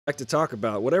Like to talk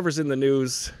about whatever's in the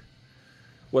news,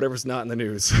 whatever's not in the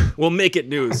news. We'll make it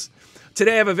news.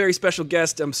 Today I have a very special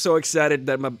guest. I'm so excited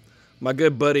that my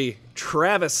good buddy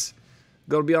Travis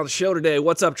going to be on the show today.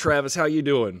 What's up, Travis? How you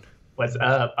doing? What's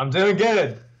up? I'm doing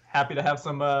good. Happy to have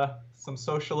some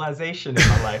socialization in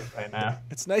my life right now.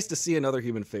 It's nice to see another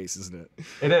human face, isn't it?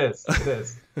 It is. It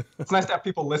is. It's nice to have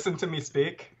people listen to me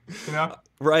speak, you know?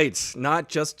 Right. Not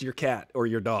just your cat or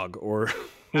your dog or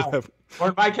Or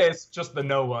in my case, just the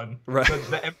no one. Right.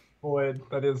 The empty void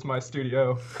that is my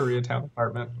studio Koreatown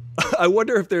apartment. I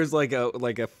wonder if there's like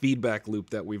a feedback loop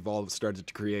that we've all started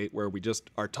to create where we just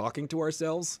are talking to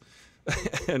ourselves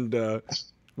and I've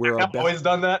always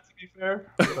done that, to be fair,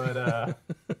 but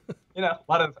you know,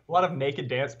 a lot of naked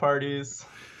dance parties.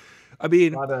 I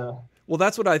mean, well,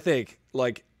 that's what I think.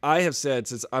 Like I have said,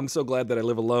 since I'm so glad that I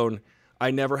live alone,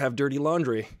 I never have dirty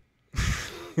laundry.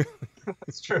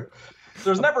 That's true.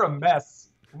 There's never a mess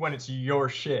when it's your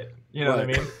shit. You know what I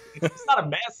mean? It's not a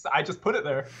mess. I just put it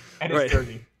there, and it's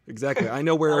dirty. Exactly. I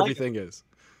know where everything is.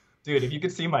 Dude, if you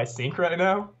could see my sink right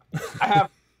now, I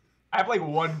have like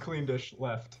one clean dish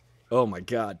left. Oh my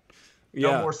god.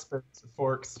 Yeah. No more spoons or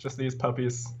forks, just these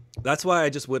puppies. That's why I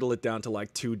just whittle it down to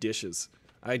like 2 dishes.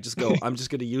 I just go, I'm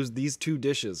just gonna use these 2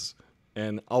 dishes,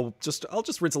 and I'll just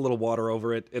rinse a little water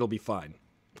over it. It'll be fine.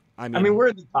 I mean, we're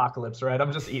in the apocalypse, right?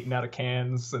 I'm just eating out of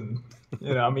cans, and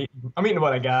you know, I'm eating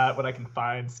what I got, what I can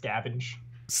find, scavenge.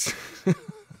 I've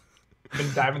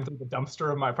been diving through the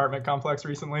dumpster of my apartment complex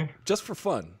recently. Just for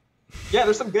fun. Yeah,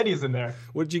 there's some goodies in there.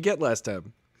 What did you get last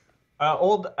time?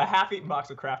 A half-eaten box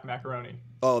of Kraft macaroni.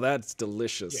 Oh, that's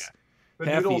delicious. Yeah. The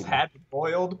noodles had been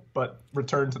boiled, but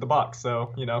returned to the box,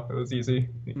 so, you know, it was easy.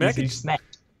 Easy snack.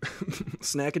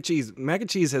 Snack and cheese. Mac and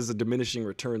cheese has a diminishing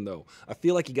return, though. I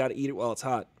feel like you got to eat it while it's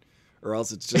hot, or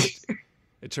else it's just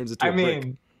it turns into a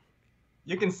brick.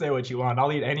 You can say what you want.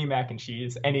 I'll eat any mac and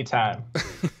cheese anytime.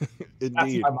 That's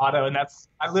my motto, and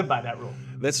I live by that rule.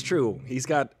 That's true. He's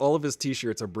got all of his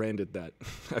T-shirts are branded that.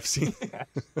 I've seen.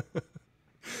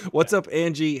 What's up,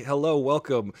 Angie? Hello,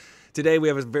 welcome. Today we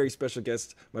have a very special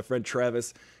guest, my friend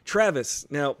Travis. Travis,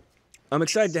 now I'm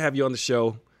excited to have you on the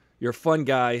show. You're a fun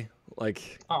guy,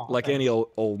 like any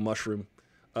old mushroom.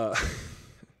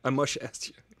 I mush asked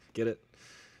you. Get it?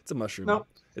 It's a mushroom. No.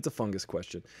 It's a fungus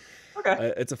question.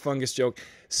 Okay. It's a fungus joke.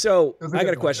 So I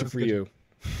got a question for you.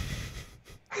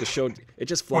 The show, it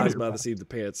just flies by the seat of the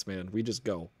pants, man. We just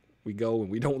go. We go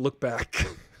and we don't look back.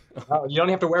 Oh, you don't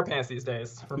have to wear pants these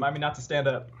days. Remind me not to stand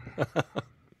up.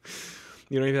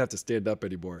 You don't even have to stand up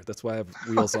anymore. That's why I have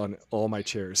wheels on all my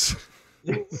chairs.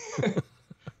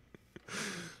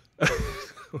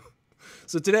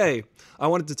 So today, I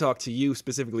wanted to talk to you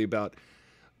specifically about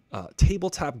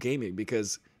tabletop gaming,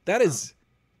 because that is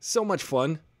so much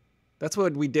fun. That's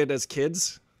what we did as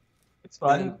kids. It's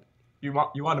fun. You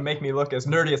want to make me look as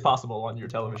nerdy as possible on your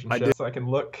television show, so I can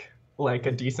look like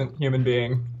a decent human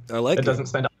being. I like it. That doesn't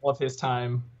spend all of his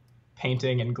time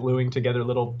painting and gluing together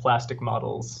little plastic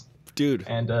models. Dude.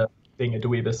 And being a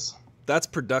dweebus. That's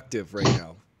productive right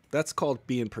now. That's called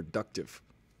being productive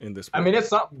in this world. I mean, it's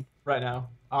something right now,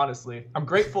 honestly. I'm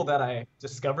grateful that I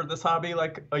discovered this hobby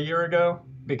like a year ago,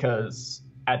 because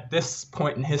at this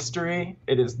point in history,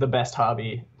 it is the best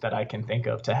hobby that I can think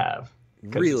of to have.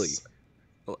 Really?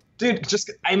 Dude,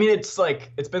 I mean,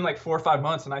 it's been like 4 or 5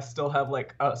 months, and I still have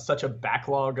like such a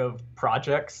backlog of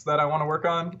projects that I want to work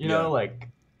on. You know, like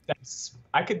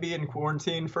I could be in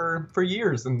quarantine for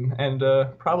years and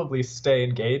probably stay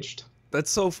engaged.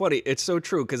 That's so funny. It's so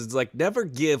true, because it's like, never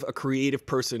give a creative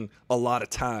person a lot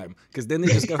of time, because then they're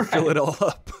just gonna fill it all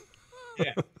up.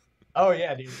 Yeah. Oh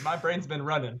yeah, dude. My brain's been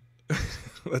running.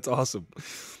 That's awesome.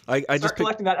 I just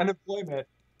collecting that unemployment.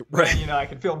 Right. And, you know, I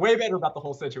can feel way better about the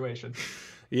whole situation.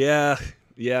 Yeah,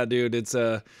 dude. It's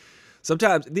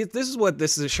sometimes this is what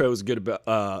this show is good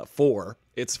about. For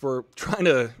it's for trying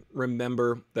to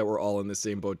remember that we're all in the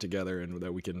same boat together, and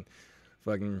that we can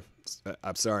fucking.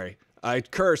 I'm sorry, I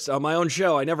cursed on my own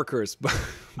show. I never curse, but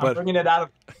I'm bringing it out of.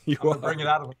 Bringing it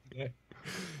out of it today.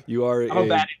 You are a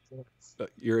bad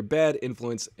influence. You're a bad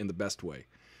influence in the best way.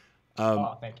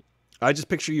 Oh, thank you. I just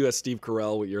picture you as Steve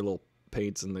Carell with your little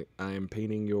paints, and I am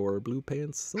painting your blue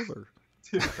pants silver.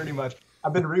 Dude, pretty much.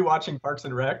 I've been rewatching Parks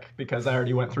and Rec because I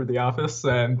already went through The Office,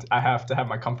 and I have to have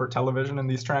my comfort television in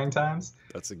these trying times.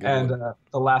 That's a good one. And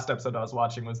the last episode I was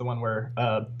watching was the one where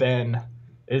Ben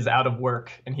is out of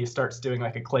work, and he starts doing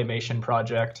like a claymation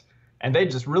project. And they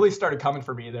just really started coming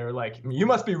for me. They were like, you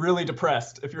must be really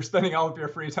depressed if you're spending all of your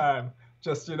free time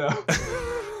just, you know,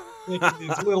 making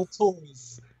these little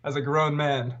toys as a grown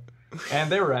man.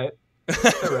 And they're right.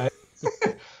 They're right.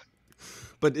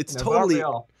 But it's totally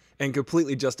and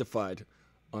completely justified.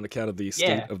 on account of the state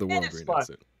Yeah, of the and world it's right now. fun.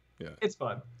 So, yeah. It's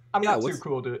fun. I'm Yeah, not too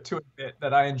cool to admit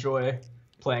that I enjoy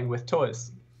playing with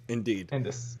toys. Indeed. In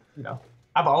this,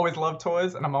 I've always loved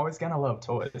toys, and I'm always gonna love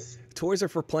toys. Toys are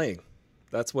for playing.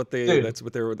 That's what they. Dude, That's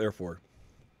what they're there for.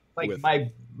 like my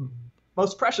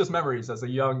most precious memories as a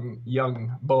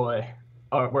young boy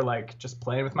were like just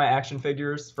playing with my action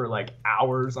figures for like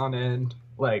hours on end.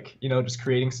 Like, just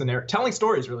creating telling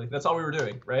stories. Really, that's all we were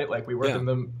doing, right? Like we work in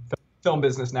the film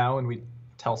business now, and we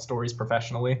tell stories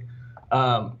professionally.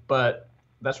 But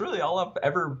that's really all I've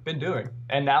ever been doing.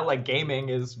 And now like gaming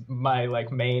is my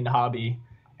like main hobby.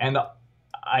 And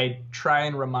I try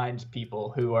and remind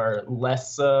people who are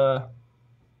less, who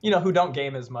don't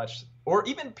game as much, or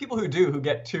even people who do, who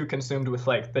get too consumed with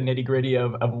like the nitty gritty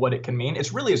of what it can mean.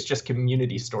 It's just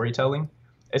community storytelling.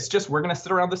 It's just, we're going to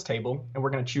sit around this table and we're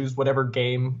going to choose whatever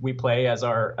game we play as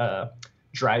our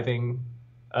driving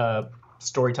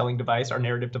storytelling device, our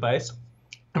narrative device.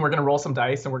 And we're going to roll some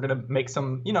dice and we're going to make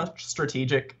some,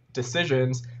 strategic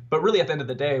decisions. But really at the end of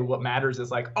the day, what matters is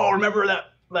like, oh, remember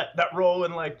that roll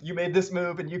and like you made this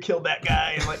move and you killed that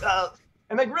guy. And like,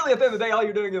 and like really at the end of the day, all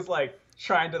you're doing is like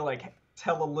trying to like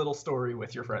tell a little story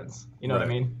with your friends. You know what I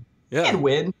mean? Yeah. And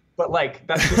win. But like,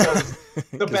 that's because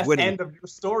the best end of your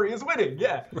story is winning.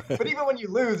 Yeah. Right. But even when you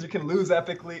lose, you can lose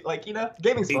epically. Like,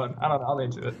 gaming's fun. I don't know. I'm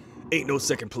into it. Ain't no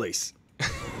second place.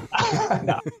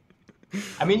 No.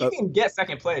 I mean, you can get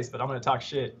second place, but I'm going to talk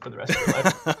shit for the rest of your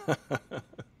life.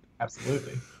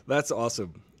 Absolutely. That's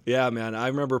awesome. Yeah, man. I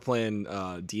remember playing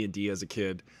D&D as a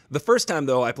kid. The first time,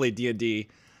 though, I played D&D,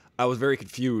 I was very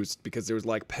confused because there was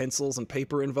like pencils and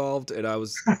paper involved, and I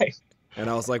was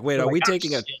like, wait, are we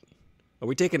taking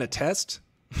a test?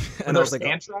 And I was like,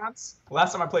 Scantrons?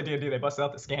 Last time I played D&D, they busted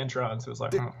out the Scantrons. It was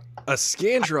like, a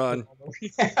Scantron?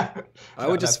 Yeah. I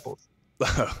would just,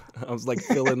 I was like,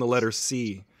 fill in the letter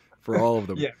C for all of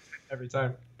them. Yeah, every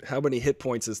time. How many hit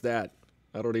points is that?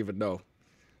 I don't even know.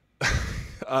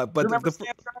 But you remember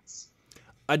Scantrons?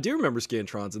 I do remember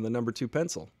Scantrons and the number 2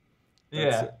 pencil.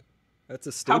 That's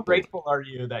a staple. How grateful are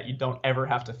you that you don't ever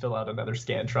have to fill out another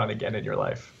Scantron again in your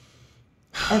life?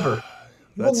 Ever.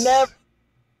 You'll never,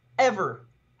 ever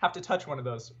have to touch one of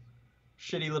those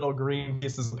shitty little green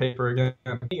pieces of paper again.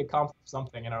 We accomplished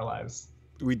something in our lives.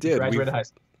 We did. We graduated high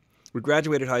school. We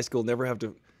graduated high school, never have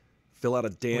to fill out a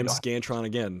damn Scantron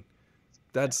again.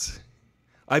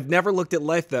 I've never looked at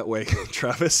life that way,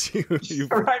 Travis.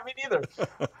 Right, me neither.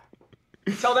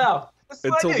 Until now. This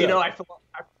is what I do. I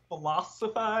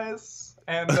philosophize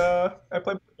and I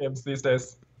play games these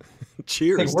days.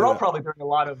 Cheers. We're all probably doing a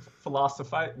lot of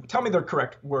philosophy. Tell me the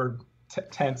correct word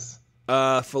tense.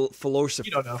 Philosophers.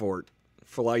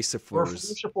 We're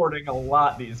philosophing a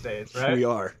lot these days, right? We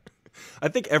are. I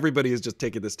think everybody is just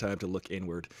taking this time to look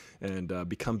inward and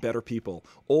become better people,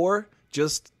 or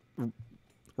just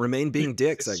remain being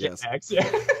dicks, I guess. Yeah.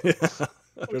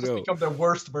 I don't know. Become the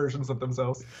worst versions of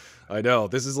themselves. I know.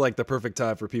 This is like the perfect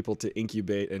time for people to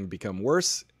incubate and become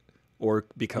worse or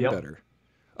become better.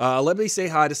 Let me say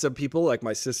hi to some people like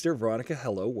my sister, Veronica.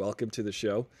 Hello. Welcome to the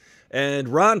show. And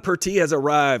Ron Perty has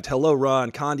arrived. Hello,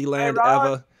 Ron. Condyland,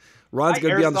 Eva. Ron's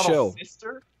going to be on the show.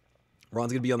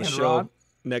 Ron's going to be on the show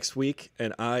next week,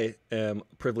 and I am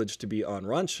privileged to be on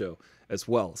Ron's show as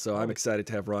well. So I'm excited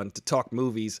to have Ron to talk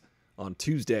movies on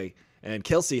Tuesday. And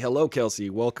Kelsey, hello, Kelsey.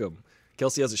 Welcome.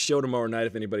 Kelsey has a show tomorrow night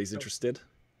if anybody's interested.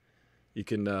 You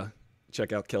can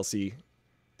check out Kelsey,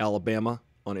 Alabama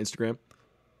on Instagram.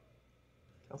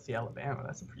 Kelsey, Alabama.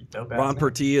 That's a pretty dope ass Ron name.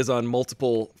 Perty is on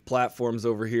multiple platforms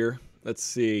over here. Let's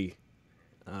see.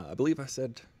 I believe I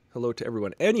said hello to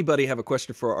everyone. Anybody have a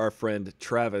question for our friend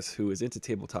Travis, who is into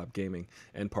tabletop gaming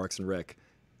and Parks and Rec?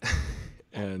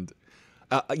 And,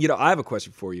 I have a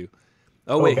question for you.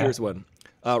 Oh, wait, here's one.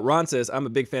 Ron says, I'm a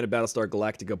big fan of Battlestar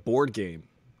Galactica board game.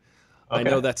 I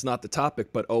know that's not the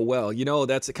topic, but oh well.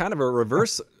 That's kind of a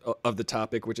reverse of the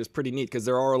topic, which is pretty neat because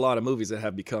there are a lot of movies that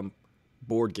have become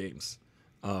board games.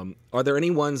 Are there any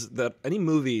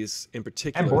movies in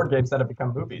particular? And board games that have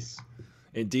become movies.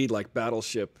 Indeed, like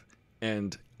Battleship.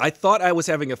 And I thought I was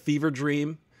having a fever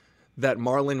dream that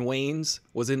Marlon Wayans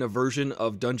was in a version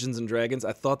of Dungeons and Dragons.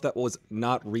 I thought that was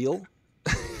not real.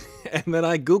 And then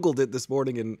I Googled it this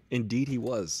morning, and indeed he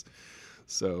was.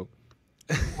 So.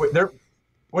 Wait,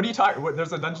 what are you talking?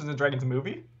 There's a Dungeons and Dragons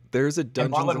movie? There's a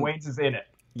Dungeons and Marlon Wayans is in it.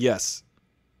 Yes.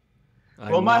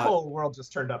 My whole world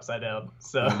just turned upside down.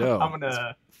 So I'm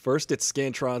gonna. First it's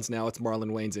Scantrons, now it's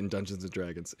Marlon Wayans in Dungeons and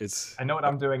Dragons. I know what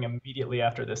I'm doing immediately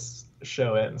after this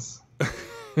show ends.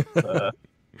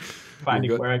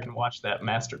 Finding where I can watch that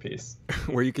masterpiece.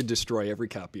 Where you can destroy every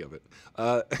copy of it.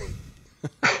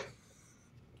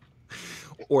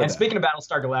 Or And that. speaking of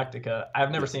Battlestar Galactica, I've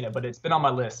never seen it, but it's been on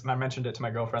my list, and I mentioned it to my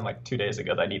girlfriend like 2 days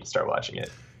ago that I need to start watching it.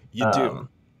 You do.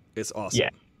 It's awesome. Yeah,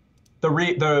 the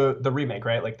remake,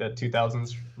 right? Like the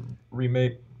 2000s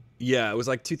remake. Yeah, it was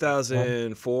like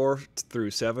 2004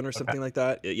 through 7 or something like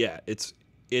that. Yeah, it's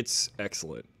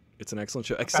excellent. It's an excellent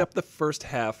show, except the first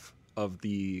half of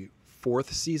the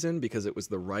 4th season because it was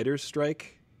the writer's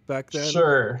strike back then.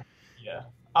 Sure. Yeah.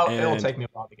 It'll take me a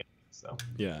while to get it, so.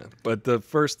 Yeah, but the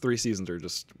first 3 seasons are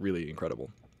just really incredible.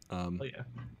 Oh yeah.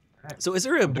 Right. So is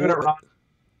there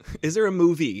a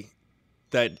movie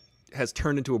that has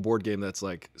turned into a board game that's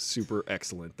like super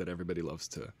excellent that everybody loves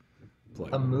to play?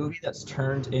 A movie that's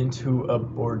turned into a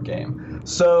board game.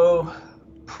 So,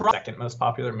 second most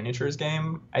popular miniatures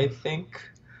game, I think.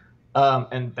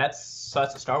 And that's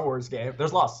such a Star Wars game.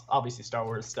 There's lots, obviously, Star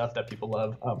Wars stuff that people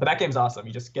love. But that game's awesome.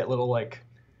 You just get little, like,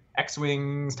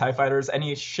 X-Wings, TIE Fighters,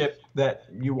 any ship that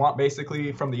you want,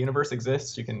 basically, from the universe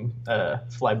exists. You can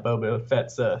fly Boba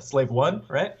Fett's Slave 1,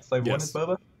 right? Slave 1 is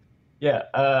Boba?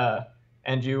 Yeah.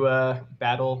 And you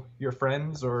battle your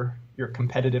friends or your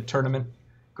competitive tournament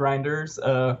grinders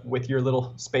with your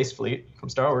little space fleet from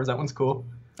Star Wars. That one's cool.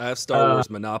 I have Star Wars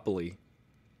Monopoly.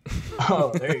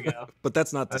 Oh, there you go. But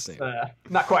that's not the same.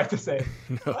 Not quite the same.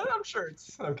 No. But I'm sure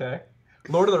it's okay.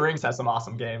 Lord of the Rings has some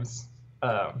awesome games.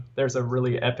 There's a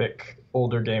really epic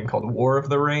older game called War of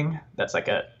the Ring. That's like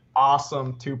a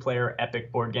awesome 2-player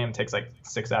epic board game. It takes like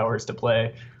 6 hours to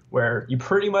play, where you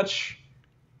pretty much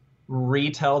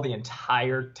retell the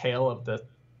entire tale of the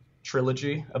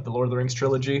trilogy, of the Lord of the Rings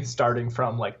trilogy, starting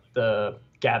from like the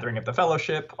gathering of the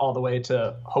Fellowship all the way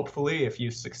to, hopefully, if you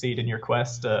succeed in your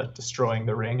quest, destroying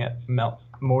the ring at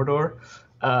Mordor.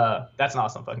 That's an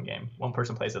awesome fucking game. One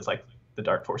person plays as like the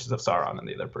dark forces of Sauron, and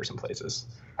the other person plays as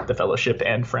the Fellowship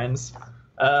and friends.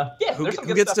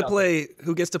 Who gets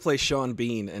to play Sean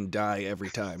Bean and die every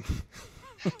time?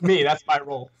 Me, that's my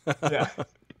role. Yeah.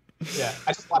 Yeah,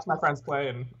 I just watch my friends play,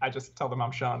 and I just tell them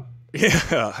I'm Sean.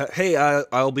 Yeah. Hey,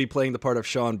 I'll be playing the part of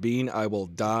Sean Bean. I will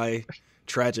die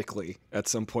tragically at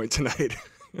some point tonight.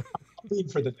 I'm Bean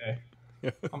for the day.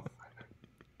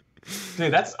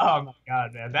 Dude, that's, oh my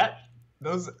god, man.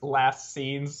 Those last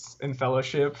scenes in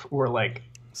Fellowship were like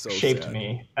so shaped sad.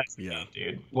 me as a kid,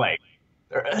 dude. Like,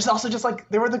 it's also just like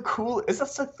they were the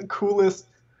coolest.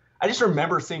 I just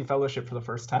remember seeing Fellowship for the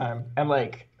first time, and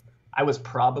like I was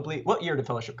probably, what year did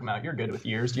Fellowship come out? You're good with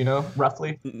years, do you know,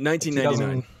 roughly?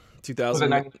 1999.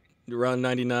 2000. Around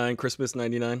 99, Christmas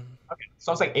 99. Okay,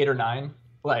 so I was like 8 or 9.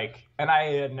 Like, and I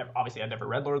had never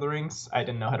read Lord of the Rings. I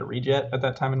didn't know how to read yet at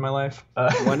that time in my life.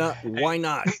 Why not? Why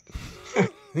not?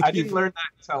 I didn't learn that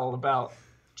until about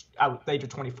the age of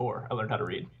 24. I learned how to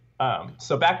read.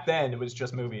 So back then it was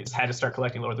just movies. Had to start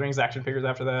collecting Lord of the Rings action figures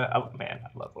after that. Oh man,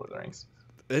 I love Lord of the Rings.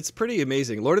 It's pretty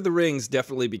amazing. Lord of the Rings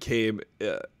definitely became.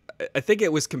 I think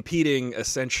it was competing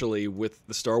essentially with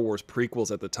the Star Wars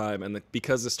prequels at the time, and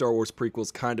because the Star Wars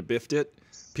prequels kind of biffed it,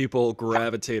 people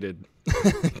gravitated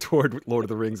toward Lord of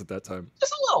the Rings at that time.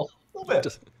 Just a little bit.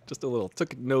 Just a little.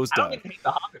 Took a nosedive. I don't even hate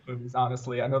the Hobbit movies,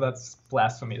 honestly. I know that's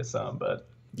blasphemy to some, but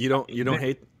you don't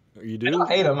hate. You do? I don't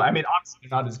hate them. I mean, obviously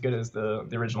they're not as good as the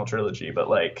original trilogy, but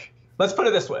like, let's put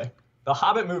it this way: the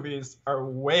Hobbit movies are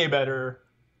way better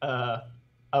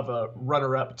of a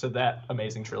runner-up to that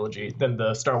amazing trilogy than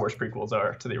the Star Wars prequels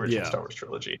are to the original Star Wars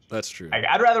trilogy. That's true. Like,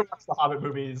 I'd rather watch the Hobbit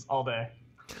movies all day,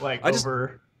 like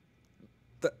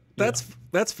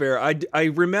That's fair. I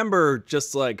remember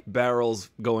just like barrels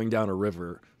going down a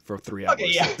river for 3 hours.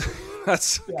 Okay, yeah.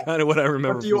 That's kind of what I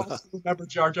remember. Or do you also remember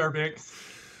Jar Jar Binks?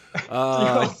 Do you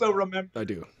also remember? I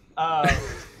do.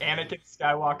 Anakin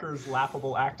Skywalker's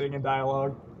laughable acting and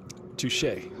dialogue. Touche.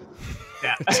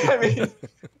 Yeah, I mean,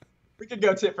 we could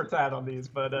go tit for tat on these,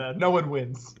 but no one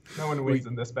wins. No one wins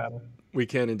in this battle. We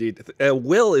can indeed.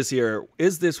 Will is here.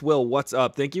 Is this Will? What's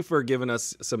up? Thank you for giving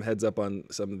us some heads up on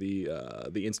some of the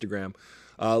Instagram.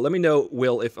 Let me know,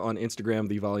 Will, if on Instagram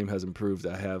the volume has improved.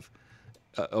 I have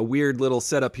a weird little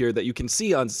setup here that you can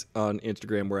see on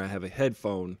Instagram where I have a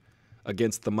headphone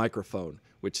against the microphone,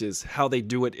 which is how they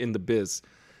do it in the biz.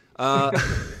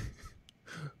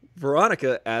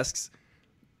 Veronica asks,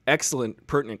 excellent,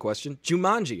 pertinent question.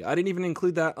 Jumanji. I didn't even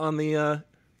include that on the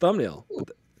thumbnail.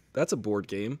 That's a board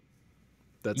game.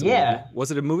 That's a movie. Was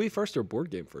it a movie first or a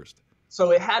board game first? So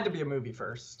it had to be a movie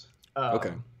first.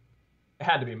 Okay. It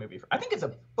had to be a movie first. I think it's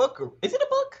a book. Is it a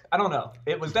book? I don't know.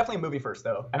 It was definitely a movie first,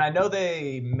 though. And I know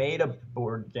they made a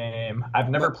board game. I've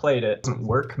never played it. It doesn't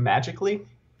work magically,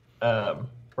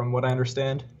 from what I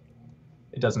understand.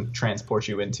 It doesn't transport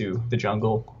you into the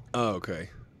jungle. Oh, okay.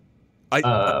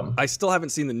 I still haven't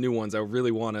seen the new ones. I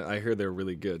really want to. I hear they're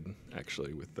really good,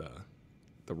 actually, with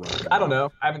the The Rock. I don't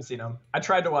know. I haven't seen them. I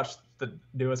tried to watch the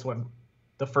newest one,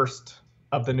 the first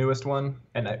of the newest one,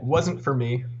 and it wasn't for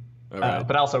me. Right.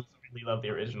 But I also really love the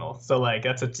original. So like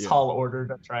that's a tall order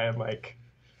to try and like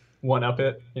one up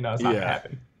it. You know, it's not gonna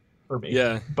happen for me.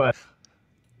 Yeah. But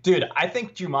dude, I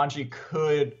think Jumanji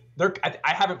could. I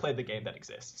haven't played the game that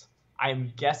exists.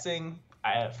 I'm guessing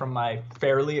from my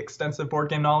fairly extensive board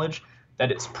game knowledge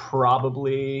that it's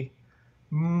probably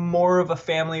more of a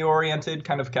family-oriented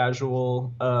kind of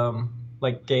casual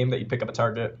like game that you pick up at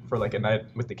Target for like a night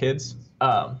with the kids.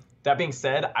 That being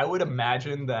said, I would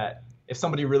imagine that if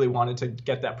somebody really wanted to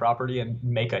get that property and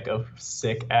make like a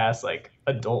sick ass like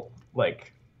adult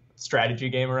like strategy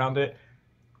game around it,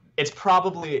 it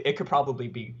could probably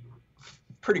be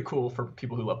pretty cool for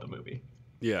people who love the movie.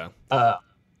 Yeah.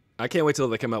 I can't wait till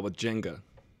they come out with Jenga.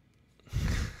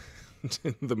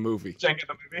 The movie. Jenga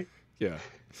the movie? Yeah.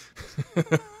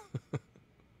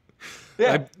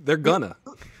 Yeah. They're gonna.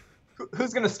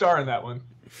 Who's gonna star in that one?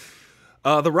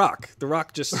 The Rock. The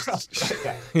Rock just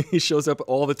he shows up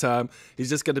all the time. He's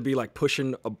just gonna be like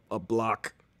pushing a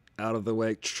block out of the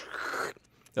way.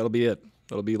 That'll be it.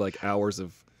 That'll be like hours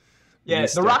of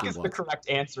The Rock is the correct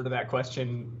answer to that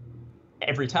question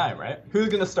every time, right? Who's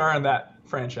gonna star in that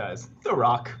franchise? The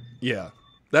Rock. Yeah.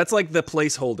 That's like the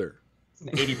placeholder. It's an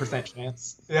 80%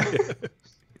 chance. Yeah.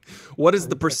 What is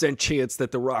the percent chance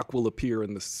that The Rock will appear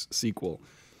in the sequel?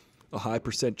 A high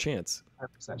percent chance.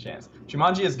 100% chance.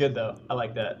 Jumanji is good though. I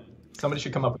like that. Somebody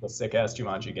should come up with a sick ass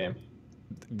Jumanji game.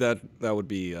 That would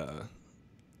be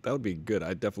good.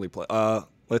 I'd definitely play.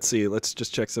 Let's see. Let's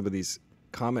just check some of these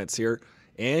comments here.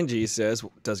 Angie says,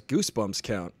 "Does Goosebumps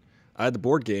count? I had the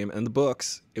board game and the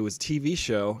books. It was a TV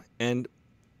show and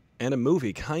a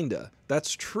movie, kinda.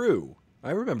 That's true.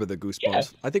 I remember the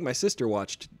Goosebumps. Yeah. I think my sister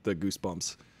watched the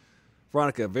Goosebumps.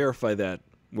 Veronica, verify that,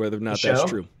 whether or not that's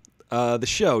true. The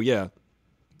show, yeah.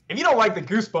 If you don't like the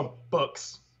Goosebumps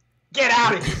books, get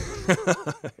out of here.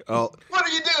 What are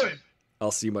you doing?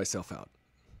 I'll see myself out.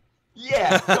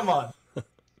 Yeah, come on.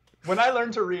 When I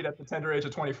learned to read at the tender age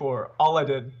of 24, all I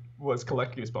did was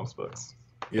collect Goosebumps books.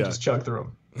 And just chug through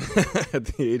them. At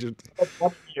the age of...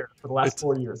 1 year. For the last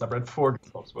 4 years, I've read 4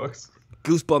 Goosebumps books.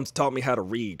 Goosebumps taught me how to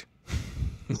read.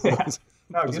 Yeah.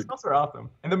 No, Goosebumps are awesome.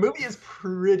 And the movie is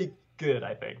pretty good,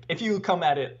 I think. If you come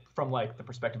at it from like the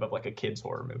perspective of like a kid's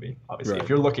horror movie, obviously. Right. If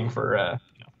you're looking for, I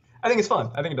think it's fun.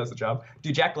 I think it does the job.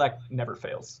 Dude, Jack Black never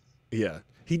fails. Yeah,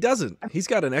 he doesn't. He's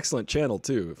got an excellent channel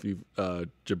too. If you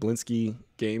Jablinski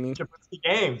Gaming. Jablinski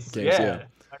Games. Yeah.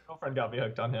 My girlfriend got me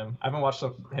hooked on him. I haven't watched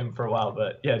him for a while,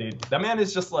 but yeah, dude, that man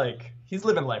is just like, he's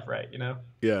living life right, you know?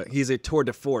 Yeah, he's a tour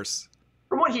de force.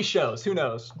 From what he shows, who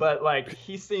knows? But like,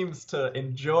 he seems to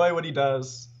enjoy what he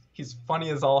does. He's funny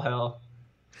as all hell.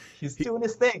 He's doing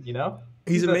his thing, you know?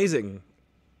 He's amazing.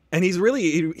 And he's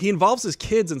really, he involves his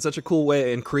kids in such a cool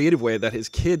way and creative way that his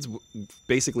kids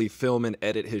basically film and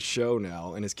edit his show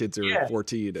now. And his kids are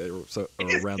 14 or so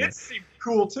around there. His kids seem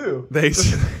cool too.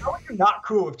 How are you not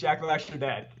cool with Jack Black's your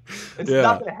dad? It's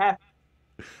not going to happen.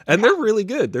 And they're really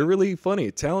good. They're really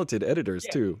funny, talented editors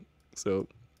too. So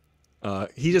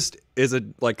he just is a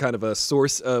like kind of a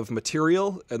source of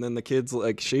material, and then the kids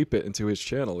like shape it into his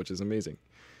channel, which is amazing.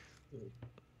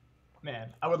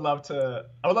 Man, I would love to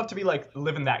be like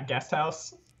live in that guest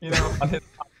house, you know, on his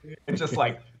property and just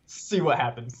like see what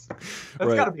happens.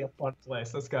 That's got to be a fun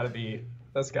place. That's got to be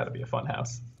a fun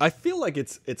house. I feel like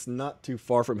it's not too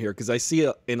far from here because I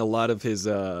see in a lot of his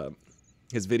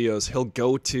videos he'll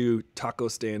go to taco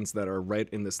stands that are right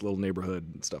in this little neighborhood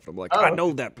and stuff. I'm like, I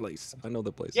know that place. I know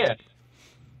the place. Yeah.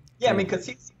 Yeah, I mean, because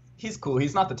he's cool.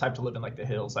 He's not the type to live in like the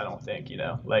hills, I don't think, you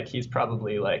know. Like he's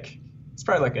probably like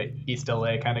a East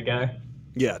LA kind of guy.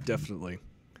 Yeah, definitely.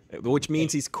 Which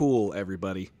means he's cool,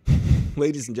 everybody.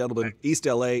 Ladies and gentlemen, East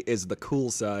LA is the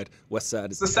cool side. West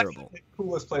side is the terrible. Second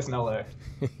coolest place in LA.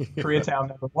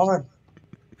 Koreatown #1.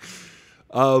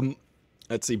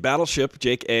 Let's see. Battleship,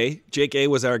 Jake A. Jake A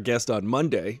was our guest on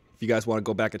Monday. If you guys want to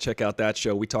go back and check out that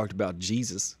show, we talked about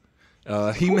Jesus.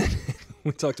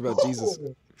 We talked about Jesus.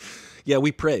 Yeah,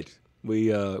 we prayed.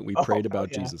 We prayed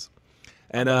about Jesus.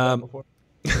 And I'll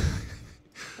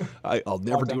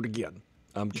never do it again.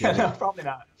 I'm kidding. Yeah, no, probably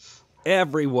not.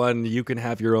 Everyone, you can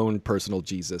have your own personal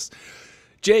Jesus.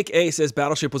 Jake A says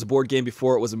Battleship was a board game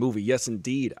before it was a movie. Yes,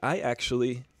 indeed. I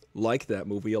actually like that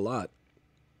movie a lot.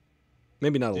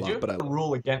 Maybe not a lot, but I like it.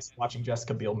 Rule against watching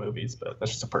Jessica Biel movies, but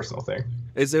that's just a personal thing.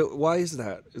 Is it? Why is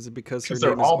that? Is it because her they're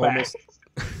name is all almost...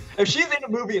 bad. If she's in a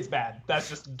movie, it's bad. That's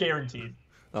just guaranteed.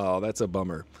 Oh, that's a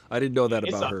bummer. I didn't know that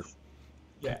about her.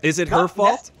 Yeah. Is it her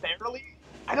fault? Necessarily.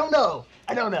 I don't know.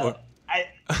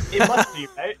 It must be,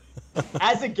 right?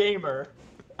 As a gamer,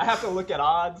 I have to look at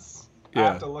odds I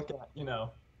Yeah. have to look at,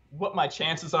 what my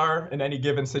chances are in any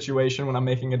given situation when I'm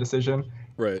making a decision.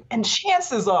 Right. And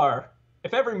chances are,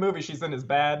 if every movie she's in is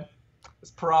bad,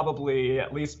 it's probably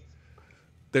at least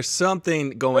There's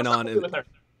something going on in with her.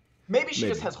 Maybe she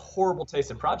just has horrible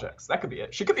taste in projects. That could be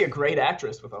it. She could be a great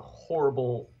actress with a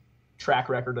horrible track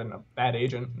record and a bad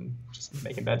agent and just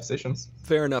making bad decisions.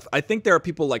 Fair enough. I think there are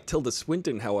people like Tilda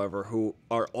Swinton, however, who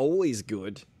are always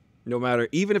good, no matter,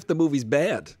 even if the movie's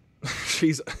bad.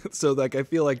 She's so like, I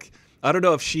feel like, I don't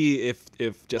know if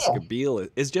if Jessica Biel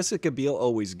is Jessica Biel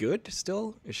always good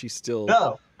still? Is she still?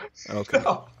 No. Okay.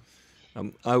 No.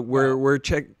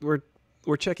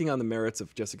 We're checking on the merits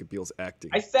of Jessica Biel's acting.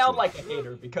 I sound like a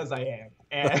hater because I am,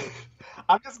 and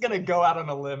I'm just gonna go out on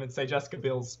a limb and say Jessica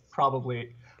Biel's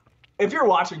probably. If you're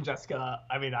watching, Jessica,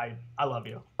 I mean, I love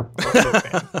you.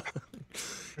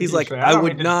 He's like, I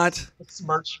would not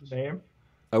smirch your name.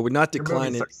 I would not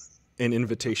decline an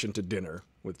invitation to dinner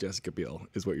with Jessica Biel,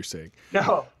 is what you're saying.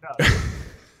 No.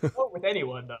 Not with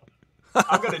anyone, though.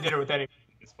 I'll go to dinner with anyone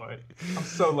at this point. I'm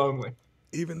so lonely.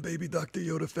 Even baby Dr.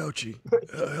 Yoda Fauci.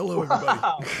 Hello, everybody.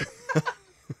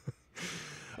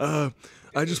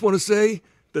 I just want to say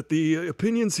that the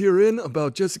opinions herein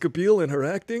about Jessica Biel and her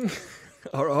acting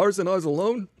are ours and ours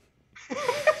alone.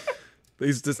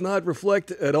 These does not reflect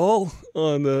at all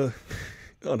on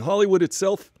Hollywood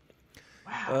itself.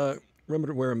 Wow. Remember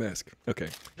to wear a mask. Okay.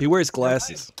 He wears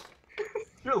glasses.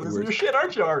 You're losing your shit,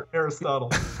 aren't you,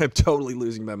 Aristotle? I'm totally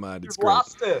losing my mind. It's You've great.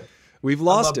 lost it. We've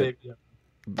lost it.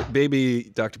 Dr.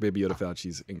 Baby Yoda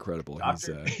Fauci's incredible.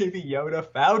 Baby Yoda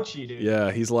Fauci, dude.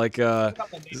 Yeah, he's like,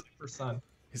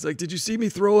 he's like, did you see me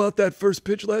throw out that first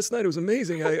pitch last night? It was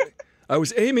amazing. I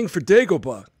was aiming for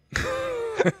Dagobah.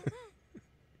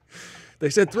 They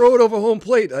said, throw it over home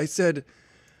plate. I said,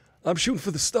 I'm shooting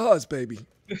for the stars, baby.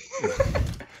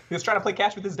 He was trying to play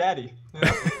catch with his daddy.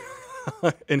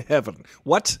 In heaven.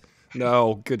 What?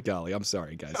 No, good golly. I'm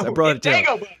sorry, guys. I brought it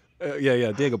down.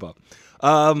 Yeah, Dagobah.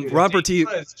 Robert T.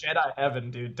 It's Jedi heaven,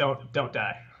 dude. Don't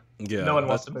die. Yeah, no one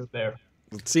wants to move there.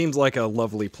 It seems like a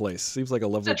lovely place. Seems like a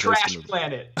lovely place. It's a trash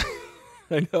planet.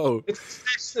 I know. It's a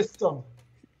trash system.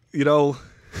 You know.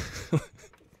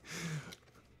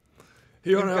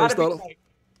 Here on Aristotle.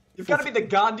 You've got to be the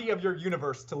Gandhi of your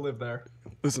universe to live there.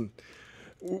 Listen,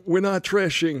 we're not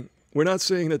trashing. We're not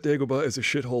saying that Dagobah is a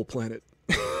shithole planet.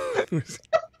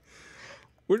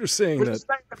 We're just saying that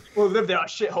people who live there are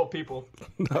shithole people.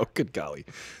 No, good golly.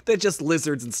 They're just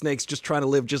lizards and snakes just trying to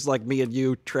live just like me and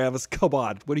you, Travis. Come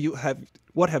on.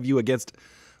 What have you against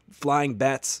flying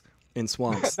bats in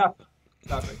swamps?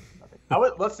 Nothing.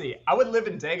 Let's see. I would live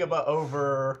in Dagobah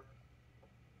over.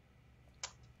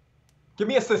 Give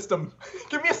me a system.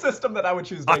 Give me a system that I would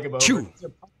choose Dagobah over.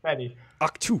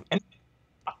 Aktu.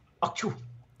 Aktu.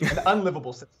 An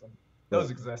unlivable system. Those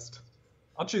exist.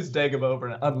 I'll choose Dagobah over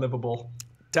an unlivable.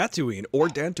 Tatooine or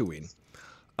Dantooine.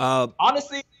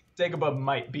 Honestly, Dagobah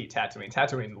might beat Tatooine.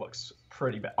 Tatooine looks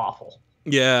pretty awful.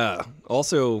 Yeah.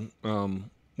 Also,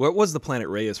 what was the planet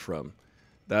Rey is from?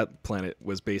 That planet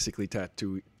was basically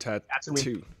Tatooine.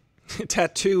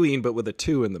 Tatooine, but with a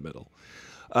 2 in the middle.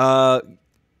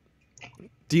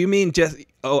 Do you mean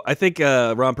I think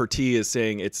Ron Pertee is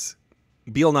saying it's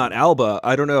Biel, not Alba.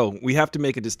 I don't know. We have to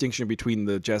make a distinction between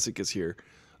the Jessicas here.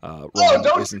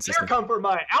 Don't you dare come for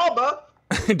my Alba.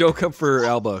 Don't come for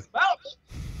Alba.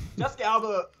 Jessica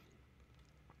Alba,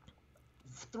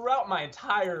 throughout my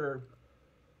entire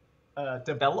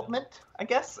development, I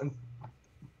guess, and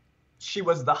she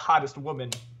was the hottest woman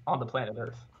on the planet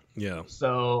Earth. Yeah.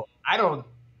 So I don't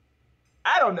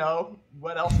know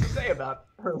what else to say about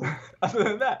her other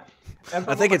than that. And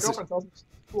I think it's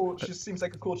cool. She seems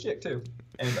like a cool chick too,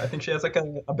 and I think she has like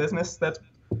a business that's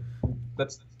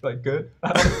like good.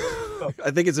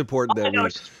 I think it's important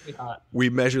that we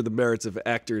measure the merits of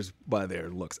actors by their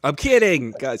looks. I'm kidding,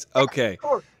 guys. Okay.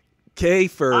 K.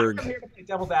 Ferg. I'm here to play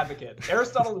devil's advocate.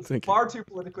 Aristotle is far too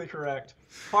politically correct,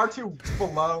 far too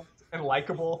beloved and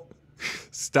likable.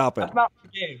 Stop it. That's not the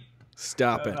game.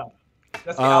 Stop it. No.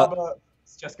 Jessica Alba,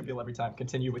 it's Jessica Biel every time.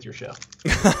 Continue with your show.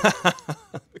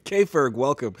 K. Ferg,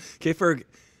 welcome. K. Ferg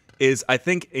is, I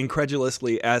think,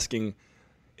 incredulously asking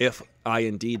if I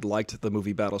indeed liked the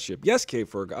movie Battleship. Yes, K.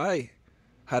 Ferg, I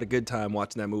had a good time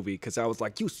watching that movie because I was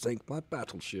like, you sank my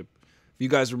battleship. If you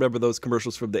guys remember those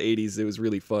commercials from the 80s, it was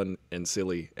really fun and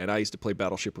silly. And I used to play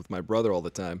Battleship with my brother all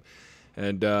the time.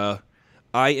 And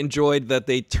I enjoyed that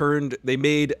they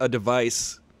made a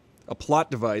device, a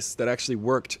plot device that actually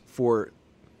worked for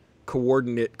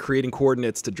creating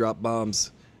coordinates to drop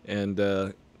bombs and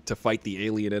to fight the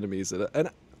alien enemies.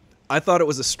 And I thought it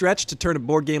was a stretch to turn a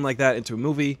board game like that into a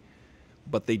movie,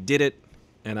 but they did it,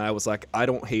 and I was like,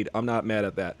 I'm not mad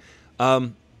at that.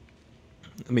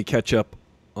 Let me catch up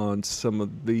on some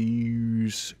of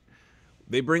these.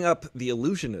 They bring up The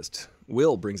Illusionist.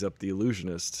 Will brings up The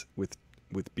Illusionist with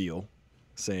Beale,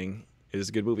 saying it is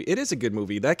a good movie. It is a good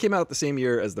movie. That came out the same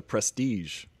year as The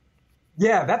Prestige.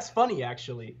 Yeah, that's funny,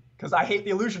 actually, because I hate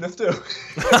The Illusionist, too. And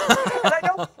I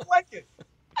know people like it.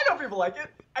 I know people like it.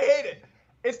 I hate it.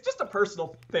 It's just a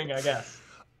personal thing, I guess.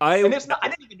 And it's not. I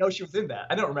didn't even know she was in that.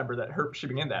 I don't remember she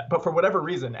being in that. But for whatever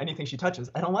reason, anything she touches,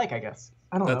 I don't like, I guess.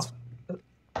 I don't know.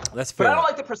 That's fair. But I don't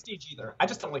like The Prestige either. I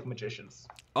just don't like magicians.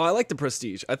 Oh, I like The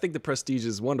Prestige. I think The Prestige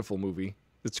is a wonderful movie.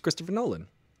 It's Christopher Nolan.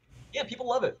 Yeah, people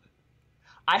love it.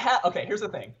 Okay, here's the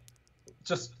thing.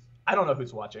 I don't know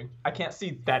who's watching. I can't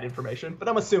see that information, but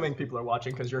I'm assuming people are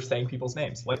watching because you're saying people's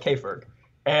names, like K-Ferg.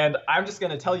 And I'm just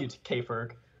going to tell you,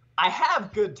 K-Ferg, I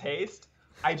have good taste.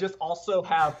 I just also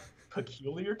have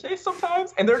peculiar taste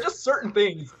sometimes. And there are just certain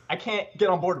things I can't get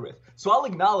on board with. So I'll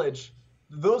acknowledge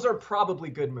those are probably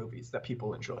good movies that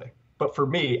people enjoy. But for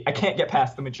me, I can't get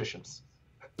past The Magicians.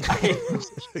 I hate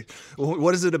magicians.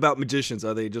 What is it about magicians?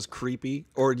 Are they just creepy?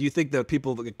 Or do you think that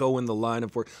people that go in the line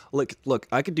of work, look,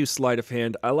 I could do sleight of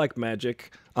hand. I like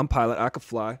magic. I'm pilot. I could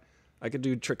fly. I could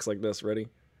do tricks like this. Ready?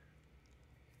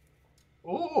 Ooh.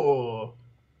 All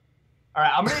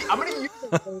right, I'm gonna use the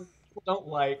word people don't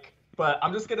like, but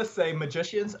I'm just gonna say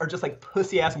magicians are just like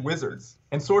pussy-ass wizards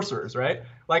and sorcerers, right?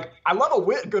 Like, I love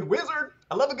a good wizard.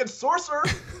 I love a good sorcerer.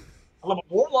 I love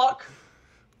a warlock.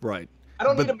 Right. I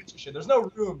don't need a magician. There's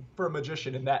no room for a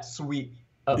magician in that suite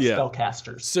of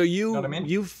spellcasters. So you know what I mean?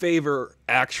 You favor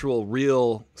actual,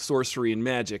 real sorcery and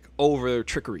magic over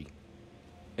trickery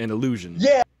and illusion.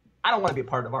 Yeah. I don't want to be a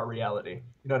part of our reality.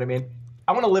 You know what I mean?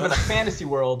 I want to live in a fantasy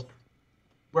world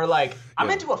where, like,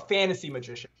 I'm into a fantasy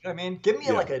magician. You know what I mean? Give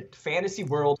me like a fantasy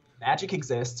world, magic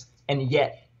exists, and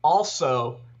yet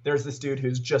also there's this dude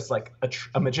who's just like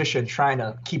a magician trying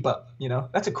to keep up. You know,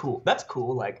 that's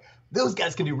cool. Like, those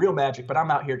guys can do real magic, but I'm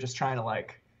out here just trying to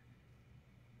like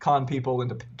con people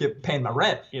into paying my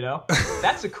rent. You know,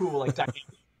 that's a cool like dynamic.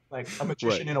 Like a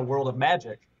magician in a world of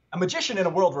magic. A magician in a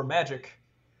world where magic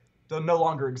no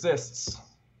longer exists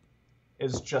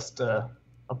is just a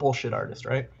bullshit artist,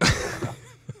 right?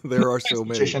 There are so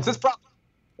many. Magicians. It's probably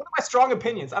one of my strong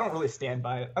opinions. I don't really stand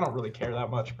by it. I don't really care that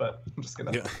much, but I'm just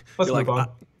gonna let's move on.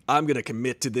 I'm gonna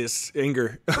commit to this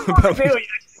anger.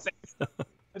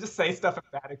 I just say stuff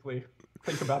emphatically.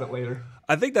 Think about it later.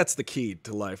 I think that's the key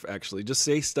to life, actually. Just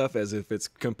say stuff as if it's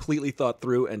completely thought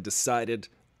through and decided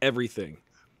everything.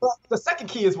 Well, the second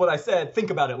key is what I said. Think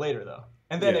about it later, though.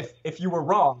 And then if you were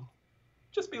wrong,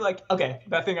 just be like, okay,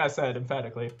 that thing I said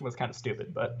emphatically was kind of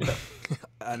stupid, but you know.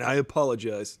 And I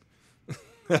apologize.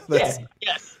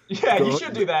 You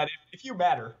should do that if you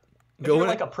matter. If you're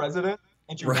like a president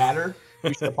and you matter,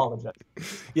 you should apologize.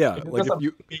 Yeah, like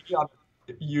if you on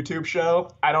a YouTube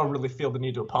show, I don't really feel the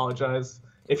need to apologize.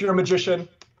 If you're a magician,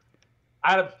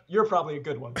 you're probably a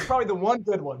good one. You're probably the one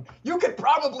good one. You could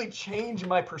probably change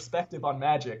my perspective on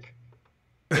magic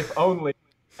if only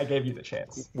I gave you the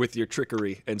chance. With your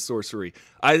trickery and sorcery.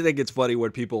 I think it's funny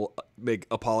when people make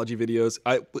apology videos.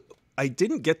 I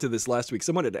didn't get to this last week.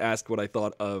 Someone had asked what I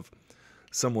thought of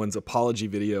someone's apology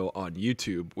video on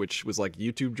YouTube, which was like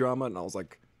YouTube drama. And I was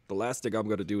like, the last thing I'm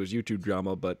going to do is YouTube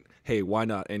drama, but hey, why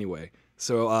not anyway?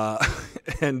 So,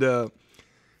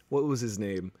 what was his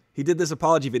name? He did this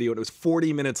apology video and it was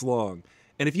 40 minutes long.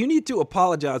 And if you need to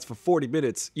apologize for 40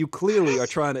 minutes, you clearly are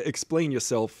trying to explain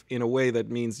yourself in a way that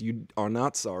means you are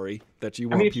not sorry, that you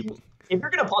want people. If you're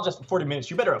going to apologize for 40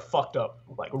 minutes, you better have fucked up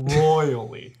like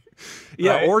royally.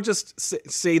 Yeah, right? Or just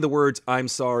say the words, I'm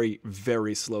sorry,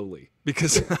 very slowly.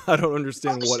 Because I don't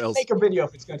understand what else. Make a video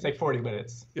if it's going to take 40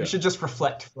 minutes. Yeah. You should just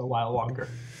reflect for a while longer.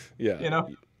 Yeah. You know?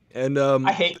 And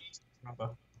I hate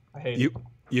drama. I hate it.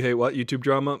 You hate what? YouTube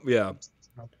drama? Yeah.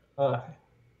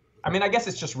 I mean, I guess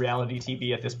it's just reality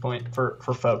TV at this point for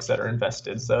folks that are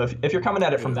invested. So if you're coming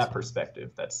at it from that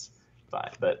perspective, that's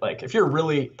fine. But like if you're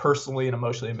really personally and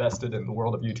emotionally invested in the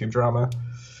world of YouTube drama,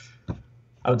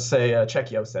 I would say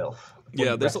check yourself.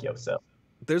 Yeah, there's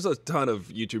a ton of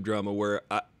YouTube drama where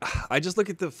I just look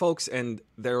at the folks and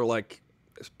they're like,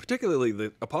 particularly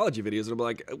the apology videos, they're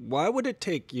like, why would it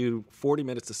take you 40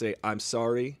 minutes to say, I'm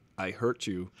sorry, I hurt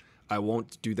you, I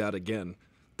won't do that again?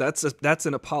 That's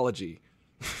an apology.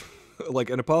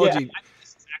 Like an apology. Yeah, this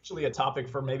is actually a topic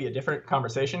for maybe a different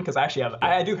conversation because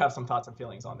I do have some thoughts and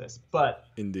feelings on this. But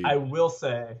indeed, I will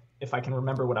say, if I can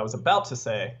remember what I was about to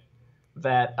say,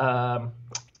 that I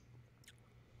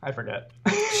forget.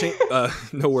 Shane,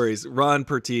 no worries. Ron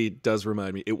Pertee does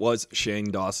remind me. It was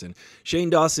Shane Dawson. Shane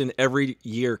Dawson every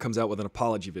year comes out with an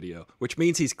apology video, which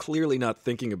means he's clearly not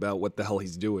thinking about what the hell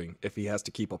he's doing if he has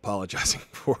to keep apologizing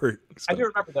for it. I do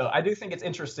remember, though. I do think it's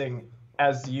interesting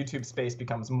as the YouTube space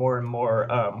becomes more and more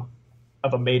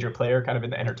of a major player kind of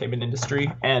in the entertainment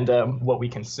industry and what we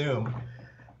consume.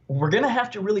 We're going to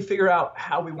have to really figure out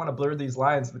how we want to blur these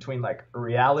lines between like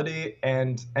reality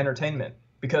and entertainment,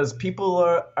 because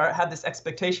people have this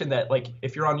expectation that like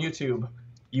if you're on YouTube,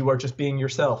 you are just being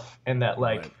yourself, and that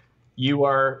like you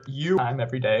are time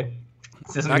every day.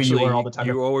 This isn't who you are all the time.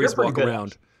 You always walk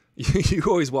around. You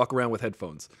always walk around with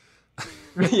headphones.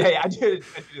 Yeah, I do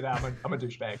that. I'm a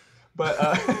douchebag, but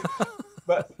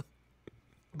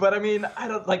I mean, I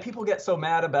don't like people get so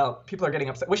mad about people are getting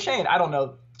upset with Shane. I don't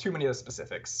know too many of the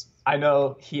specifics. I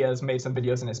know he has made some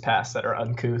videos in his past that are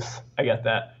uncouth. I get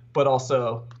that, but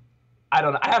also, I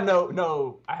don't know.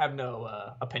 I have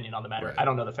no opinion on the matter. Right. I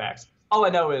don't know the facts. All I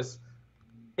know is,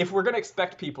 if we're gonna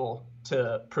expect people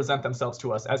to present themselves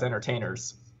to us as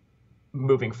entertainers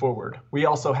moving forward, we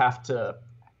also have to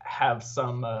have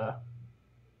some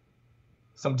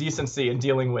decency in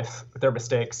dealing with their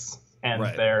mistakes and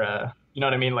their. You know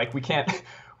what I mean? Like we can't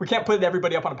put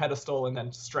everybody up on a pedestal and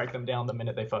then strike them down the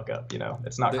minute they fuck up. You know,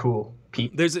 it's not cool.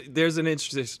 There's an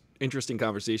interesting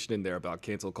conversation in there about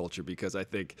cancel culture, because I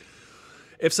think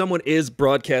if someone is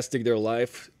broadcasting their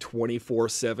life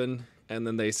 24/7 and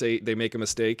then they make a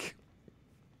mistake,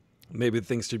 maybe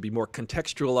things should be more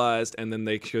contextualized, and then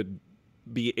they should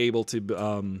be able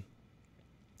to.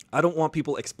 I don't want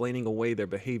people explaining away their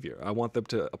behavior. I want them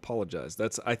to apologize.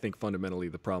 That's, I think, fundamentally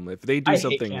the problem. If they do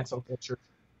something, hate cancel culture.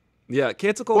 Yeah,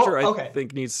 cancel culture. Well, I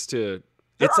think needs to.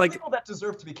 There are people that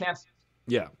deserve to be canceled.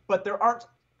 Yeah, but there aren't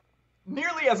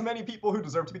nearly as many people who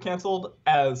deserve to be canceled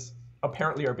as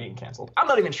apparently are being canceled. I'm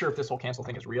not even sure if this whole cancel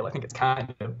thing is real. I think it's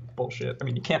kind of bullshit. I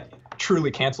mean, you can't truly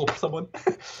cancel someone.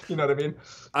 You know what I mean?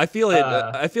 I feel it.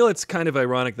 I feel it's kind of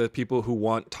ironic that people who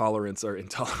want tolerance are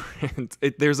intolerant.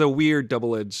 There's a weird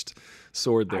double-edged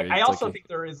sword there. I also think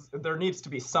there needs to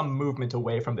be some movement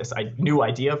away from this new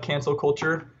idea of cancel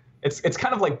culture. It's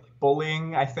kind of like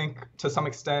bullying, I think, to some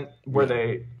extent, where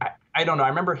I don't know. I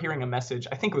remember hearing a message,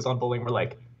 I think it was on bullying, where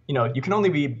like, you know, you can only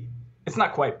be, it's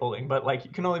not quite bullying, but like you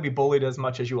can only be bullied as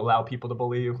much as you allow people to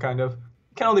bully you, kind of.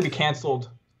 You can only be canceled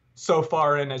so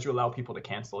far in as you allow people to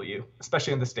cancel you,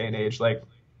 especially in this day and age. Like,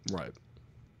 right.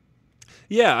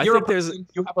 Yeah, I think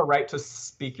you have a right to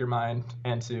speak your mind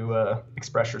and to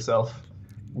express yourself.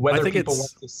 Whether people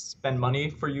want to spend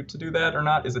money for you to do that or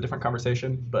not is a different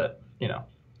conversation, but, you know.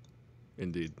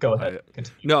 Indeed. Go ahead.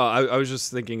 I was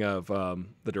just thinking of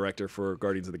the director for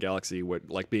Guardians of the Galaxy,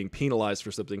 like being penalized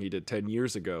for something he did 10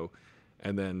 years ago,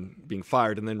 and then being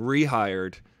fired and then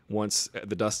rehired once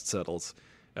the dust settles.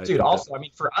 Dude, also, I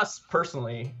mean, for us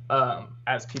personally,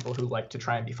 as people who like to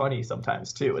try and be funny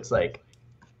sometimes too, it's like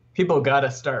people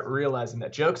gotta start realizing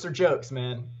that jokes are jokes,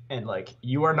 man, and like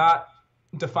you are not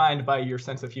defined by your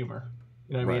sense of humor.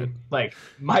 You know what I mean? Like,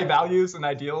 my values and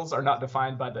ideals are not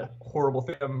defined by the horrible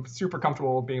thing. I'm super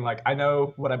comfortable being like, I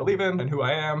know what I believe in and who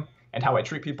I am and how I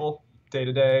treat people day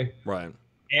to day. Right.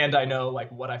 And I know like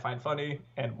what I find funny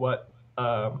and what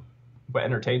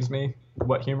entertains me,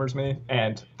 what humors me.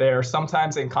 And they're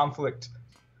sometimes in conflict,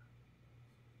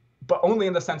 but only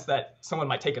in the sense that someone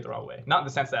might take it the wrong way. Not in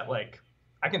the sense that like,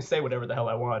 I can say whatever the hell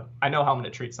I want. I know how I'm going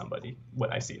to treat somebody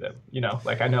when I see them. You know,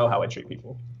 like I know how I treat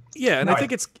people. Yeah, and I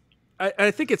think it's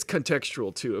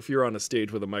contextual too. If you're on a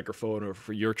stage with a microphone, or if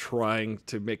you're trying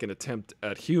to make an attempt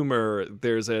at humor,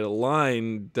 there's a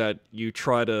line that you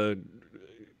try to.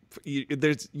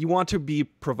 You want to be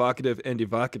provocative and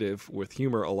evocative with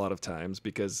humor a lot of times,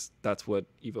 because that's what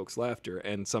evokes laughter,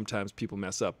 and sometimes people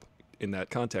mess up in that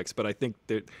context. But I think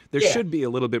there should be a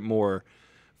little bit more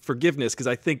forgiveness, because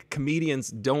I think comedians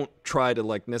don't try to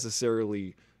like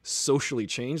necessarily socially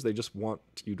change. They just want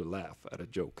you to laugh at a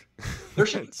joke. There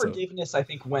should be forgiveness, I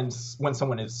think, when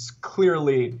someone is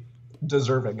clearly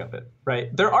deserving of it,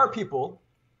 right? There are people,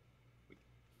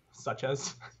 such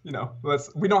as, you know,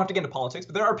 we don't have to get into politics,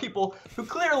 but there are people who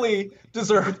clearly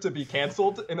deserve to be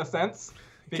canceled in a sense.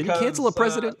 Because, can you cancel a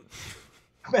president?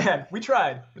 Man, we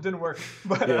tried. It didn't work.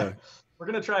 But we're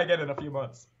going to try again in a few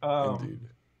months. Indeed.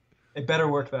 It better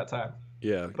work that time.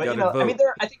 Yeah. But, you know, I mean,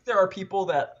 I think there are people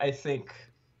that I think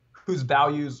whose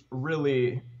values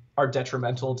really are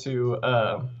detrimental to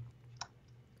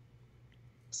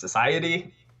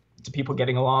society, to people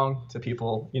getting along, to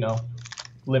people, you know,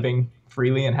 living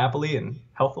freely and happily and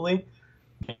healthily.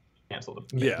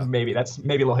 canceled. Yeah. Maybe that's a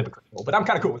little hypocritical, but I'm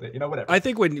kind of cool with it. Whatever. I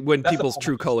think when That's people's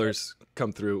true colors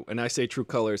come through, and I say true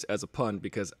colors as a pun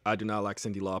because I do not like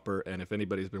Cyndi Lauper, and if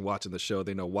anybody's been watching the show,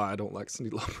 they know why I don't like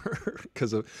Cyndi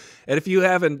Lauper. And if you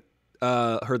haven't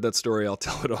heard that story, I'll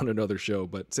tell it on another show.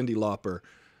 But Cyndi Lauper,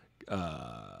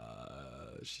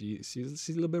 she's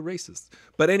a little bit racist.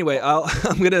 But anyway,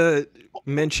 I'm gonna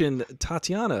mention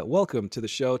Tatiana. Welcome to the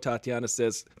show. Tatiana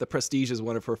says The Prestige is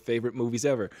one of her favorite movies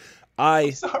ever.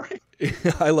 Sorry.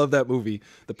 I love that movie,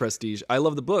 The Prestige. I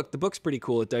love the book. The book's pretty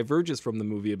cool. It diverges from the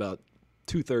movie about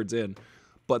 2/3 in,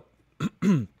 but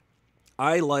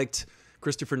I liked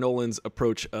Christopher Nolan's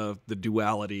approach of the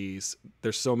dualities.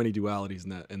 There's so many dualities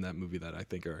in that movie that I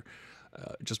think are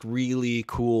just really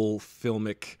cool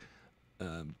filmic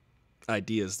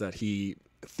ideas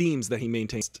themes that he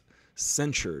maintains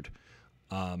censured.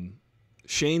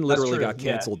 Shane literally got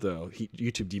canceled though.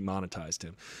 YouTube demonetized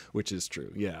him, which is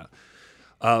true. Yeah.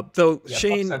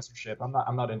 Shane censorship. I'm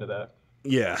not into that.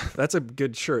 Yeah, that's a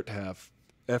good shirt to have.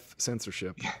 F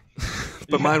censorship.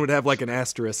 But mine would have like an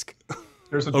asterisk.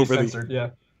 Yours would be censored. Yeah.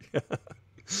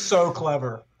 So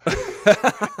clever.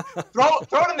 throw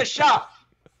it in the shop.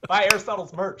 Buy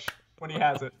Aristotle's merch when he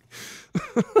has it.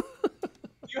 Do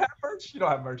you have merch? You don't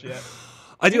have merch yet.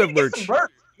 I do have merch.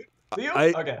 Do you?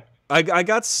 Okay. I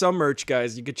got some merch,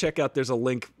 guys. You can check out. There's a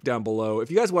link down below. If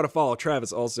you guys want to follow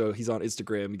Travis, also he's on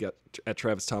Instagram. You got at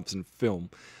Travis Thompson Film,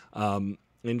 and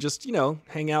just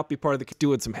hang out, be part of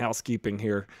doing some housekeeping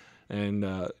here,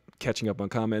 and catching up on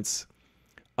comments.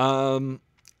 Eva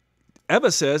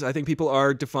says, I think people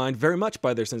are defined very much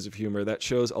by their sense of humor. That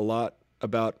shows a lot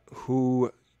about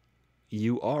who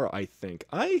you are. I think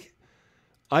I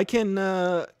think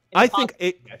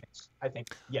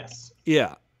yes.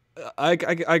 Yeah. I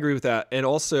agree with that. And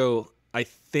also, I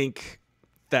think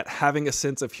that having a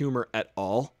sense of humor at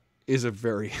all is a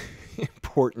very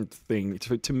important thing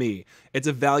to me. It's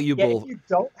a valuable... Yeah, if you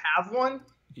don't have one,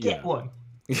 get one.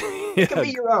 It can be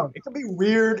your own. It can be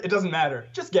weird. It doesn't matter.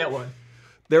 Just get one.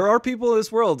 There are people in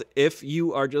this world, if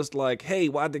you are just like, hey,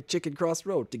 why'd the chicken cross the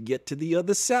road? To get to the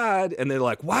other side. And they're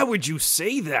like, why would you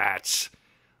say that?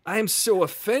 I am so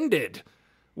offended.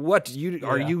 What do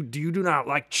you do not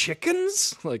like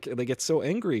chickens? Like, they get so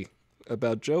angry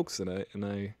about jokes, and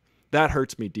I that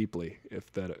hurts me deeply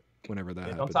whenever that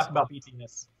happens. Don't talk about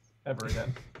BTS ever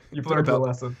again. You've learned your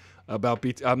lesson. About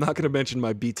BT, I'm not going to mention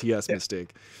my BTS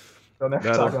mistake. Don't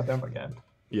ever talk about them again.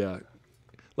 Yeah.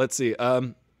 Let's see.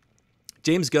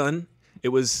 James Gunn. It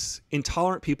was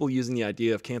intolerant people using the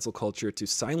idea of cancel culture to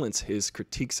silence his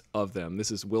critiques of them. This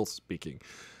is Will speaking.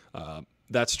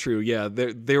 That's true. Yeah,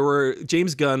 there were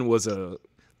James Gunn was a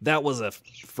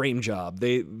frame job.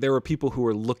 There were people who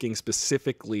were looking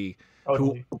specifically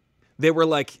who they were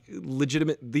like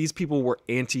legitimate. These people were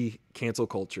anti-cancel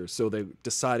culture, so they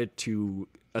decided to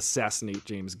assassinate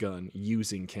James Gunn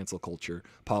using cancel culture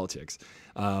politics,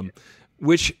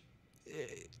 which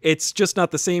it's just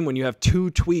not the same when you have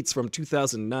 2 tweets from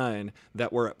 2009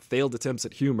 that were failed attempts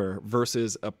at humor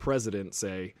versus a president,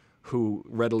 say, who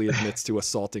readily admits to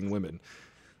assaulting women.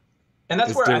 And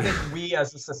that's where I think we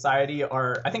as a society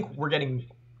are, I think we're getting,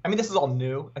 I mean, this is all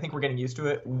new. I think we're getting used to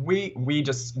it. We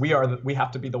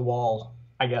have to be the wall,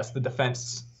 I guess, the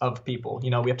defense of people. We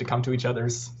have to come to each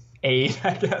other's aid,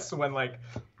 I guess, when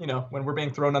when we're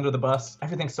being thrown under the bus.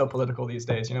 Everything's so political these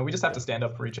days. We just have to stand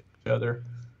up for each other,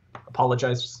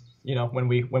 apologize, when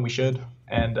we should,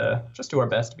 and just do our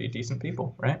best to be decent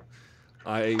people, right?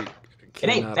 It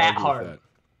ain't that hard.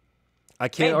 I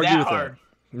can't argue with that.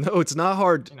 No, it's not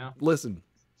hard. Listen,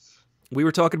 we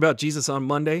were talking about Jesus on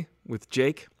Monday with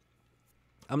Jake.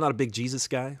 I'm not a big Jesus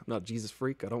guy. I'm not a Jesus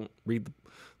freak. I don't read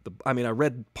I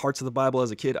read parts of the Bible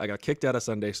as a kid. I got kicked out of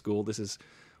Sunday school. This is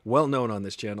well known on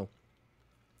this channel.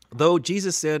 Though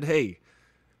Jesus said, hey,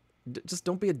 just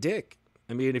don't be a dick.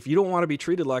 If you don't want to be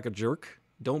treated like a jerk,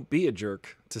 don't be a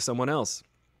jerk to someone else.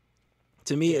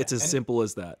 To me, it's as simple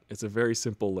as that. It's a very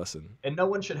simple lesson. And no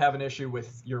one should have an issue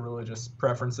with your religious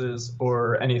preferences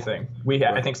or anything.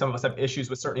 I think some of us have issues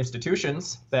with certain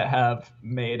institutions that have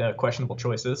made questionable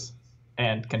choices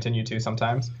and continue to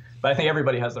sometimes. But I think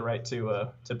everybody has the right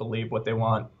to believe what they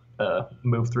want,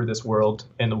 move through this world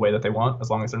in the way that they want,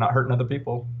 as long as they're not hurting other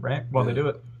people, right? While they do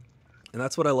it. And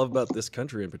that's what I love about this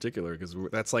country in particular, because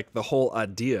that's like the whole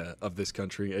idea of this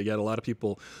country. Yet a lot of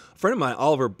people, a friend of mine,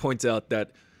 Oliver, points out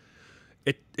that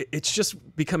it's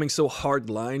just becoming so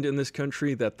hard-lined in this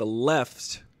country that the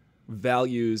left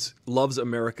loves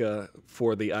America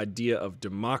for the idea of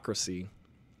democracy,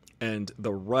 and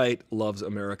the right loves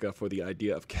America for the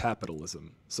idea of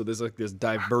capitalism. So there's like this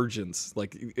divergence.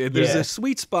 Like there's a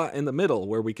sweet spot in the middle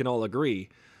where we can all agree,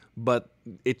 but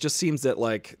it just seems that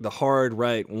like the hard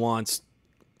right wants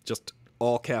just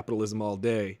all capitalism all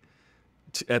day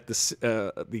at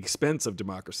the expense of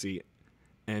democracy,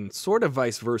 and sort of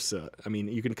vice versa. I mean,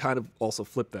 you can kind of also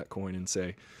flip that coin and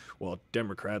say, well,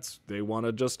 Democrats, they want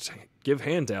to just give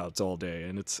handouts all day,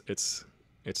 and it's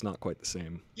not quite the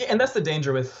same. Yeah, and that's the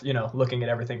danger with, looking at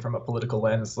everything from a political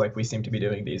lens like we seem to be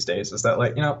doing these days, is that,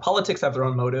 like, politics have their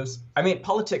own motives. I mean,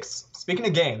 politics, speaking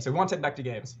of games, if we want to take back to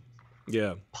games.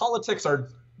 Yeah. Politics are,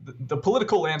 the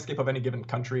political landscape of any given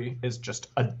country is just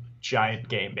a giant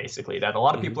game, basically, that a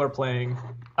lot of people are playing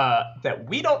that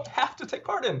we don't have to take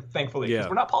part in, thankfully, because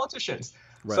we're not politicians.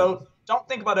 Right. So don't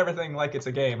think about everything like it's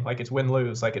a game, like it's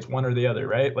win-lose, like it's one or the other,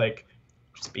 right? Like,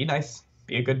 just be nice.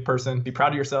 Be a good person. Be proud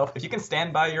of yourself. If you can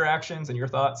stand by your actions and your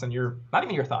thoughts and not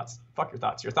even your thoughts. Fuck your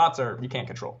thoughts. Your thoughts you can't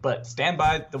control. But stand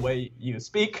by the way you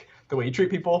speak, the way you treat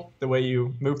people, the way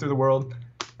you move through the world.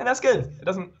 And that's good. It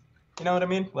doesn't, you know what I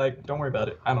mean? Like, don't worry about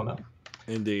it. I don't know.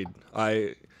 Indeed.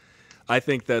 I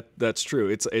think that's true.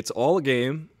 It's all a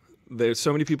game. There's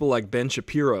so many people like Ben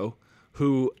Shapiro,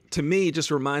 who to me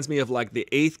just reminds me of like the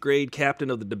 8th grade captain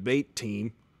of the debate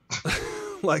team.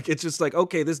 Like, it's just like,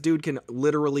 okay, this dude can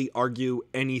literally argue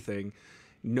anything,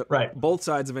 both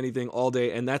sides of anything all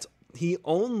day, and the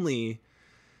only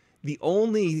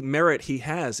merit he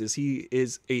has is he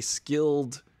is a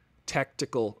skilled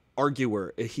tactical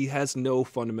arguer. He has no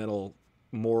fundamental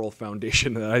moral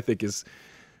foundation that I think is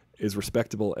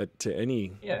respectable to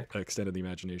any extent of the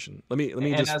imagination. Let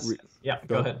me just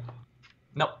go ahead.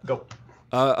 No, go.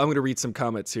 I'm going to read some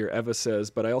comments here. Eva says,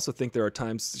 but I also think there are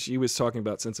times, she was talking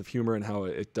about sense of humor and how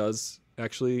it does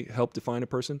actually help define a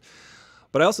person.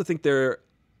 But I also think there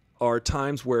are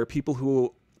times where people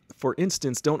who, for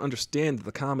instance, don't understand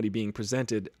the comedy being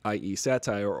presented, i.e.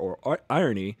 satire or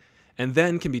irony, and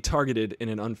then can be targeted in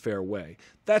an unfair way.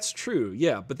 That's true,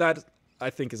 yeah, but that, I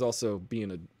think, is also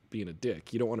being a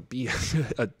dick. You don't want to be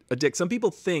a dick. Some people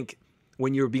think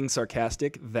when you're being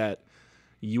sarcastic that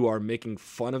you are making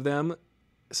fun of them.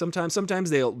 Sometimes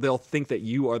they'll think that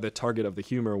you are the target of the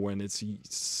humor when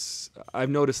it's. I've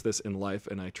noticed this in life,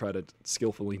 and I try to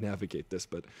skillfully navigate this.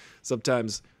 But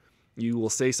sometimes you will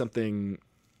say something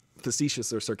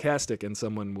facetious or sarcastic, and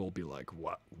someone will be like,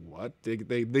 "What? What?"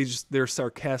 Their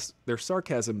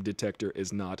sarcasm detector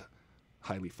is not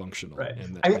highly functional. Right.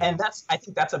 I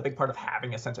think that's a big part of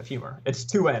having a sense of humor. It's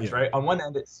two ends, right? On one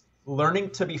end, it's learning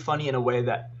to be funny in a way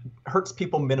that hurts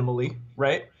people minimally,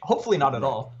 right? Hopefully not at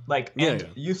all. Like,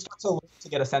 you start to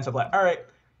get a sense of like, all right,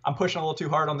 I'm pushing a little too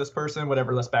hard on this person,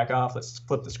 whatever, let's back off, let's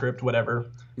flip the script,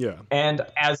 whatever. Yeah. And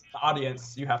as the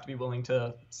audience, you have to be willing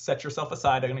to set yourself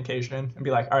aside on occasion and be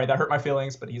like, all right, that hurt my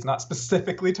feelings, but he's not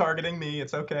specifically targeting me.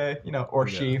 It's okay, or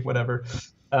she, whatever.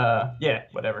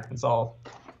 Whatever. It's all.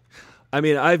 I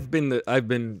mean, I've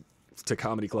been to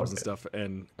comedy clubs and stuff,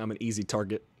 and I'm an easy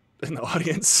target in the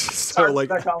audience. So like,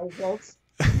 comedy clubs.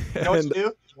 You know what you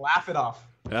do? Laugh it off.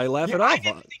 I laugh it off. I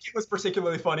didn't think it was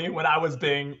particularly funny when I was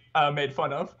being made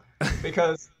fun of,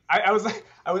 because I was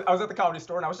at the comedy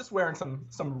store and I was just wearing some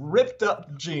ripped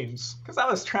up jeans because I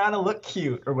was trying to look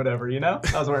cute or whatever, I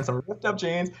was wearing some ripped up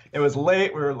jeans. It was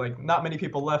late. We were like not many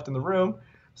people left in the room,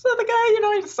 so the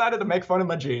guy, he decided to make fun of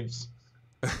my jeans.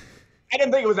 I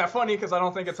didn't think it was that funny because I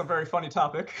don't think it's a very funny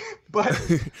topic, but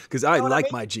because I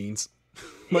like my jeans.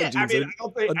 My jeans I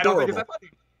don't think it's that funny,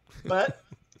 but.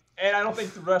 And I don't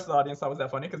think the rest of the audience thought it was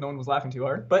that funny because no one was laughing too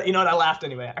hard. But I laughed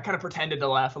anyway. I kind of pretended to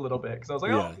laugh a little bit because I was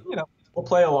like, we'll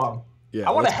play along. Yeah,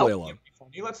 I want to help him be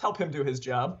funny. Let's help him do his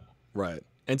job. Right.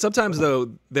 And sometimes,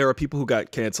 though, there are people who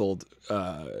got canceled,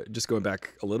 just going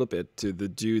back a little bit to the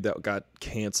dude that got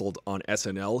canceled on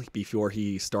SNL before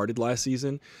he started last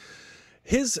season.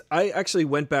 I actually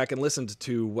went back and listened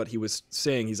to what he was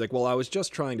saying. He's like, well, I was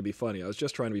just trying to be funny. I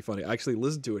actually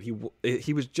listened to it.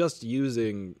 He was just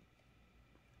using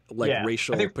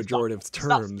racial pejorative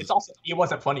terms. It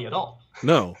wasn't funny at all.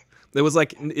 No, it was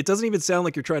like, it doesn't even sound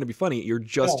like you're trying to be funny. You're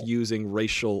just using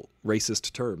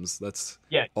racist terms. That's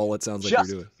all it sounds like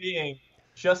you're doing.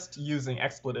 Just using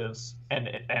expletives and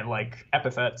like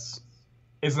epithets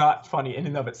is not funny in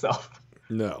and of itself.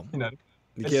 No,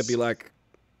 you can't be like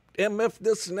MF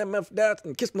this and MF that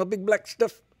and kiss my big black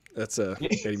stuff. That's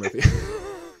Eddie Murphy.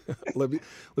 Let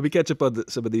me catch up on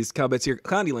some of these comments here.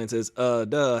 Condyland says,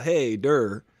 hey,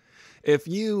 if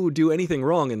you do anything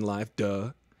wrong in life,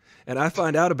 and I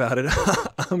find out about it,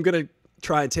 I'm going to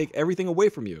try and take everything away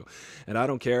from you. And I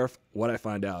don't care what I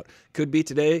find out. Could be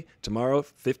today, tomorrow,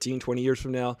 15, 20 years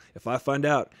from now. If I find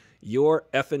out, you're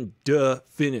effing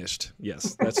finished.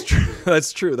 Yes, that's true.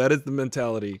 That's true. That is the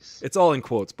mentality. It's all in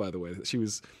quotes, by the way. She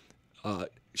was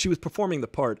performing the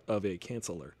part of a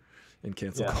canceller in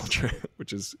cancel culture,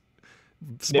 which is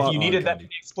And if you needed that to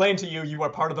be explained to you, you are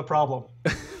part of the problem.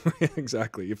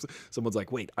 Exactly. If someone's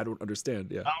like, wait, I don't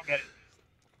understand. Yeah. I don't get it.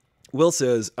 Will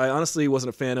says, I honestly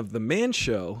wasn't a fan of The Man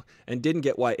Show and didn't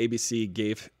get why ABC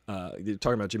gave,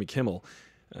 talking about Jimmy Kimmel,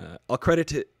 I'll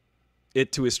credit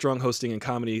it to his strong hosting and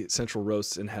Comedy Central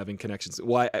roasts and having connections.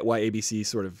 Why ABC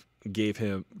sort of gave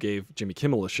Jimmy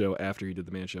Kimmel a show after he did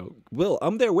The Man Show. Will,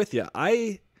 I'm there with you.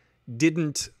 I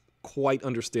didn't quite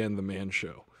understand The Man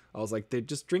Show. I was like, they're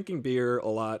just drinking beer a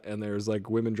lot and there's like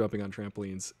women jumping on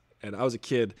trampolines. And I was a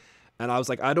kid and I was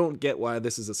like, I don't get why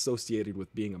this is associated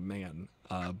with being a man.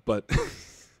 But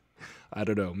I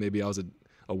don't know. Maybe I was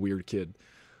a weird kid.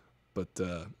 But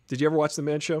did you ever watch The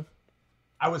Man Show?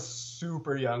 I was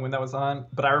super young when that was on,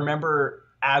 but I remember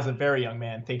as a very young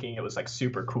man thinking it was like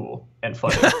super cool and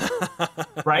funny,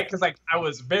 right? Because like I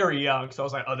was very young, so I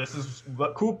was like, oh, this is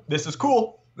cool. This is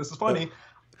cool. This is funny.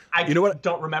 I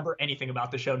don't remember anything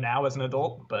about the show now as an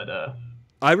adult, but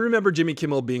I remember Jimmy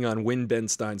Kimmel being on Win Ben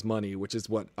Stein's Money, which is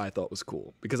what I thought was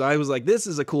cool. Because I was like, this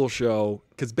is a cool show.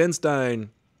 Because Ben Stein,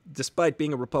 despite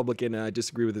being a Republican, and I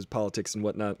disagree with his politics and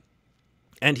whatnot,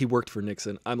 and he worked for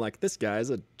Nixon, I'm like, this guy is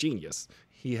a genius.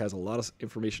 He has a lot of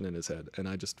information in his head, and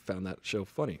I just found that show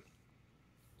funny.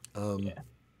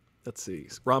 Let's see.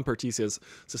 Ron Perti says,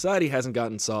 society hasn't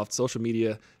gotten soft. Social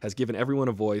media has given everyone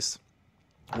a voice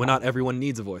when not everyone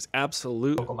needs a voice.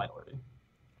 Absolutely. Local minority.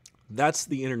 That's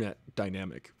the internet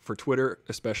dynamic. For Twitter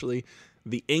especially,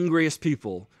 the angriest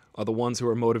people are the ones who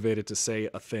are motivated to say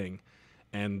a thing,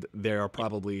 and they are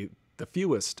probably the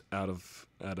fewest out of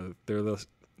they're the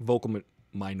vocal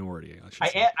minority, I should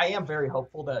say. I am very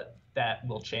hopeful that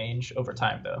will change over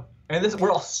time, though. And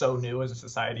we're all so new as a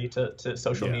society to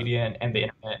social media and the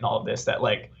internet and all of this that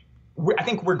like I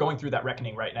think we're going through that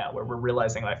reckoning right now where we're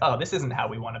realizing like, oh, this isn't how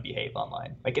we want to behave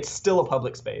online. Like it's still a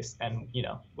public space, and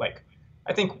like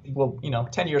I think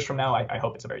 10 years from now, I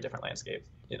hope it's a very different landscape.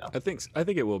 I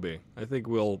think it will be. I think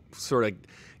we'll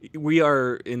we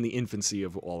are in the infancy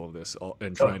of all of this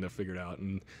and trying to figure it out,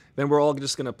 and then we're all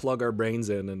just gonna plug our brains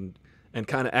in and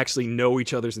kind of actually know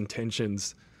each other's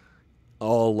intentions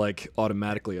all like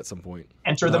automatically at some point.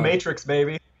 Enter the Matrix,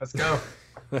 baby. Let's go.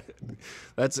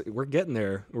 We're getting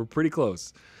there. We're pretty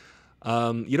close.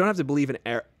 You don't have to believe in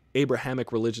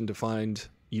Abrahamic religion to find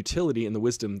utility in the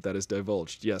wisdom that is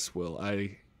divulged. Yes, Will.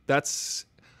 That's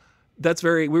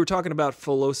very. We were talking about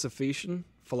philosophy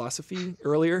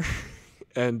earlier,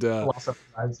 and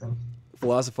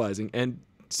philosophizing, and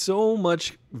so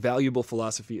much valuable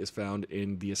philosophy is found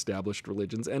in the established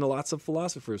religions and lots of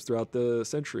philosophers throughout the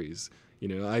centuries.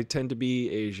 I tend to be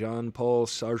a Jean-Paul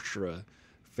Sartre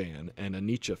fan and a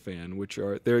Nietzsche fan,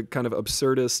 they're kind of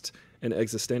absurdist and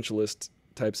existentialist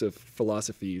types of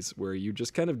philosophies where you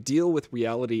just kind of deal with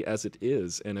reality as it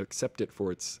is and accept it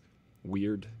for its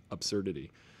weird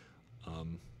absurdity.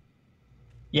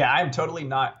 Yeah, I'm totally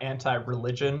not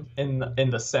anti-religion in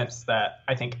the sense that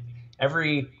I think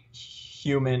every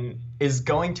human is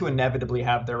going to inevitably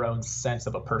have their own sense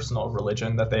of a personal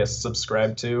religion that they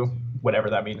subscribe to, whatever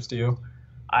that means to you.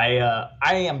 I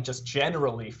am just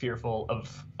generally fearful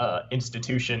of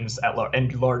institutions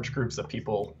and large groups of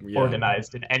people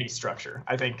organized in any structure.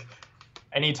 I think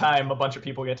anytime a bunch of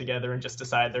people get together and just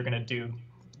decide they're going to do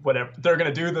whatever, they're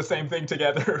going to do the same thing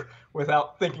together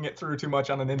without thinking it through too much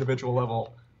on an individual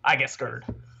level, I get scared.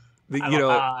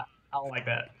 I don't like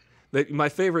that. My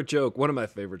favorite joke, one of my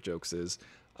favorite jokes is,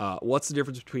 what's the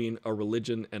difference between a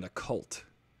religion and a cult?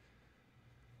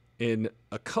 In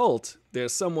a cult,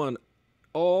 there's someone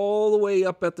all the way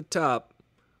up at the top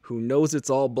who knows it's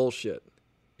all bullshit.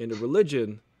 In a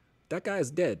religion, that guy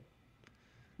is dead.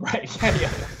 Right.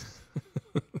 Yeah.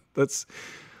 It's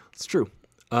true.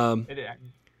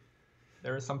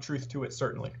 There is some truth to it,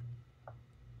 certainly.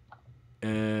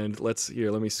 And let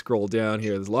me scroll down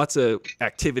here. There's lots of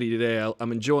activity today.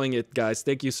 I'm enjoying it, guys.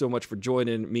 Thank you so much for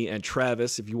joining me and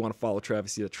Travis. If you want to follow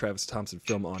Travis, see the Travis Thompson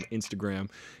Film on Instagram.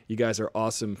 You guys are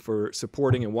awesome for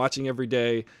supporting and watching every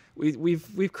day.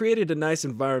 We've created a nice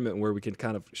environment where we can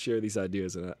kind of share these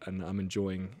ideas, and I'm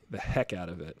enjoying the heck out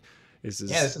of it. This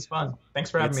is fun.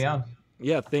 Thanks for having me on.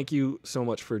 Yeah, thank you so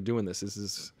much for doing this.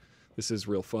 This is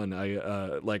real fun.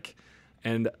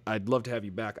 And I'd love to have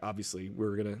you back. Obviously,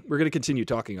 we're gonna continue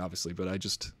talking, obviously, but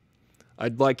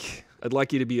I'd like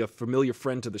you to be a familiar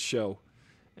friend to the show,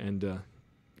 and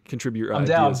contribute your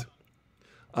ideas.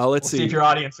 Down. Let's see if your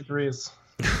audience agrees.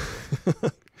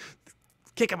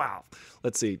 Kick him off.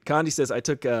 Let's see. Condi says I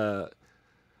took a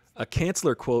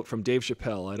Canceller quote from Dave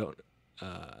Chappelle.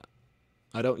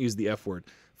 I don't use the F word.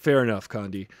 Fair enough,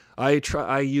 Condi.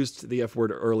 I used the F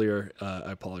word earlier.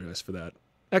 I apologize for that.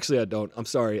 Actually, I don't. I'm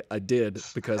sorry. I did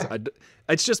because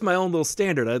it's just my own little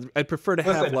standard. I'd prefer to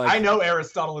have like. I know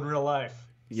Aristotle in real life.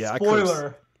 Yeah.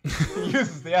 Spoiler. He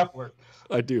uses the F word.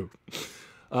 I do.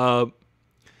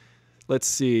 Let's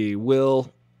see. Will.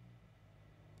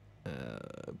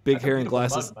 Big hair and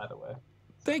glasses. Mug, by the way.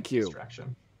 Thank you.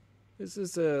 Distraction. This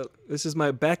is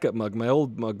my backup mug. My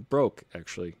old mug broke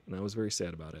actually, and I was very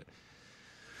sad about it.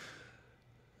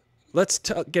 Let's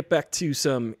get back to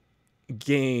some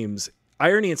games.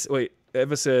 Irony and wait,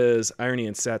 Eva says irony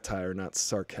and satire, not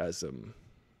sarcasm.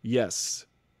 Yes,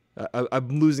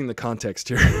 I'm losing the context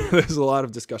here. There's a lot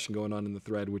of discussion going on in the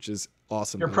thread, which is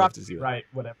awesome. You're probably right.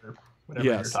 Whatever yes.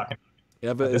 You're talking about.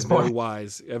 Eva is very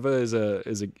wise. Eva is a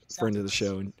friend of the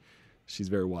show, and she's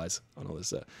very wise on all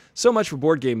this. So much for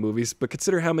board game movies, but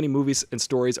consider how many movies and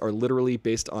stories are literally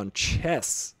based on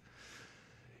chess.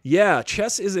 Yeah,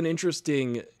 chess is an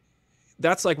interesting.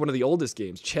 That's like one of the oldest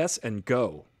games. Chess and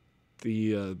Go.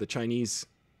 The Chinese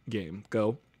game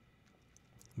Go.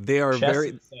 They are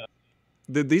chess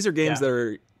these are games that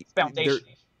are foundational.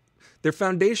 They're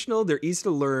foundational. They're easy to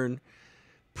learn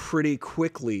pretty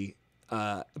quickly,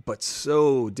 but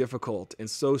so difficult and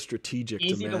so strategic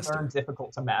easy to master. To learn,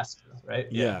 difficult to master, right?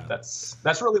 Yeah.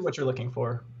 That's really what you're looking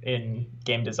for in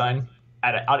game design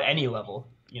at any level.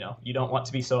 You know, you don't want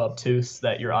to be so obtuse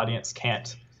that your audience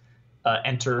can't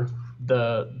enter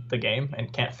the game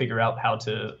and can't figure out how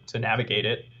to navigate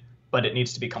it, but it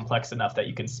needs to be complex enough that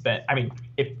you can spend. I mean,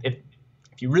 if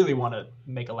you really want to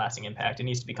make a lasting impact, it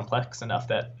needs to be complex enough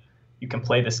that you can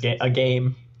play a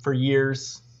game for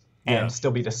years and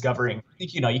still be discovering. I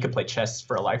think you could play chess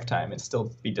for a lifetime and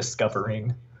still be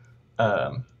discovering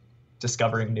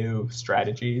new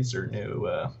strategies or new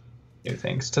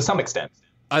things to some extent.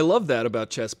 I love that about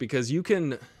chess because you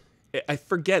can. I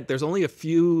forget. There's only a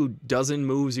few dozen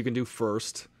moves you can do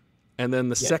first, and then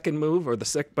the second move, or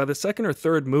by the second or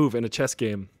third move in a chess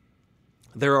game,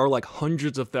 there are like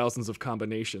hundreds of thousands of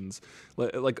combinations.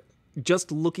 Like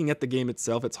just looking at the game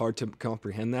itself, it's hard to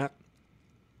comprehend that.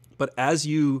 But as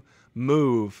you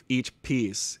move each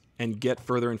piece and get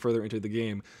further and further into the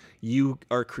game, you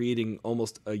are creating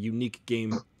almost a unique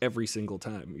game every single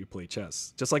time you play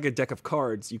chess. Just like a deck of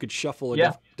cards, you could shuffle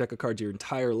a deck of cards your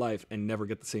entire life and never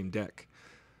get the same deck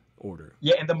order.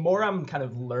 Yeah, and the more I'm kind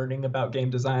of learning about game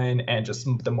design and just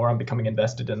the more I'm becoming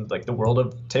invested in like the world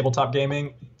of tabletop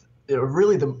gaming,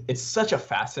 it's such a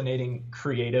fascinating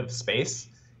creative space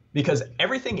because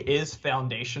everything is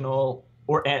foundational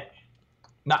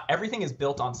not everything is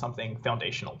built on something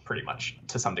foundational pretty much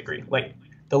to some degree. Like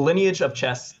the lineage of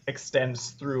chess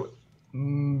extends through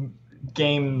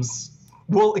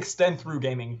will extend through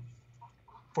gaming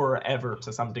forever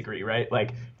to some degree, right?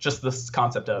 Like just this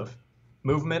concept of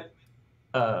movement,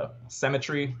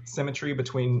 symmetry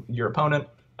between your opponent,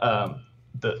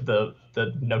 the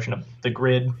notion of the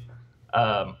grid,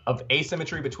 of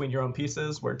asymmetry between your own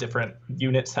pieces, where different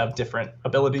units have different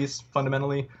abilities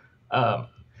fundamentally.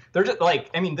 They're just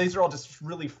these are all just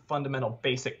really fundamental,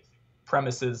 basic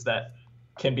premises that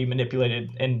can be manipulated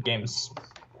in games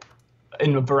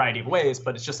in a variety of ways,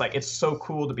 but it's just like it's so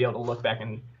cool to be able to look back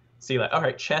and see like, all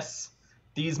right, chess,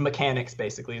 these mechanics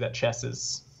basically that chess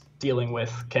is dealing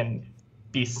with can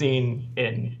be seen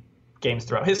in games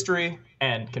throughout history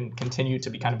and can continue to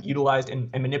be kind of utilized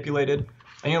and manipulated.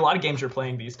 And a lot of games you're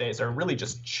playing these days are really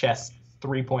just chess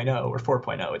 3.0 or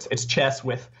 4.0. It's chess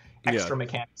with extra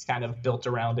mechanics kind of built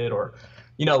around it, or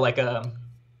like a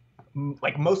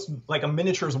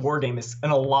miniatures war game is in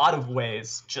a lot of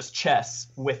ways just chess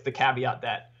with the caveat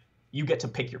that you get to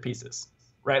pick your pieces,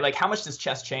 right? Like how much does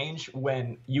chess change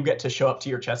when you get to show up to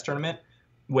your chess tournament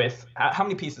with how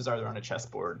many pieces are there on a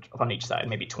chessboard on each side?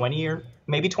 Maybe 20.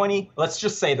 Let's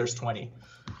just say there's 20.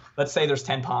 Let's say there's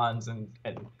 10 pawns and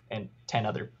 10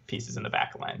 other pieces in the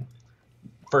back line,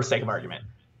 for sake of argument.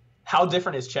 How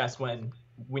different is chess when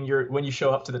you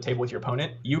show up to the table with your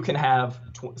opponent? You can have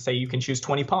say you can choose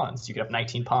 20 pawns. You could have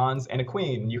 19 pawns and a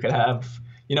queen. You could have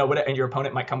and your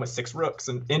opponent might come with 6 rooks,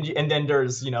 and then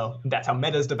there's that's how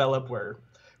metas develop. Where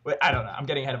I don't know, I'm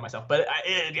getting ahead of myself, but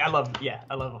I love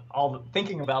all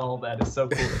thinking about all that is so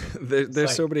cool.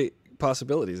 There's so many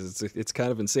possibilities. It's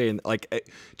kind of insane. Like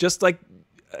just like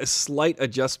a slight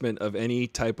adjustment of any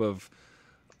type of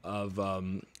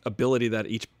ability that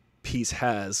each piece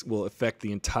has will affect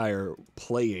the entire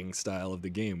playing style of the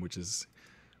game, which is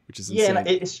insane. Yeah,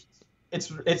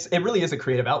 it really is a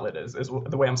creative outlet. Is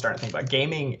the way I'm starting to think about it.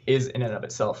 Gaming is in and of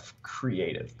itself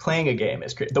creative. Playing a game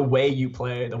is creative. The way you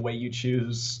play, the way you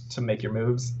choose to make your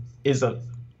moves is a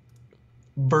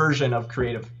version of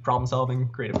creative problem solving,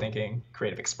 creative thinking,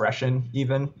 creative expression.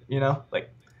 Even like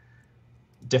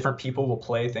different people will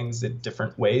play things in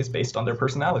different ways based on their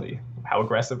personality. How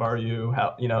aggressive are you?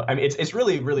 How, you know, I mean, it's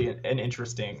really, really an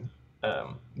interesting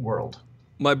world.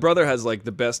 My brother has like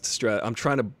the best strat. I'm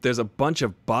trying to. There's a bunch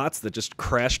of bots that just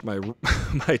crashed my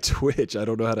my Twitch. I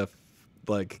don't know how to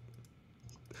like.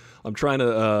 I'm trying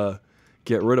to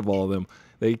get rid of all of them.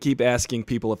 They keep asking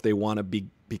people if they want to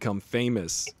become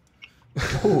famous.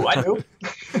 Ooh, I do.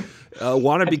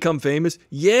 Want to become famous?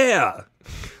 Yeah.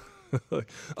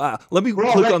 Let me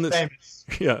click on this. Famous.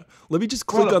 Yeah. Let me just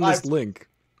click on this link.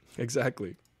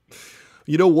 Exactly.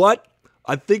 You know what?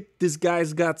 I think this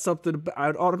guy's got something.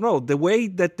 I don't know. The way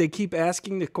that they keep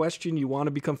asking the question, you want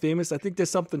to become famous, I think there's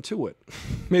something to it.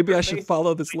 Maybe I should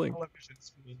follow this link.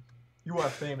 You are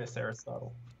famous,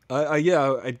 Aristotle.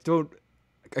 Yeah, I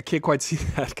can't quite see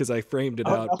that because I framed it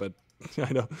out, but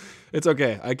I know. It's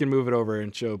okay. I can move it over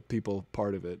and show people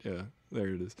part of it. Yeah, there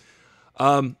it is.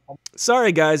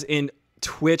 Sorry, guys, in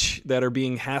Twitch that are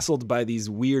being hassled by these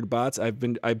weird bots. I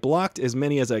blocked as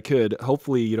many as I could.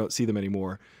 Hopefully you don't see them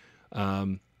anymore.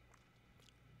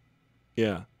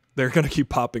 Yeah, they're going to keep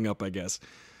popping up, I guess.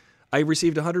 I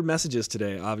received 100 messages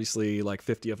today. Obviously, like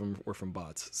 50 of them were from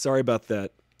bots. Sorry about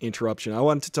that interruption. I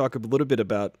wanted to talk a little bit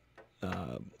about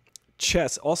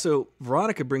chess. Also,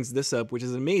 Veronica brings this up, which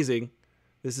is amazing.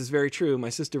 This is very true. My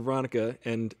sister Veronica,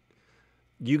 and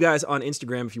you guys on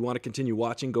Instagram, if you want to continue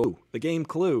watching, go. The game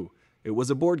Clue. It was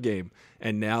a board game,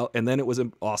 and then it was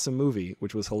an awesome movie,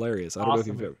 which was hilarious. I don't know if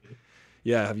you've ever.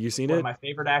 Yeah, have you seen it? One of my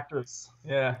favorite actors.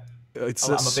 Yeah, I'm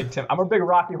I'm a big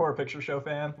Rocky Horror Picture Show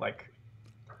fan. Like,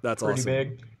 that's pretty awesome.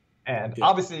 Big, and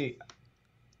obviously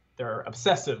they're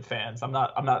obsessive fans. I'm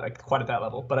not like quite at that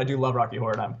level, but I do love Rocky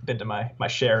Horror, and I've been to my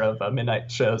share of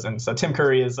midnight shows, and so Tim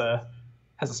Curry has a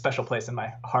special place in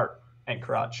my heart and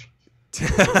crotch.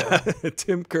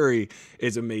 Tim Curry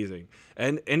is amazing,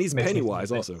 and he's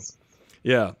Pennywise also.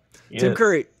 Yeah, Tim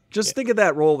Curry. Just think of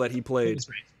that role that he played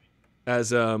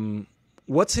as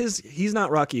what's his? He's not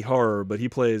Rocky Horror, but he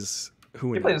plays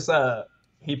who? He plays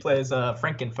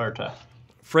Frankenfurter.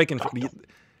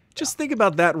 Just think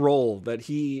about that role that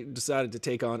he decided to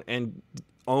take on and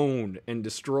own and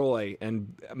destroy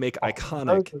and make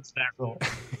iconic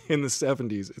in the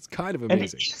 70s. It's kind of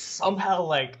amazing. And somehow,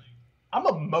 like, I'm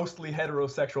a mostly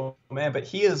heterosexual man, but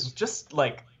he is just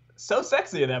like so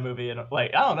sexy in that movie, and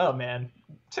like, I don't know, man.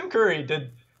 Tim Curry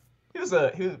he was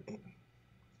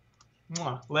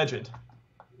legend.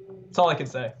 That's all I can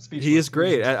say. Speechless. He is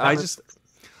great. I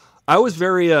was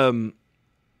very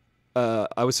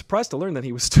I was surprised to learn that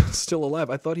he was still alive.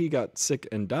 I thought he got sick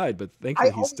and died, but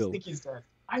thankfully he's still. I think he's dead.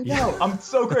 I know. Yeah. I'm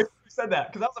so grateful you said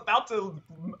that, because I was about to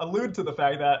allude to the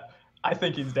fact that I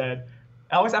think he's dead.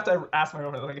 I always have to ask my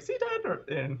girlfriend, like, is he dead?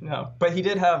 And no, but he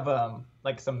did have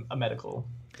like a medical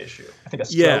issue. I think a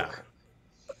stroke. Yeah.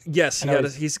 Yes,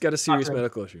 he's got a serious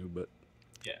medical issue, but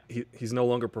yeah, he's no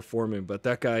longer performing. But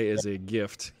that guy is a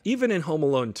gift, even in Home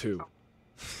Alone 2.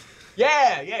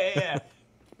 Yeah.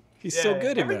 He's so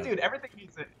good in that. Dude, everything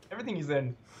he's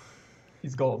in,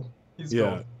 he's gold. He's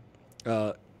gold.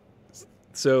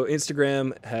 So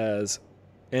Instagram has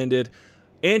ended.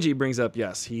 Angie brings up,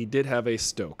 yes, he did have a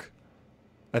stoke.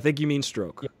 I think you mean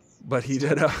stroke, yes. But he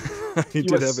did have. He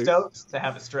was stoked to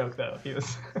have a stroke, though. He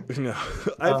was. No,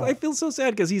 I feel so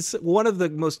sad because he's one of the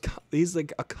most. He's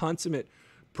like a consummate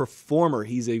performer.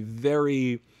 He's a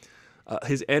very.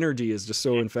 His energy is just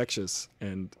so infectious,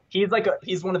 and he's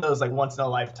one of those like once in a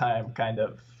lifetime kind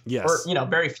of. Yes. Or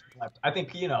very few left. I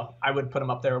think I would put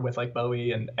him up there with like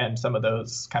Bowie and some of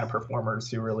those kind of performers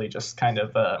who really just kind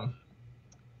of.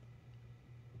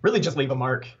 Really just leave a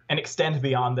mark and extend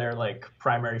beyond their like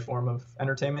primary form of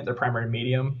entertainment, their primary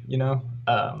medium,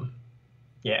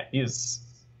 Yeah, he was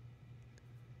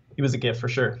a gift for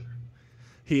sure.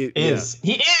 He is.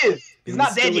 He's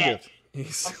not dead yet. I'm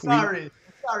sorry.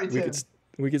 Tim.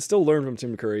 We can still learn from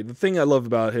Tim Curry. The thing I love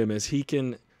about him is he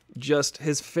can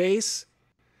his face,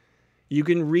 you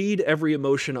can read every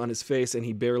emotion on his face and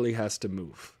he barely has to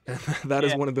move. That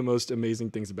is one of the most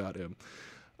amazing things about him.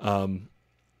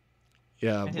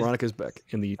 Yeah, Veronica's back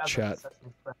in the chat. Such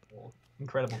an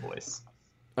incredible voice.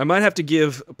 I might have to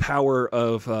give power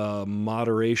of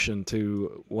moderation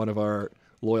to one of our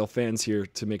loyal fans here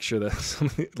to make sure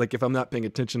that, like, if I'm not paying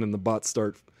attention and the bots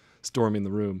start storming the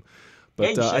room.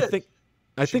 But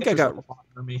I think I got.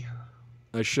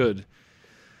 I should.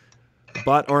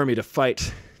 Bot army to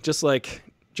fight, just like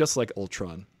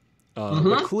Ultron.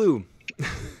 But Clue.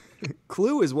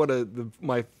 Clue is one of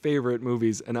my favorite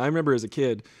movies, and I remember as a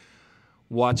kid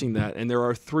watching that, and there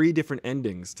are 3 different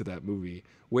endings to that movie,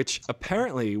 which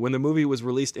apparently when the movie was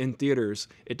released in theaters,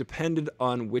 it depended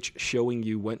on which showing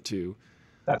you went to.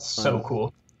 That's so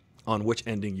cool. On which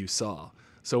ending you saw.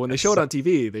 So when they show it on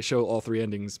TV, they show all 3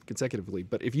 endings consecutively.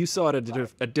 But if you saw it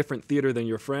at a different theater than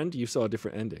your friend, you saw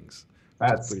different endings.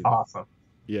 That's awesome.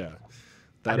 Yeah,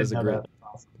 that is a great.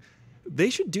 Awesome. They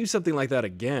should do something like that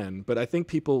again, but I think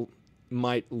people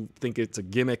might think it's a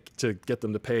gimmick to get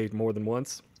them to pay more than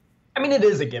once. I mean, it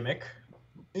is a gimmick.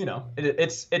 You know,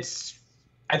 it's.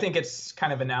 I think it's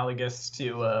kind of analogous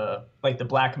to like the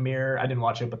Black Mirror. I didn't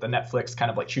watch it, but the Netflix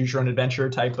kind of like choose your own adventure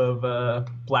type of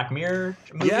Black Mirror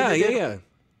movie. Yeah.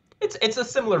 It's a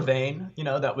similar vein. You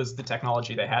know, that was the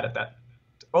technology they had at that.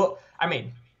 Well, I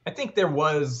mean, I think there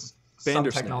was some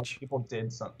technology people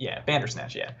did some. Yeah,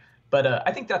 Bandersnatch. Yeah, but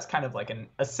I think that's kind of like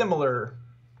a similar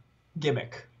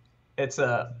gimmick. It's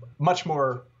a much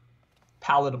more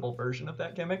palatable version of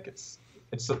that gimmick. It's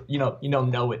you don't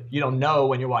know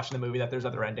when you're watching the movie that there's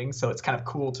other endings, so it's kind of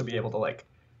cool to be able to like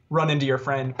run into your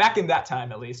friend back in that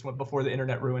time, at least before the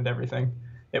internet ruined everything.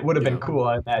 It would have been cool,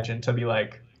 I imagine, to be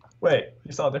like, wait,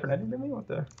 you saw a different ending than me? What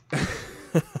the?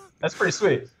 That's pretty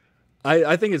sweet.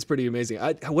 I think it's pretty amazing.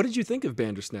 What did you think of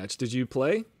Bandersnatch? Did you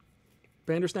play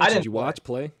Bandersnatch? Did you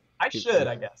play? I should,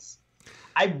 I guess.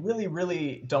 I really,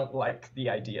 really don't like the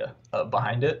idea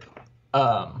behind it.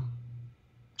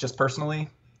 Just personally,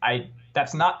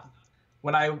 that's not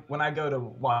when I go to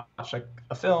watch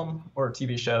a film or a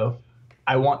TV show,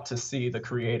 I want to see the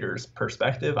creator's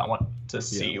perspective. I want to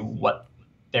see what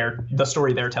the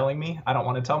story they're telling me. I don't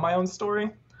want to tell my own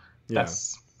story.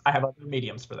 I have other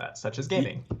mediums for that, such as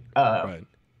gaming. Right.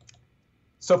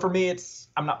 So for me,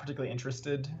 I'm not particularly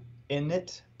interested in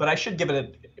it, but I should give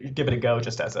it a go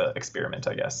just as an experiment,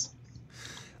 I guess.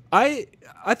 I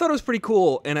thought it was pretty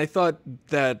cool, and I thought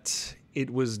that it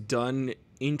was done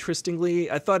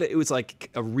interestingly. I thought it was like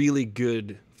a really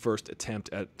good first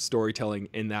attempt at storytelling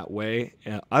in that way.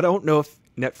 I don't know if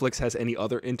Netflix has any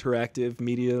other interactive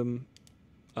medium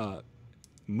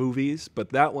movies, but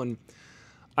that one,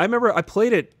 I remember I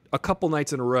played it a couple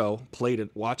nights in a row,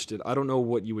 watched it. I don't know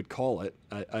what you would call it.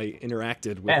 I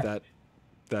interacted with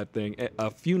that thing a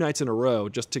few nights in a row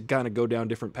just to kind of go down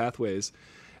different pathways,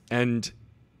 and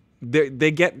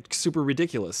they get super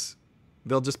ridiculous.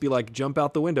 They'll just be like, jump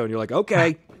out the window, and you're like,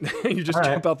 okay. And you just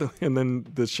jump out and then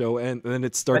the show ends, and then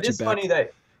it starts you back. It's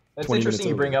funny that's interesting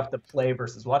you bring up the play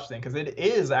versus watch thing, because it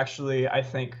is actually, I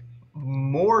think,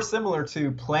 more similar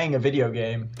to playing a video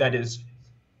game that is,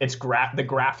 the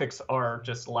graphics are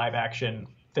just live action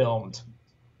filmed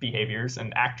behaviors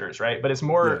and actors, right? But it's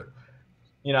more,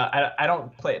 you know, I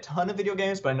don't play a ton of video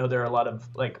games, but I know there are a lot of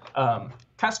like kind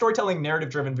of storytelling, narrative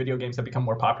driven video games that become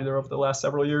more popular over the last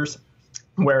several years,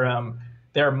 where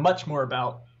they're much more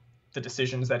about the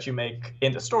decisions that you make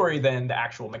in the story than the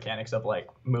actual mechanics of like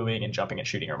moving and jumping and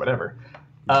shooting or whatever.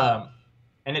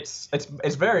 And it's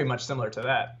very much similar to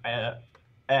that.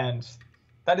 And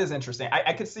that is interesting.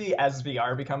 I could see as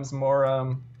VR becomes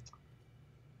more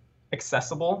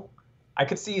accessible, I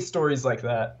could see stories like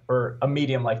that or a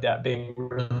medium like that being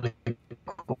really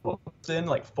cool in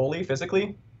like fully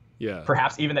physically. Yeah.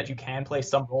 Perhaps even that you can play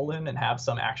some role in and have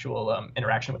some actual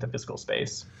interaction with the physical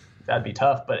space. That'd be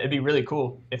tough, but it'd be really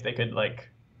cool if they could like,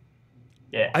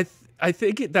 I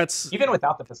think that's even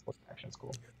without the physical interaction, it's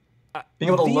cool.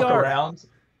 Being able to look around.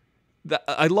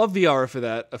 I love VR for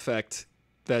that effect.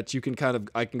 That you can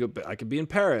I could be in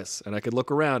Paris and I could look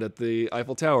around at the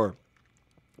Eiffel Tower.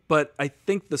 But I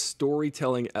think the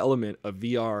storytelling element of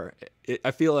VR,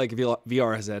 I feel like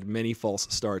VR has had many false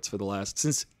starts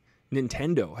since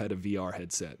Nintendo had a VR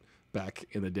headset back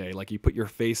in the day. Like you put your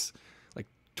face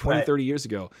 20, 30 years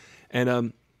ago.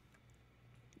 And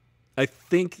I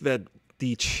think that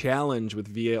the challenge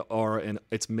with VR and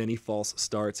its many false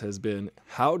starts has been,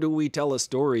 how do we tell a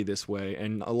story this way?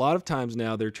 And a lot of times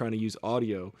now they're trying to use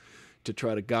audio to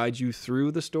try to guide you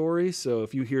through the story. So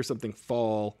if you hear something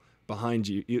fall behind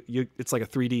you, it's like a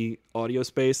 3D audio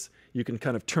space. You can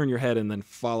kind of turn your head and then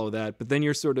follow that. But then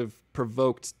you're sort of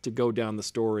provoked to go down the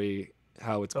story,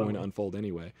 how it's going to unfold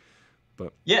anyway.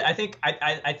 But yeah, I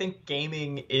think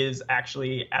gaming is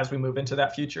actually, as we move into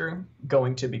that future,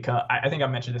 going to become, I think I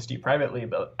mentioned this to you privately,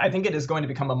 but I think it is going to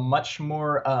become a much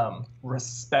more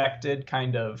respected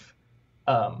kind of,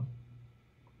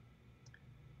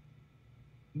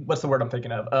 what's the word I'm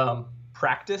thinking of?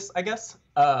 Practice, I guess.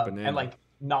 And like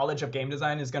knowledge of game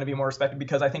design is going to be more respected,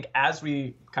 because I think as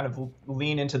we kind of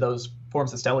lean into those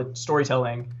forms of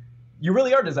storytelling, you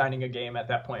really are designing a game at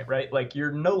that point, right? Like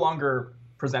you're no longer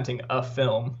presenting a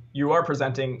film, you are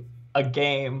presenting a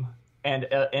game, and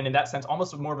in that sense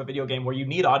almost more of a video game where you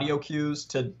need audio cues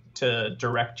to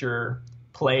direct your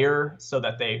player so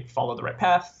that they follow the right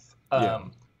path,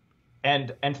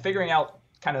 and figuring out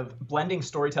kind of blending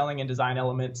storytelling and design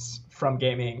elements from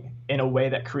gaming in a way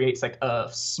that creates like a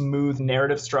smooth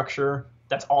narrative structure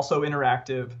that's also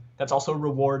interactive, that's also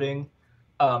rewarding,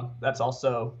 that's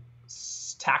also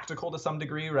tactical to some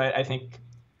degree, right? I think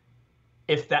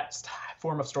if that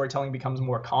form of storytelling becomes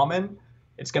more common,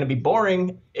 it's going to be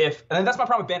boring. And that's my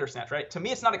problem with Bandersnatch, right? To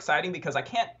me, it's not exciting because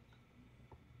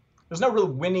there's no real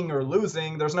winning or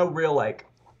losing. There's no real, like,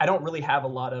 I don't really have a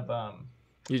lot of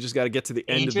you just got to get to the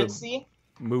end agency. Of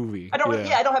the movie. I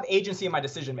don't have agency in my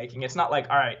decision making. It's not like,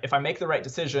 all right, if I make the right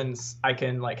decisions, I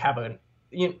can like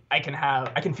I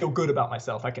can feel good about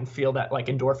myself. I can feel that like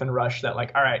endorphin rush that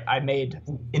like, all right, I made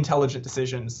intelligent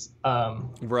decisions.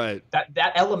 Right.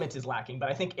 That element is lacking. But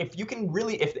I think if you can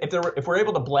really, if we're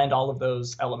able to blend all of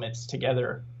those elements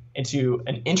together into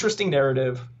an interesting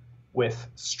narrative with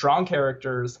strong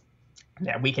characters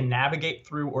that we can navigate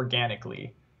through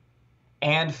organically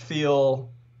and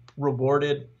feel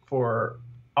rewarded for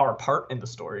our part in the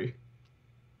story,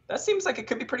 that seems like it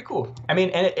could be pretty cool. I mean,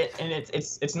 and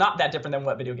it's not that different than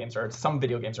what some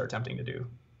video games are attempting to do.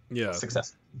 Yeah,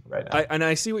 success right now.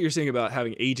 I see what you're saying about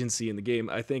having agency in the game.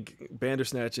 I think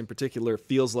Bandersnatch in particular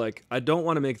feels like I don't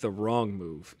want to make the wrong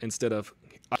move. Instead of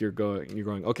you're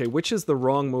going, okay, which is the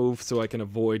wrong move so I can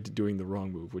avoid doing the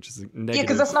wrong move, which is negative. Yeah,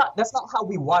 because that's not how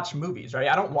we watch movies, right?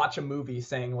 I don't watch a movie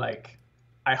saying like,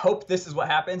 I hope this is what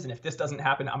happens, and if this doesn't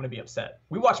happen, I'm going to be upset.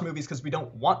 We watch movies because we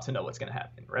don't want to know what's going to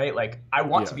happen, right? Like, I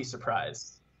want to be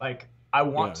surprised. Like, I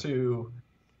want to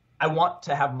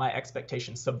have my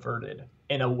expectations subverted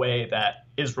in a way that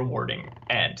is rewarding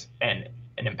and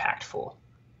impactful.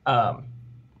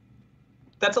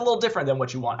 That's a little different than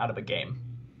what you want out of a game.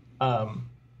 In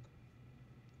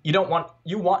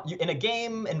a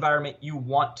game environment, you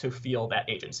want to feel that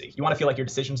agency. You want to feel like your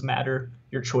decisions matter,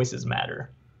 your choices matter.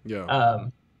 Yeah.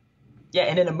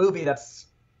 And in a movie,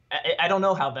 I don't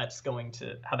know how that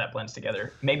blends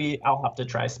together. Maybe I'll have to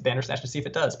try Bandersnatch to see if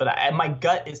it does. But my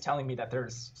gut is telling me that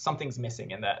there's something's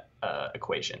missing in that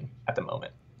equation at the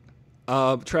moment.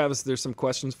 Travis, there's some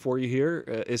questions for you here.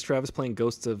 Is Travis playing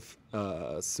Ghosts of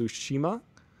Tsushima?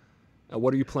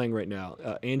 What are you playing right now?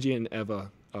 Angie and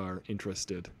Eva are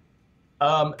interested.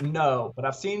 No, but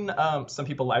I've seen some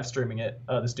people live streaming it.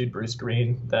 This dude Bruce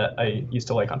Green that I used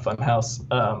to like on Funhouse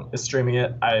is streaming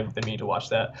it. I've been meaning to watch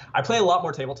that. I play a lot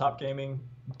more tabletop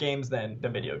games than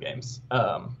video games.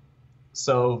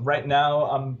 So right now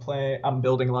I'm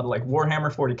building a lot of like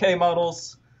Warhammer 40K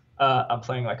models. I'm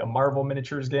playing like a Marvel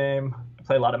miniatures game. I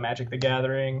play a lot of Magic the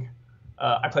Gathering.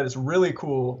 I play this really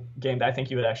cool game that I think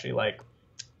you would actually like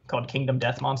called Kingdom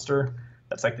Death Monster.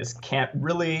 That's like this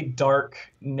really dark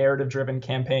narrative-driven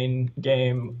campaign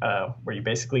game where you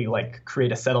basically like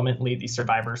create a settlement, lead these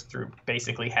survivors through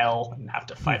basically hell, and have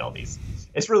to fight all these.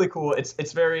 It's really cool.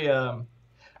 It's very I'm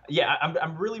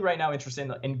really right now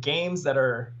interested in games that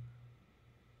are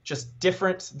just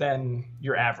different than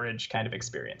your average kind of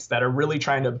experience, that are really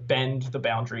trying to bend the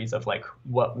boundaries of like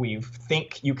what we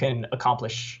think you can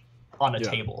accomplish on a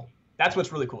table. That's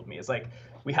what's really cool to me. Is like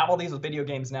we have all these video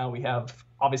games now. We have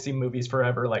obviously movies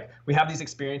forever. Like we have these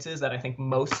experiences that I think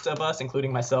most of us,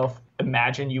 including myself,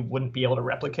 imagine you wouldn't be able to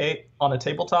replicate on a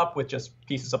tabletop with just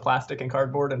pieces of plastic and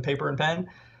cardboard and paper and pen.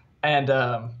 And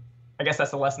I guess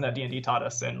that's the lesson that D&D taught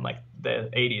us in like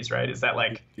the 80s, right? Is that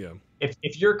like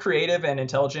if you're creative and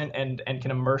intelligent and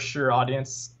can immerse your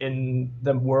audience in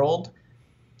the world,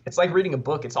 it's like reading a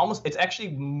book. It's actually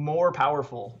more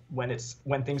powerful when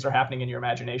things are happening in your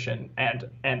imagination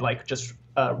and like just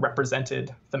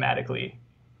represented thematically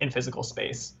in physical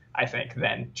space, I think,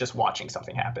 than just watching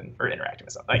something happen or interacting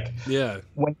with something. Like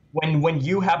when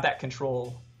you have that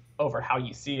control over how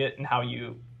you see it and how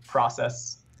you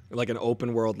process, like an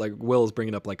open world, like Will is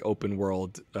bringing up, like open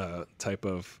world type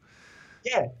of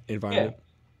environment.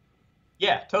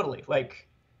 Yeah, totally. Like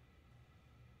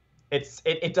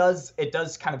it does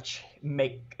kind of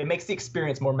makes the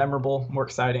experience more memorable, more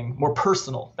exciting, more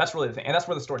personal. That's really the thing, and that's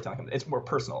where the storytelling comes. It's more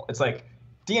personal. It's like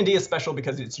D&D is special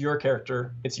because it's your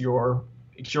character, it's your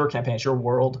campaign, it's your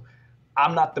world.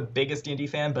 I'm not the biggest D&D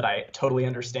fan, but I totally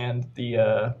understand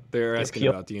the. They're asking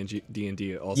about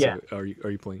D&D also. Yeah. Are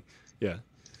you playing? Yeah.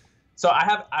 So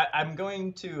I'm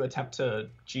going to attempt to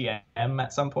GM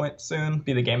at some point soon,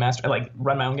 be the game master, like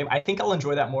run my own game. I think I'll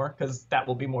enjoy that more because that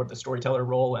will be more of the storyteller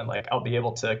role, and like I'll be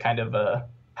able to kind of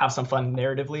have some fun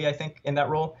narratively, I think, in that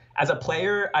role. As a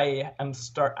player, I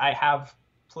have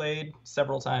played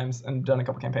several times and done a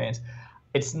couple campaigns.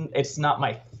 It's not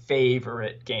my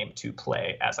favorite game to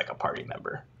play as like a party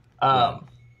member.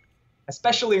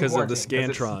 Especially because of the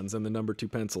scantrons and the number 2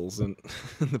 pencils and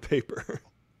the paper.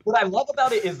 what I love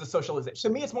about it is the socialization. To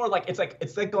me, it's more like it's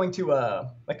like going to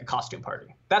like a costume party.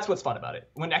 That's what's fun about it.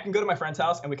 When I can go to my friend's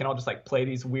house and we can all just like play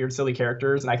these weird, silly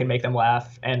characters, and I can make them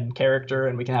laugh and character,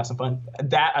 and we can have some fun.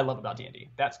 That I love about D&D.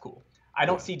 That's cool. I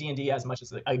don't see D&D as much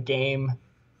as a game,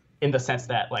 in the sense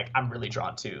that like I'm really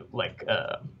drawn to like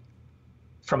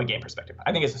from a game perspective.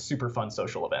 I think it's a super fun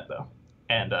social event though,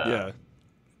 and I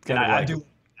do like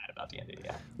that about D&D.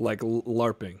 Yeah, like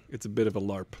LARPing. It's a bit of a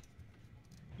LARP.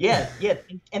 Yeah,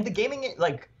 and the gaming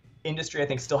like industry, I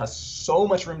think, still has so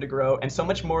much room to grow and so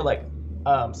much more like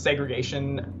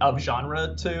segregation of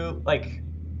genre to like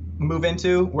move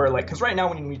into. Where like, because right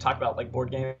now when we talk about like board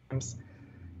games,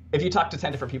 if you talk to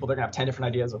 10 different people, they're gonna have 10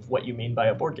 different ideas of what you mean by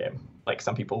a board game. Like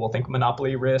some people will think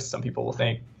Monopoly, Risk, some people will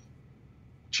think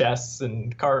chess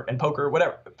and poker,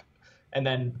 whatever. And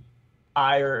then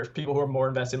or people who are more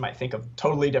invested might think of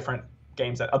totally different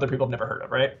games that other people have never heard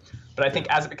of, right? But I think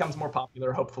as it becomes more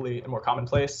popular, hopefully, and more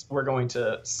commonplace, we're going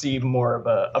to see more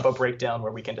of a breakdown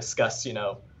where we can discuss,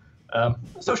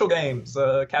 social games,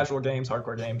 casual games,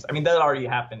 hardcore games. I mean, that already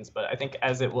happens, but I think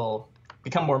as it will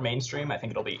become more mainstream, I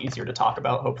think it'll be easier to talk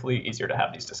about, hopefully easier to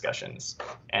have these discussions,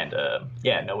 and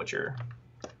know what you're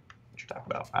talking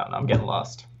about. I don't know, I'm getting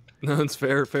lost. No, it's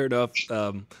fair enough.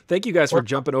 Thank you guys for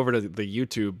jumping over to the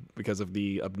YouTube because of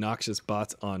the obnoxious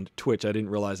bots on Twitch. I didn't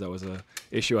realize that was a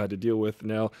issue I had to deal with.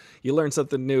 Now, you learn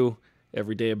something new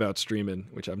every day about streaming,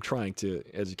 which I'm trying to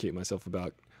educate myself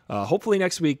about. Hopefully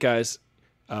next week, guys.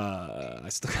 I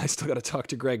still got to talk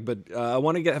to Greg, but I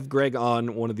want to have Greg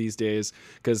on one of these days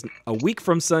because a week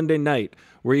from Sunday night,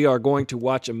 we are going to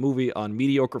watch a movie on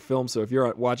Mediocre Films. So if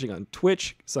you're watching on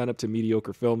Twitch, sign up to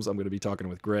Mediocre Films. I'm going to be talking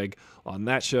with Greg on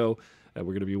that show. We're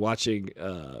going to be watching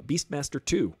Beastmaster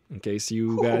 2. In case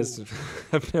you guys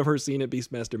have never seen a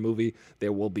Beastmaster movie,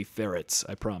 there will be ferrets,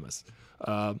 I promise.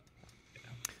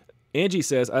 Angie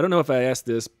says, I don't know if I asked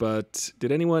this, but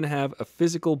did anyone have the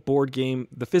physical board game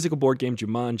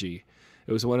Jumanji?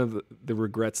 It was one of the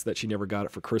regrets that she never got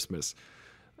it for Christmas.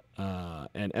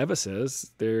 And Eva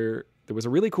says there was a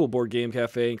really cool board game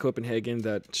cafe in Copenhagen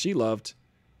that she loved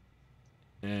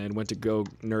and went to go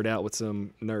nerd out with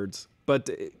some nerds. But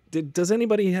does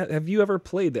anybody have you ever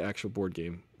played the actual board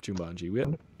game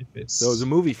Jumanji? So it was a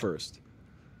movie first,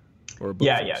 or a book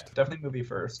first? Yeah, definitely movie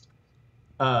first.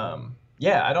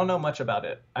 Yeah, I don't know much about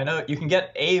it. I know you can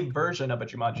get a version of a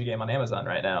Jumanji game on Amazon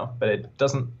right now, but it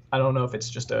doesn't. I don't know if it's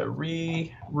just a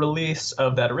re-release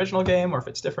of that original game or if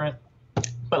it's different.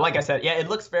 But like I said, yeah, it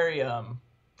looks very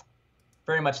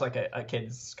much like a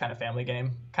kid's kind of family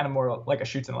game, kind of more like a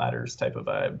Chutes and Ladders type of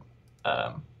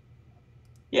vibe.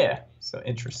 Yeah, so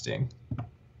interesting.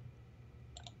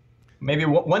 Maybe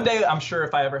one day, I'm sure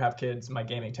if I ever have kids, my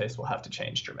gaming taste will have to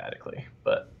change dramatically.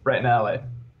 But right now, I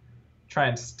try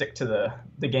and stick to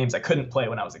the games I couldn't play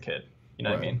when I was a kid. You know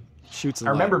what I mean? Chutes and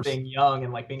I remember Ladders. being young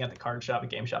and like being at the card shop, a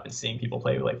game shop, and seeing people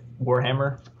play like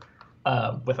Warhammer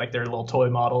with like their little toy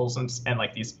models and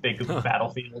like these big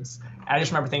battlefields. And I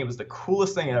just remember thinking it was the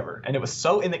coolest thing ever, and it was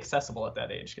so inaccessible at that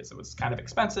age because it was kind of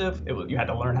expensive. You had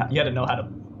to you had to know how to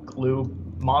glue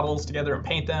models together and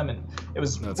paint them, and it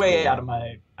was way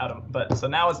cool. But so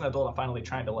now as an adult, I'm finally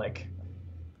trying to like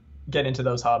get into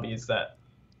those hobbies that.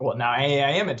 Well, now I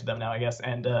am into them now, I guess,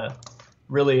 and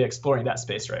really exploring that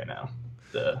space right now.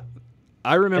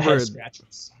 I remember the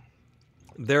scratches.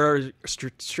 There are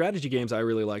strategy games I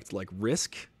really liked, like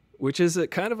Risk, which is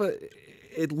it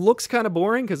looks kind of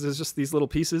boring because there's just these little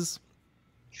pieces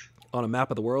on a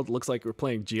map of the world. It looks like we're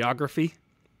playing geography,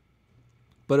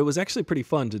 but it was actually pretty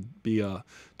fun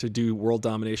to do world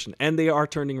domination, and they are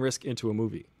turning Risk into a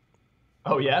movie.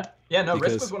 Oh yeah, no,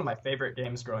 Risk was one of my favorite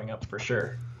games growing up for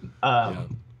sure.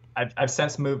 I've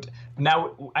since moved.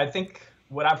 Now I think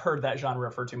what I've heard that genre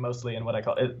referred to mostly in what I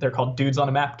call they're called dudes on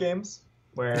a map games,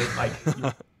 where like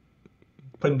you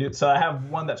put in dudes. So I have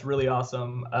one that's really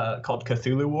awesome called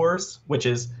Cthulhu Wars, which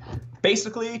is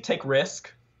basically take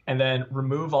Risk and then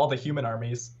remove all the human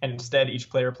armies, and instead each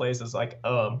player plays as like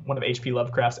one of H.P.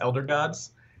 Lovecraft's elder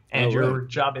gods, and your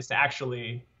job is to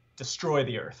actually destroy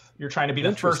the earth. You're trying to be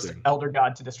the first elder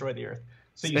god to destroy the earth.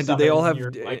 So you do they all have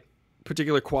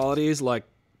particular qualities like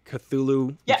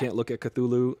Cthulhu? Yeah. You can't look at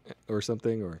Cthulhu or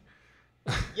something, or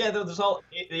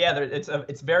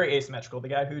it's very asymmetrical. The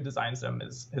guy who designs them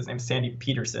his name's Sandy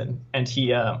Peterson, and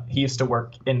he used to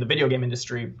work in the video game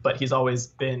industry, but he's always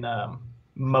been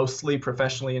mostly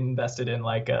professionally invested in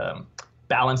like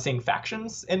balancing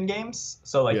factions in games.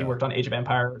 So like he worked on Age of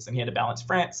Empires, and he had to balance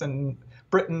France and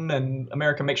Britain and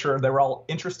America, make sure they were all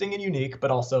interesting and unique,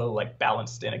 but also like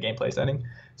balanced in a gameplay setting.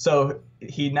 So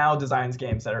he now designs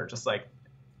games that are just like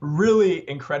really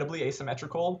incredibly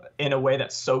asymmetrical in a way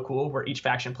that's so cool, where each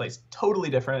faction plays totally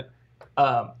different,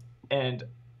 um, and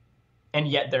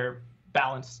yet they're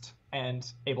balanced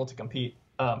and able to compete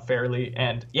fairly.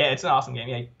 And yeah, it's an awesome game.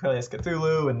 Yeah, he plays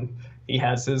Cthulhu, and he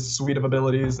has his suite of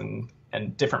abilities and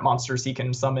different monsters he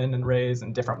can summon and raise,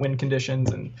 and different win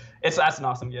conditions, and that's an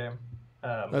awesome game.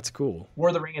 That's cool. War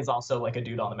of the Ring is also like a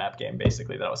dude on the map game,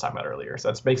 basically, that I was talking about earlier. So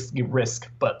it's basically Risk,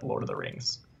 but Lord of the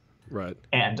Rings. Right.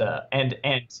 And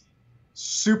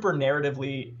super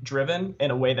narratively driven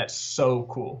in a way that's so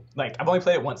cool. Like, I've only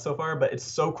played it once so far, but it's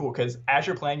so cool because as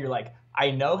you're playing, you're like,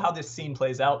 I know how this scene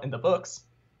plays out in the books,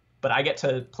 but I get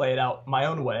to play it out my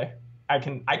own way. I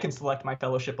can select my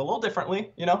fellowship a little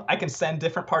differently. You know, I can send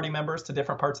different party members to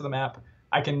different parts of the map.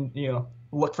 I can, you know,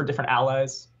 look for different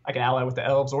allies. I can ally with the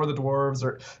elves or the dwarves,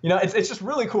 or, you know, it's just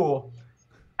really cool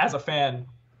as a fan.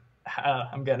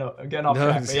 I'm getting off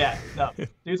track, but yeah, no,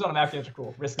 dudes on a map games are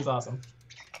cool. Risk is awesome.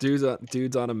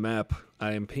 Dudes on a map.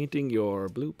 I am painting your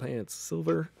blue pants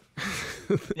silver.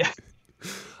 Yeah.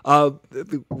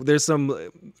 There's some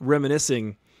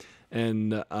reminiscing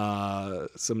and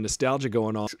some nostalgia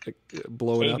going on,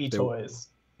 blowing KB up. Toys.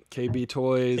 KB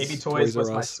Toys. KB Toys was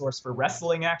my source for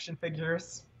wrestling action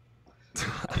figures.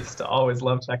 I used to always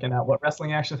love checking out what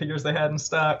wrestling action figures they had in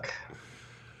stock.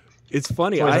 It's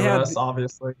funny. Toys R Us,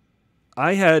 obviously.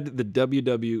 I had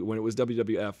the when it was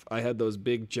WWF. I had those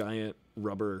big giant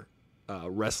rubber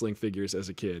wrestling figures as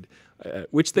a kid,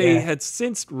 which they had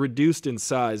since reduced in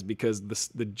size because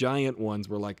the giant ones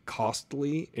were like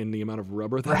costly in the amount of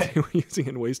rubber that they were using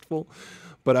and wasteful.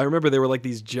 But I remember they were like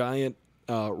these giant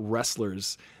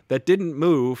wrestlers that didn't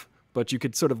move, but you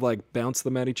could sort of like bounce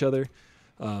them at each other.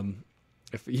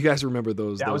 If you guys remember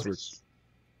those, those were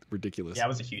ridiculous. Yeah, I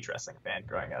was a huge wrestling fan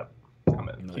growing up. I'm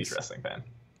a huge wrestling fan.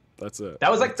 That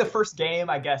was like the first game,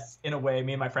 I guess, in a way.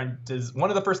 Me and my friend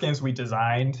one of the first games we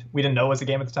designed. We didn't know it was a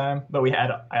game at the time, but I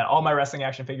had all my wrestling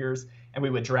action figures, and we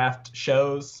would draft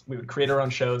shows. We would create our own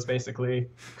shows, basically,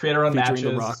 create our own matches.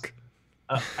 The Rock.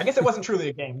 I guess it wasn't truly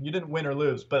a game. You didn't win or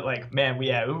lose, but like, man, we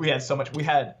had so much. We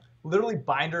had literally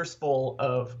binders full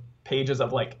of pages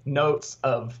of like notes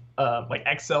of like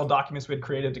Excel documents we had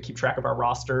created to keep track of our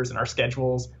rosters and our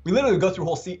schedules. We literally would go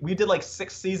through we did like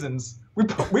 6 seasons. We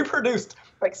produced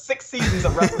like 6 seasons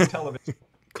of wrestling television.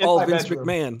 Called Vince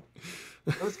McMahon.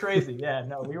 It was crazy. Yeah,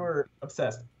 no, we were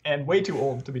obsessed and way too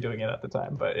old to be doing it at the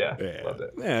time. But yeah, loved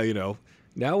it. Yeah, you know,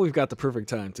 now we've got the perfect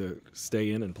time to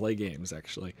stay in and play games.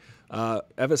 Actually,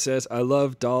 Eva says, "I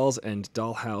love dolls and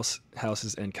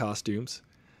houses and costumes.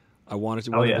 I wanted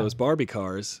one of those Barbie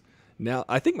cars." Now,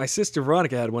 I think my sister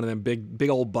Veronica had one of them big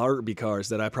old Barbie cars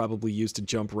that I probably used to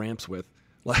jump ramps with.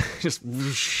 Like, just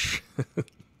whoosh.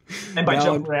 And by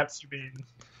jump ramps, you mean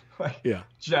like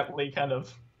gently kind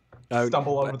of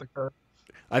stumble over the curb.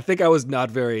 I think I was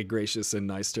not very gracious and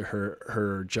nice to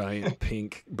her giant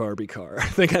pink Barbie car. I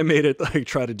think I made it like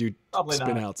try to do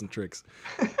spin outs and tricks.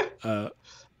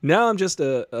 Now I'm just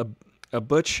a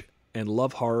butch and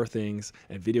love horror things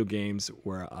and video games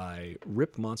where I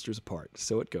rip monsters apart.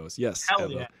 So it goes. Yes, Hell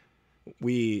Eva,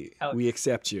 yeah. we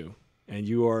accept you, and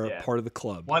you are part of the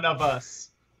club. One of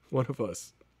us. One of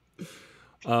us.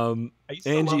 I used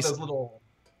to love those little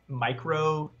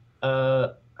micro.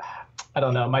 I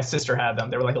don't know. My sister had them.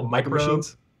 They were like little micro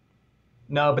machines.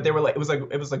 No, but they were like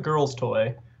it was a girl's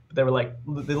toy. But they were like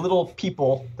the little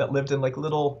people that lived in like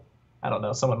little. I don't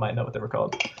know. Someone might know what they were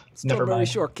called. Never mind.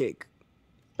 Shortcake.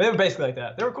 They were basically like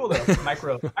that. They were cool though.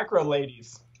 micro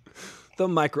ladies. The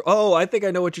micro. Oh, I think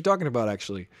I know what you're talking about.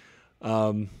 Actually,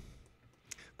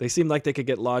 they seem like they could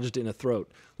get lodged in a throat.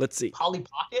 Let's see. Polly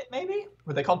Pocket, maybe?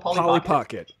 Were they called Polly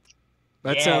Pocket?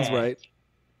 That sounds right.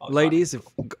 Polly Ladies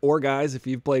or guys, if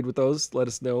you've played with those, let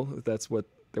us know if that's what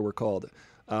they were called.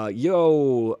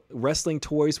 Wrestling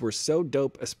toys were so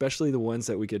dope, especially the ones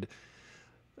that we could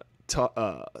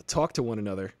talk to one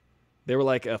another. They were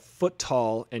like a foot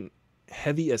tall and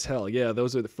heavy as hell. Yeah,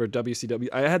 those are for WCW.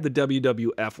 I had the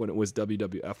WWF when it was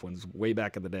WWF ones way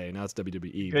back in the day. Now it's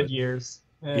WWE. Good years.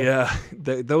 Yeah,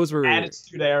 those were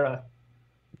Attitude Era.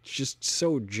 Just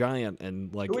so giant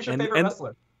and like. Who was your favorite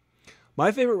wrestler?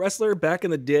 My favorite wrestler back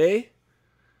in the day,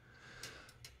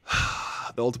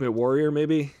 the Ultimate Warrior,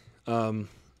 maybe. I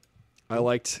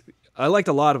liked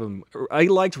a lot of them. I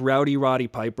liked Roddy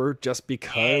Piper just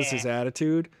because his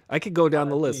attitude. I could go down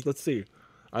the list. Let's see.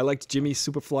 I liked Jimmy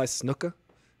Superfly Snuka.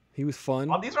 He was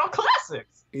fun. Oh, these are all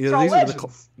classics. Yeah,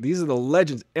 these are the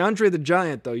legends. Andre the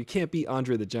Giant, though, you can't beat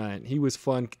Andre the Giant. He was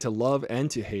fun to love and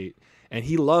to hate, and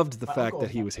he loved the fact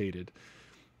that he was hated.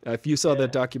 If you saw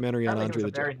that documentary on Andre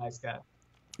the Giant, very nice guy.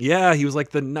 Yeah, he was like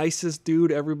the nicest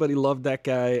dude. Everybody loved that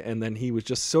guy, and then he was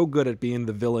just so good at being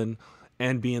the villain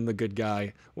and being the good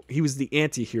guy. He was the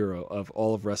anti-hero of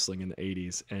all of wrestling in the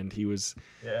 80s, and he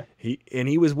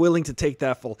was willing to take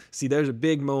that fall. See, there's a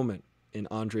big moment in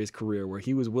Andre's career where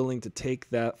he was willing to take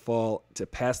that fall to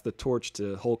pass the torch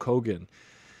to Hulk Hogan.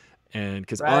 And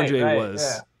because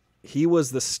he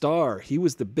was the star. He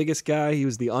was the biggest guy. He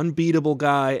was the unbeatable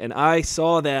guy. And I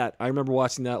saw that. I remember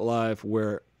watching that live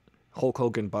where Hulk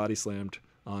Hogan body slammed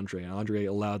Andre. And Andre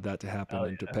allowed that to happen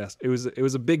and to pass. It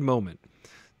was a big moment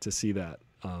to see that.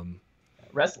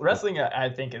 Wrestling, I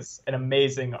think, is an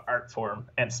amazing art form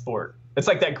and sport. It's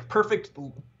like that perfect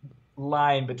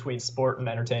line between sport and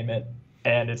entertainment.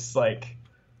 And it's like,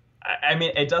 I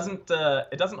mean, it doesn't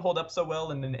hold up so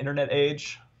well in an internet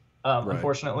age.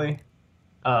 Unfortunately,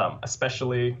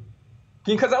 especially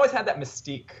because I always had that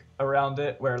mystique around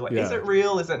it where like, is it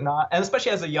real? Is it not? And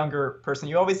especially as a younger person,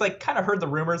 you always like kind of heard the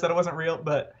rumors that it wasn't real,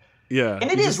 but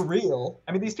and it is real.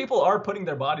 I mean, these people are putting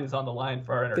their bodies on the line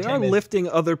for our entertainment. They are lifting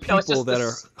other people that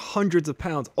are hundreds of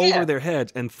pounds over their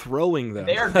heads and throwing them.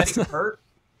 They are getting hurt.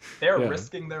 They are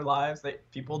risking their lives.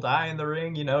 People die in the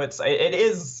ring. You know, it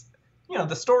is. You know,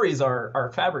 the stories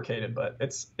are fabricated, but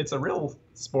it's a real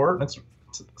sport. It's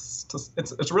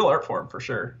a real art form for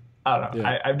sure. I don't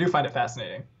know. I do find it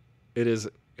fascinating. It is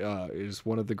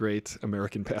one of the great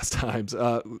American pastimes.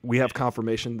 We have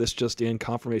confirmation. This just in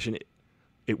confirmation.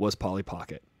 It was Polly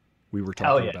Pocket. We were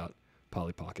talking about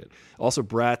Polly Pocket. Also,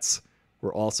 Bratz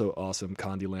were also awesome.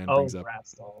 Candyland brings up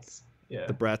Bratz dolls. Yeah,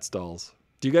 the Bratz dolls.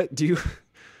 Do you?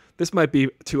 This might be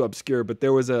too obscure, but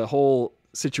there was a whole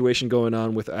situation going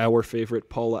on with our favorite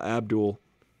Paula Abdul.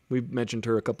 We've mentioned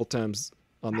her a couple times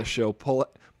on the show.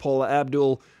 Paula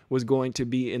Abdul was going to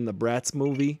be in the Bratz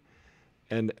movie,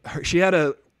 and she had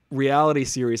a reality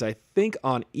series, I think,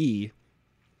 on E,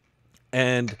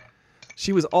 and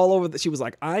she was all over. She was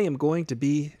like, "I am going to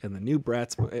be in the new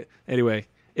Bratz movie." Anyway,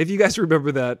 if you guys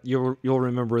remember that, you'll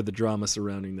remember the drama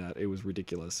surrounding that. It was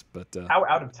ridiculous. But how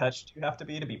out of touch do you have to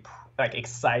be like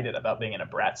excited about being in a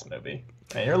Bratz movie?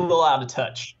 I mean, you're a little out of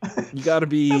touch. You got to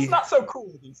be. It's not so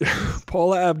cool these days.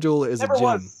 Paula Abdul is Never a gem.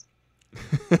 Was.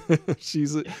 She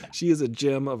is a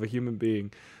gem of a human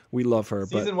being. We love her.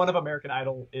 Season 1 of American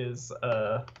Idol is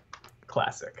a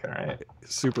classic. All right,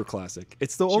 super classic.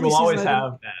 It's the only. She will season always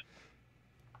have that.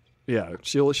 Yeah,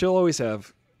 she'll always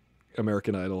have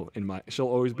American Idol in my. She'll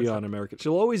always be on American.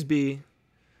 She'll always be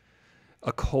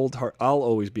a cold heart. I'll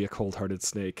always be a cold-hearted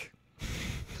snake.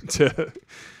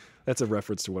 That's a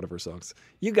reference to one of her songs.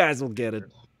 You guys will get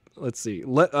it. Let's see.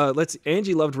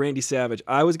 Angie loved Randy Savage.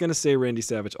 I was gonna say Randy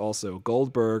Savage also.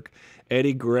 Goldberg,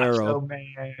 Eddie Guerrero. Macho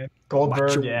Man.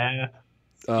 Goldberg, yeah.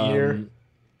 Spear.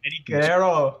 Eddie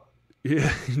Guerrero.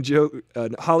 Yeah,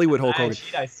 Hollywood Hulk Hogan.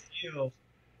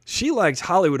 She liked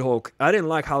Hollywood Hulk. I didn't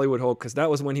like Hollywood Hulk because that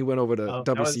was when he went over to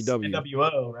WCW.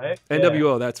 NWO, right?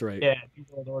 NWO, that's right.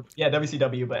 Yeah,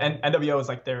 WCW, but NWO was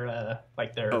like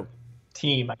their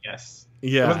team, I guess.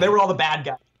 Yeah, they were all the bad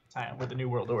guys at the time with the New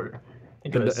World Order.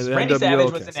 Randy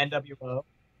Savage was in NWO.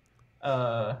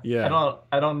 I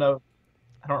don't know.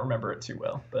 I don't remember it too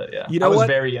well, but yeah. I was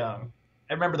very young.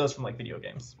 I remember those from like video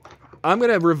games. I'm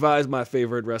gonna revise my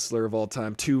favorite wrestler of all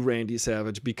time to Randy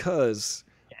Savage because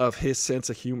of his sense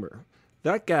of humor.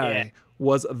 That guy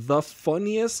was the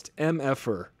funniest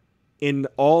MFer in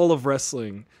all of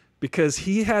wrestling because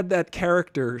he had that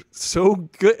character so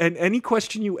good, and any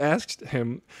question you asked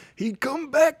him, he'd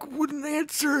come back with an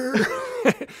answer.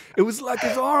 It was like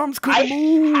his arms couldn't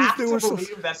move. I have to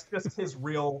believe that's just his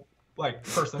real like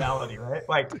personality, right?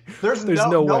 Like there's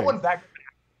no way. One's that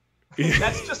good.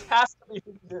 That's just has to be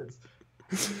who he is.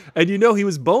 And you know he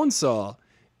was Bonesaw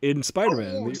in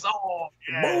Spider-Man.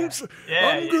 Bonesaw,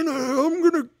 I'm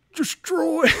gonna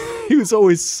destroy. He was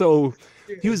always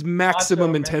he was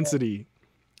maximum intensity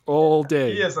all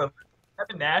day. He is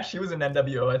Kevin Nash. He was in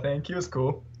NWO, I think. He was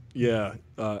cool. Yeah,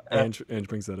 Ange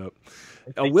brings that up.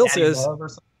 Will says,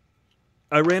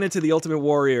 I ran into the Ultimate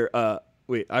Warrior.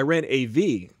 I ran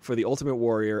AV for the Ultimate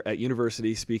Warrior at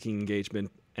university speaking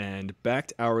engagement and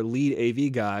backed our lead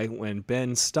AV guy when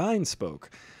Ben Stein spoke.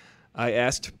 I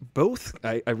asked both.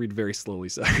 I read very slowly,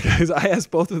 sorry guys. I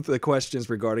asked both of the questions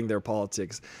regarding their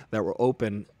politics that were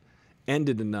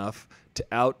open-ended enough to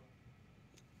out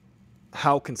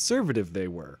how conservative they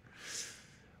were.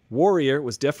 Warrior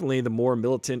was definitely the more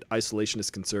militant,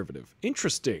 isolationist conservative.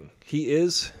 Interesting. He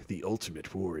is the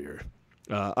Ultimate Warrior.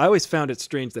 I always found it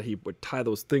strange that he would tie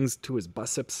those things to his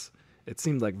biceps. It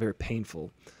seemed like very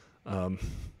painful.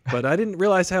 But I didn't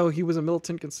realize how he was a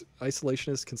militant,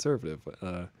 isolationist conservative.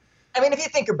 I mean, if you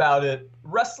think about it,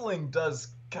 wrestling does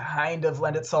kind of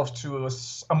lend itself to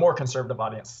a more conservative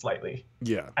audience slightly.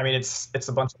 Yeah. I mean, it's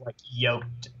a bunch of like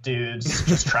yoked dudes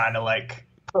just trying to like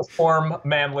perform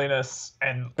manliness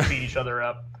and beat each other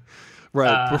up.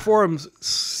 Right, performs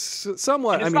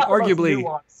somewhat. I mean, arguably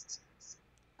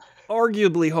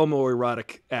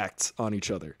homoerotic acts on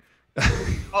each other.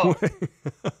 Oh,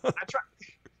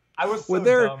 I was so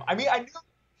dumb. I mean,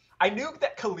 I knew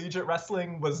that collegiate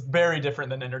wrestling was very different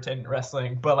than entertainment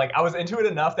wrestling, but like I was into it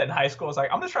enough that in high school I was like,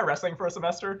 I'm gonna try wrestling for a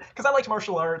semester because I liked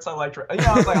martial arts. I liked, I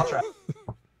was like, I'll try.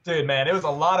 Dude, man, it was a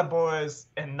lot of boys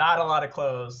and not a lot of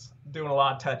clothes, doing a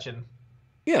lot of touching.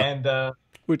 Yeah, and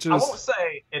which is, I won't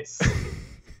say it's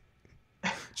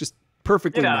just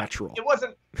perfectly natural. It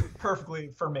wasn't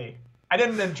perfectly for me. I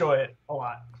didn't enjoy it a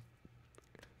lot.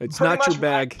 It's pretty not your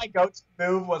bag. My go-to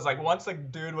move was like once a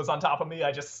dude was on top of me,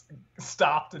 I just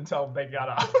stopped until they got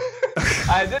off.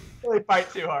 I didn't really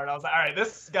fight too hard. I was like, all right,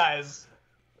 this guy's.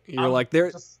 You're like,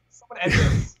 someone end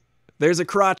this. There's a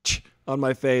crotch on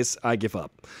my face. I give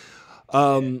up.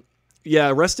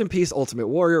 Yeah, rest in peace, Ultimate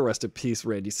Warrior. Rest in peace,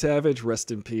 Randy Savage. Rest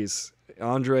in peace,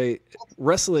 Andre.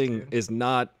 Wrestling is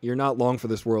not. You're not long for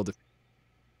this world.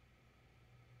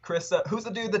 Chris, who's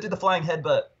the dude that did the flying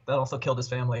headbutt that also killed his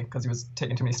family because he was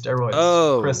taking too many steroids?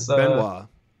 Oh, Chris, Benoit.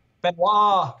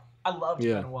 Benoit. I loved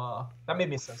Benoit. That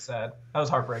made me so sad. That was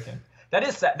heartbreaking. That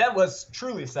is sad. That was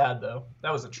truly sad, though.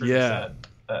 That was a truly sad.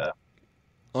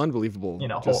 Unbelievable.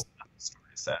 Whole story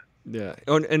sad. Yeah.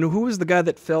 And who was the guy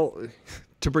that fell?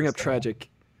 To bring up tragic,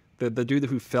 the dude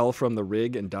who fell from the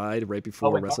rig and died right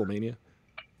before WrestleMania.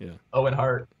 Yeah. Owen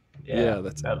Hart. Yeah,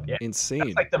 that's insane.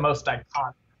 That's like the most iconic,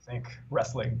 I think,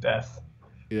 wrestling death.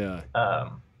 Yeah.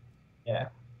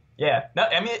 Yeah. No,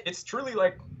 I mean it's truly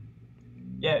like,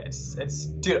 yeah, it's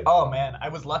dude. Oh man, I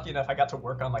was lucky enough. I got to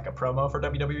work on like a promo for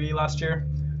WWE last year,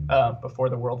 before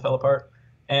the world fell apart,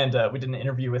 and we did an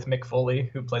interview with Mick Foley,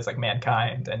 who plays like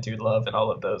Mankind and Dude Love and all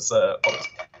of those.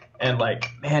 And like,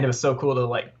 man, it was so cool to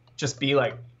like just be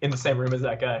like in the same room as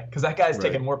that guy, because that guy's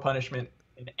taken more punishment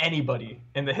than anybody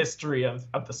in the history of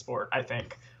the sport, I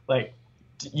think. Like,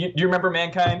 you remember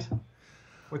Mankind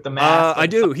with the mask? I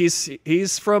do.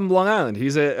 He's from Long Island.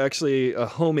 He's actually a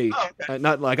homie. Oh, okay.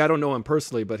 Not like, I don't know him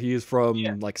personally, but he's from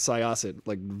like Syosset,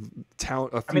 like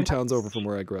a few towns over from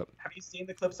where I grew up. Have you seen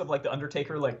the clips of like the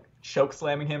Undertaker like choke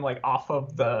slamming him like off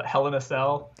of the Hell in a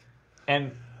Cell?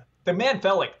 And the man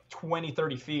fell like 20,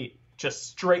 30 feet, just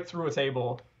straight through a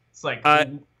table. It's like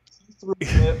through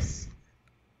hips.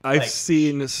 I've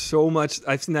seen so much.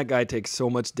 I've seen that guy take so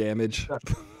much damage.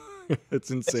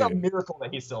 It's insane. It's a miracle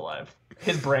that he's still alive.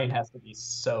 His brain has to be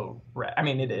so. I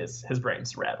mean, it is. His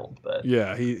brain's rattled, but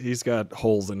yeah, he's got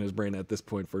holes in his brain at this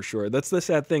point for sure. That's the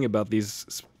sad thing about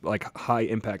these like high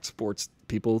impact sports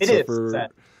people suffer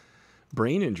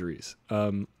brain injuries.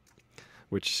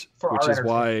 Which is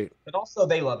why. But also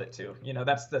they love it too.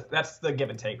 That's the give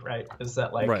and take, right? Is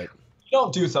that like you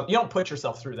don't do something, you don't put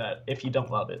yourself through that if you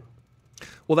don't love it.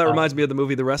 Well, that reminds me of the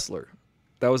movie The Wrestler.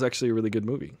 That was actually a really good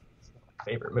movie. One of my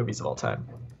favorite movies of all time.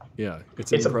 Yeah,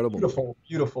 it's incredible. A beautiful,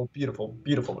 beautiful, beautiful,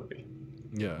 beautiful movie.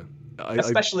 Yeah,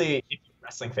 especially if you're a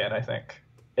wrestling fan. I think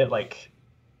it like,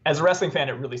 as a wrestling fan,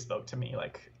 it really spoke to me.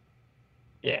 Like,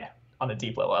 yeah, on a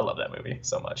deep level, I love that movie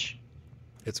so much.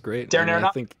 It's great. Darren Aronofsky.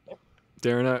 I think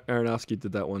Darren Aronofsky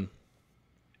did that one.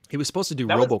 He was supposed to do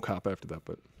RoboCop after that,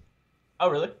 but. Oh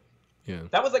really? Yeah.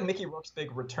 That was like Mickey Rourke's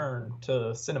big return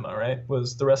to cinema, right?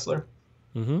 Was The Wrestler.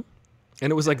 Mm-hmm.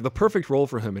 And it was like the perfect role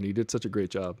for him, and he did such a great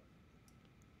job.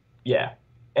 Yeah.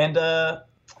 And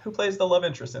who plays the love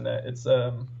interest in that? It's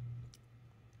Marissa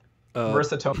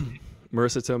Tomei.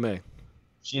 Marissa Tomei.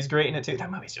 She's great in it too. That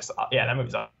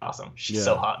movie's awesome. She's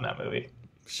so hot in that movie.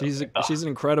 She's an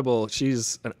incredible.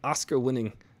 She's an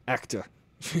Oscar-winning actor.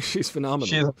 She's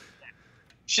phenomenal.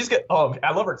 She's good. Oh,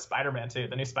 I love her in Spider-Man too.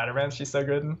 The new Spider-Man. She's so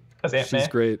good as Aunt May. She's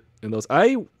great in those.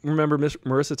 I remember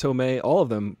Marissa Tomei, all of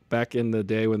them, back in the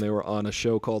day when they were on a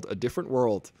show called A Different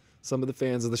World. Some of the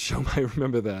fans of the show might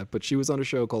remember that, but she was on a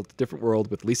show called A Different World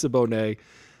with Lisa Bonet.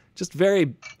 Just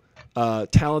very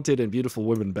talented and beautiful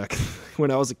women back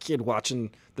when I was a kid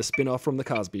watching the spin-off from The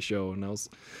Cosby Show. And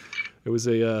it was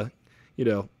a,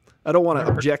 I don't want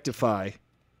to objectify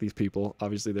these people.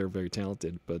 Obviously, they're very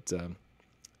talented, but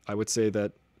I would say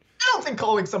that I don't think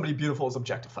calling somebody beautiful is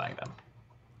objectifying them.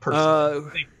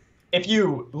 Personally, if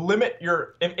you limit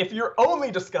if you're only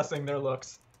discussing their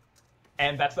looks,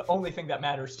 and that's the only thing that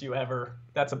matters to you ever,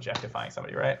 that's objectifying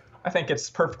somebody, right? I think it's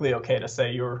perfectly okay to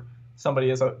say somebody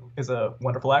is a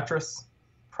wonderful actress,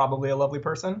 probably a lovely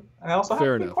person, and also have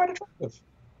to be quite attractive.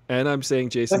 And I'm saying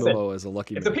Jason Momoa is a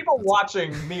lucky man. If the people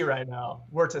watching me right now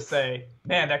were to say,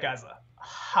 man, that guy's a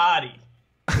hottie,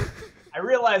 I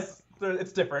realize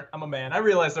it's different. I'm a man. I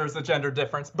realize there's a gender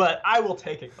difference, but I will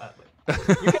take it gladly.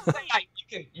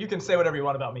 You can say whatever you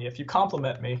want about me. If you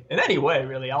compliment me in any way,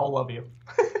 really, I'll love you.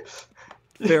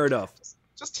 Fair enough.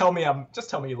 Just tell me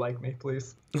you like me,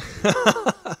 please.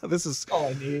 This is all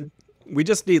I need. We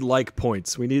just need like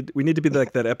points. We need to be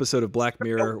like that episode of Black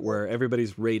Mirror where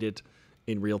everybody's rated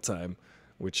in real time,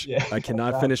 which I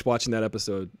cannot finish watching that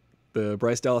episode. The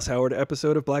Bryce Dallas Howard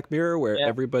episode of Black Mirror where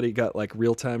everybody got like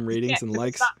real time ratings and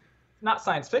likes. It's not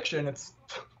science fiction. It's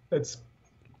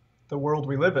the world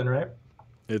we live in, right?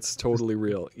 It's totally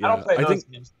real. Yeah, I don't play those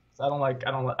games. I don't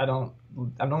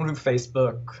do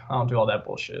Facebook. I don't do all that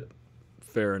bullshit.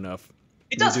 Fair enough.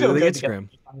 It does feel good to get on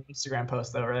an Instagram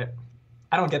post, though, right?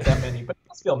 I don't get that many, but it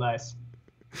does feel nice.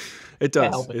 It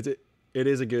does. It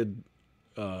is a good.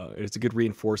 It's a good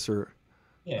reinforcer.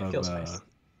 Yeah, it feels nice.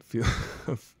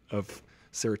 Of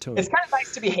serotonin. It's kind of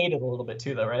nice to be hated a little bit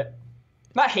too, though, right?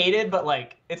 Not hated, but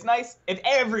like it's nice if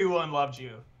everyone loved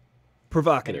you.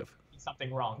 Provocative.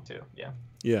 Something wrong too. Yeah.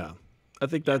 Yeah, I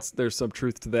think there's some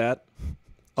truth to that.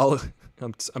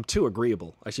 I'm too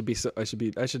agreeable. I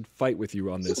should fight with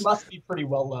you on this. You must be pretty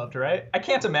well loved, right? I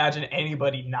can't imagine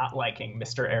anybody not liking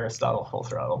Mr. Aristotle Full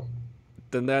Throttle.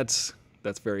 Then that's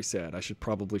very sad. I should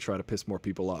probably try to piss more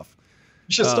people off.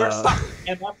 You should stop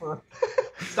MF or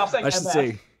stop saying MF. I should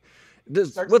say,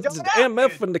 what's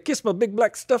MF and the kiss my big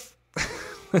black stuff?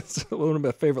 That's one of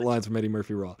my favorite lines from Eddie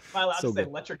Murphy Raw. Am I allowed to say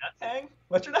let your nuts hang?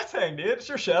 Let your nuts hang, dude. It's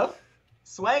your show.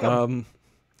 Swang 'em.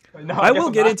 No, I will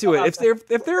get into it.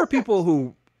 If there are people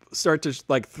who start to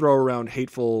like throw around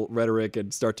hateful rhetoric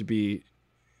and start to be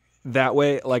that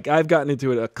way, like I've gotten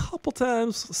into it a couple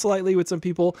times slightly with some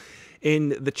people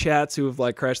in the chats who have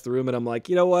like crashed the room, and I'm like,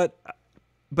 you know what?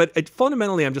 But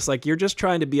fundamentally, I'm just like, you're just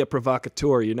trying to be a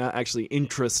provocateur. You're not actually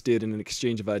interested in an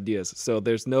exchange of ideas. So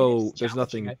there's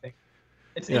nothing. I think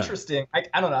it's interesting. I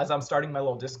don't know. As I'm starting my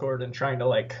little Discord and trying to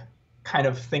like kind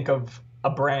of think of a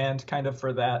brand kind of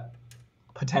for that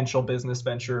potential business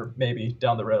venture maybe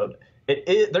down the road,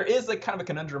 there is like kind of a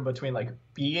conundrum between like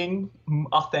being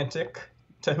authentic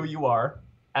to who you are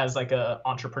as like a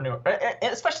entrepreneur,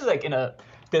 and especially like in a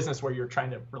business where you're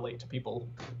trying to relate to people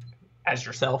as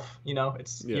yourself. You know,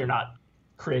 you're not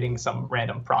creating some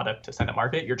random product to send to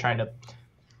market. You're trying to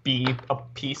be a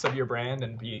piece of your brand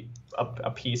and be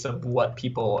a piece of what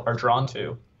people are drawn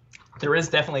to. There is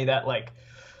definitely that like,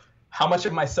 how much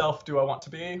of myself do I want to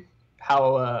be?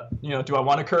 How do I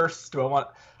want to curse?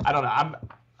 I don't know.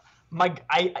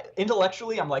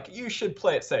 Intellectually I'm like, you should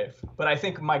play it safe, but I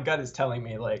think my gut is telling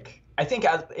me like, I think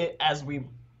as we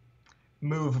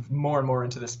move more and more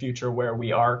into this future where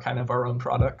we are kind of our own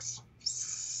products,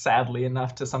 sadly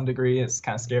enough to some degree, it's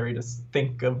kind of scary to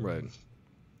think of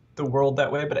the world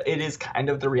that way, but it is kind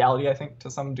of the reality, I think,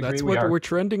 to some degree. That's what we're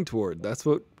trending toward. That's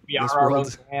what we are. Our own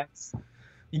brands.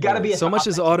 You got to be so much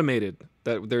is automated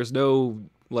that there's no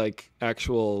like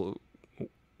actual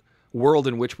world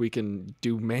in which we can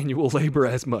do manual labor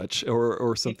as much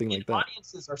or something like that.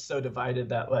 Audiences are so divided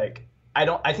that like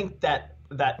I think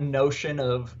that notion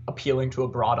of appealing to a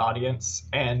broad audience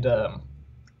and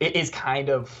it is kind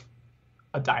of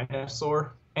a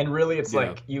dinosaur, and really it's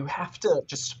like you have to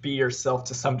just be yourself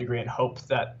to some degree and hope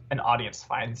that an audience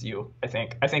finds you. I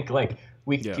think like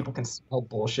people can smell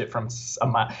bullshit from a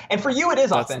mile. And for you it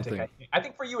is authentic. I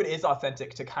think for you it is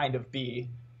authentic to kind of be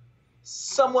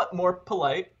somewhat more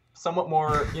polite, somewhat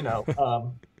more,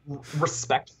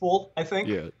 respectful, I think.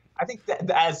 Yeah. I think that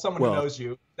as someone who knows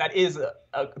you, that is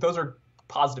those are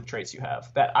positive traits you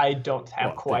have that I don't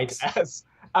have quite as.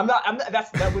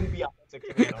 That wouldn't be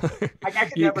authentic to me. I don't think. Like, I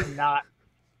could never not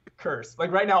curse.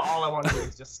 Like right now, all I want to do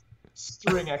is just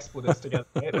string expletives together.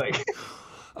 Right?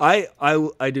 Like,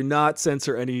 I do not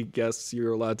censor any guests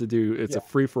you're allowed to do. It's a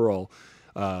free for all.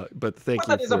 But thank you.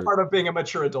 That is a part of being a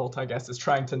mature adult, I guess, is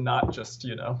trying to not just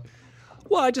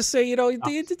Well, I just say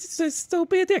still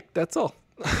be a dick. That's all.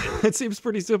 It seems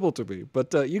pretty simple to me.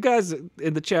 But you guys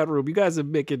in the chat room, you guys are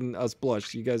making us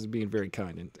blush. You guys are being very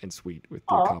kind and sweet with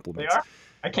your compliments. They are?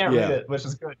 I can't read it, which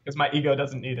is good because my ego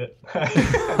doesn't need it.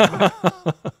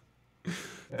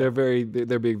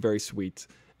 They're being very sweet.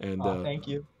 And thank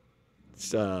you.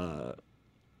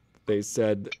 They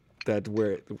said that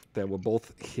we're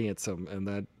both handsome,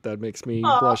 and that makes me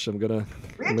blush. I'm gonna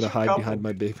hide behind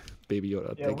my baby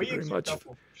Yoda. Thank you very much.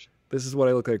 This is what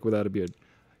I look like without a beard.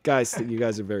 Guys, you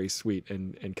guys are very sweet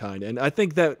and kind. And I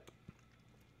think that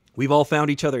we've all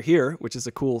found each other here, which is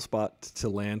a cool spot to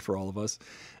land for all of us.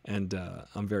 And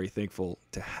I'm very thankful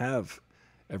to have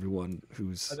everyone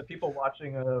who's... Are the people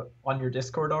watching on your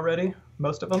Discord already?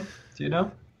 Most of them? Do you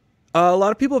know? A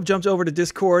lot of people have jumped over to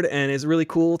Discord, and it's really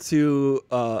cool to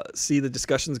see the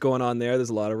discussions going on there. There's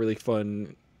a lot of really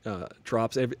fun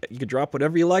drops. You can drop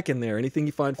whatever you like in there. Anything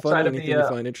you find fun, anything you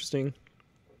find interesting.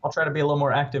 I'll try to be a little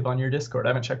more active on your Discord. I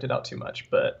haven't checked it out too much,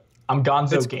 but I'm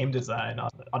Gonzo It's Game Design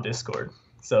on Discord.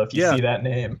 So if you yeah. see that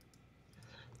name,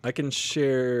 I can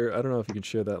share. I don't know if you can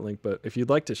share that link, but if you'd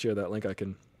like to share that link, I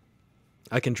can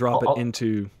drop it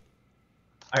into.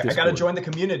 I got to join the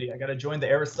community. I got to join the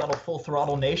Aristotle Full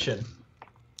Throttle Nation.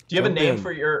 Do you have a name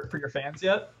for your fans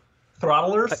yet?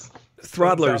 Throttlers?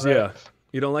 Throttlers, right. yeah.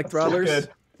 You don't like throttlers? Good.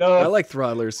 No. I like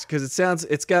throttlers because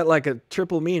it's got like a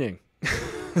triple meaning.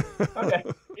 Okay.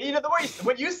 You know,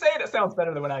 when you say it, it sounds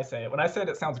better than when I say it. When I say it,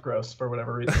 it sounds gross for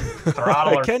whatever reason.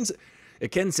 Throttlers.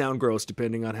 It can sound gross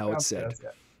depending on how it's said.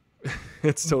 Gross, yeah.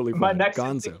 It's totally fine. My next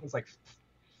Gonzo was like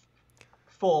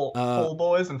full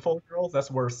boys and full girls.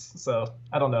 That's worse. So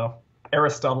I don't know.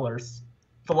 Aristotlers,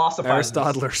 philosophizers.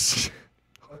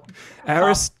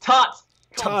 Aristottlers.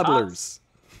 Toddlers.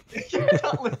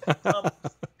 Toddlers.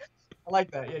 I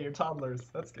like that. Yeah, you're toddlers.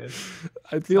 That's good.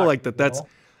 I feel like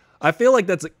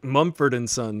that's Mumford and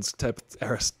Sons type of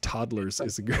Aristotlers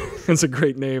is a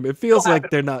great name. It feels like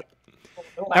they're not.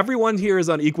 Everyone here is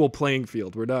on equal playing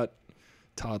field. We're not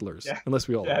toddlers, unless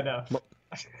we all. Yeah, no.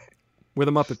 We're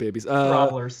the Muppet Babies.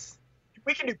 Toddlers.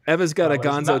 We can do. Eva's got a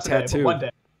Gonzo tattoo. One day.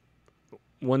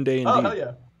 One day indeed. Oh hell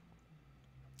yeah.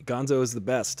 Gonzo is the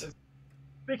best.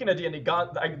 Speaking of D&D,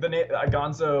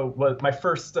 Gonzo was my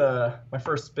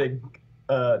first big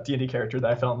D&D character that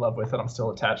I fell in love with, that I'm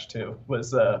still attached to.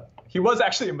 He was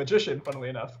actually a magician, funnily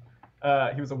enough.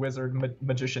 He was a wizard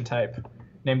magician type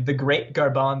named the Great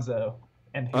Garbanzo,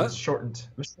 and he was shortened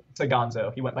to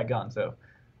Gonzo. He went by Gonzo.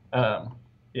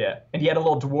 Yeah, and he had a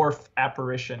little dwarf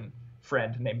apparition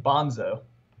friend named Bonzo.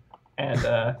 And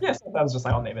so that was just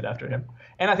like, I'll name it after him.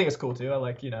 And I think it's cool too. I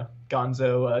like,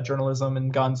 Gonzo journalism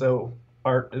and Gonzo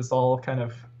art is all kind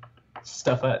of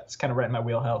stuff that's kind of right in my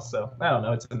wheelhouse. So I don't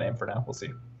know. It's a name for now. We'll see.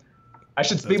 I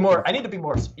should be more. I need to be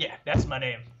more. Yeah, that's my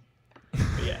name.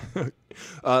 But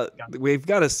yeah. We've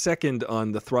got a second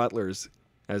on the Throttlers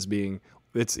as being.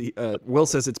 Will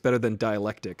says it's better than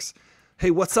dialectics. Hey,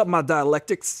 what's up, my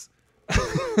dialectics?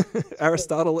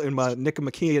 Aristotle and my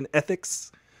Nicomachean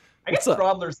ethics. I guess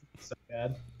Throttlers is so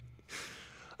bad.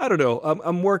 I don't know.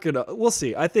 I'm working. We'll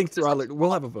see. I think Throttler.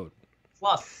 We'll have a vote. It's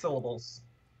lost syllables.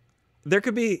 There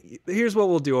could be. Here's what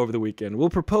we'll do over the weekend. We'll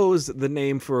propose the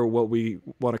name for what we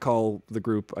want to call the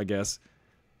group. I guess.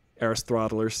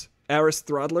 Aristottlers.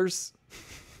 Aristottlers.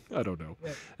 I don't know.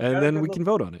 Yeah, and then we can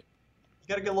vote on it. You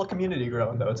got to get a little community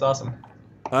growing, though. It's awesome.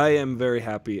 I am very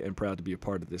happy and proud to be a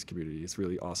part of this community. It's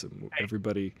really awesome.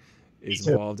 Everybody is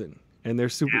involved and they're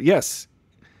super. Yeah. Yes.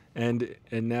 And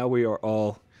now we are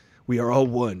all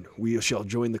one. We shall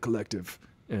join the collective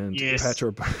and patch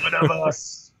our. One of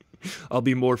us. I'll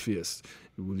be Morpheus.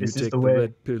 Will you take the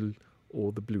red pill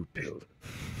or the blue pill?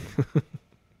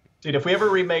 Dude, if we ever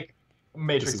remake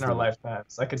Matrix in our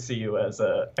lifetimes, I could see you as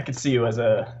a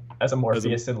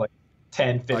Morpheus in like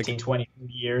 10, 15, 20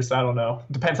 years. I don't know.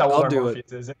 Depends how old our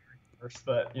Morpheus is in the universe,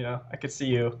 but I could see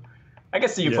you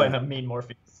playing a mean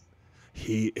Morpheus.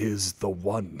 He is the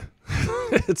one.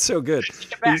 It's so good.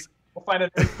 We'll find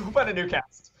a new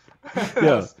cast.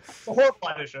 Yeah. It's a horrible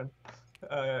audition.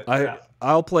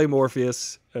 I'll play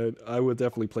Morpheus. I would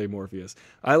definitely play Morpheus.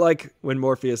 I like when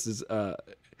Morpheus is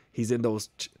he's in those.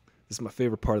 This is my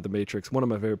favorite part of the Matrix. One of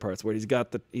my favorite parts where he's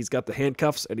got the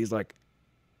handcuffs and he's like,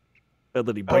 and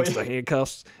then he breaks the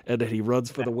handcuffs and then he runs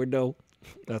for the window.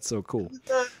 That's so cool.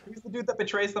 He's the dude that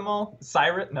betrays them all.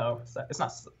 Siren? No, it's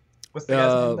not. What's the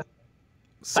guy's name?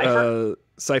 Cypher.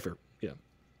 Cypher. Yeah.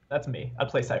 That's me. I'd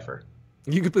play Cypher.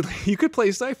 You could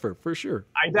play Cypher for sure.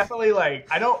 I definitely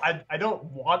I don't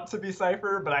want to be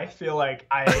Cypher, but I feel like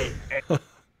Cypher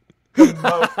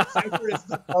is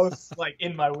the most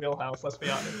in my wheelhouse. Let's be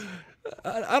honest.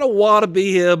 I don't want to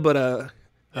be him, but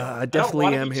I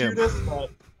definitely am him. Judas, but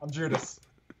I'm Judas.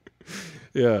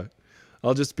 Yeah,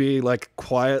 I'll just be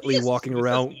quietly walking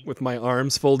around with my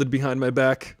arms folded behind my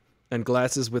back and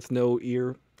glasses with no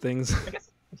ear things.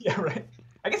 Yeah, right.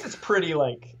 I guess it's pretty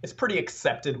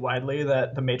accepted widely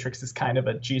that the Matrix is kind of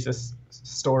a Jesus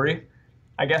story.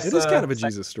 I guess it is kind of a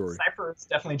Jesus story. Cypher is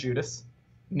definitely Judas.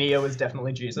 Neo is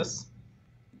definitely Jesus.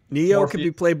 Neo Morpheus could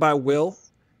be played by Will.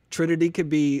 Trinity could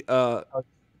be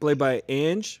played by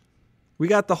Ange. We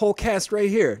got the whole cast right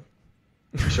here.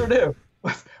 We sure do.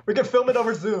 We could film it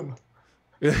over Zoom.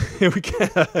 We can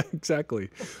exactly.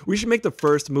 We should make the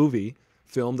first movie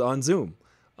filmed on Zoom.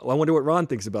 I wonder what Ron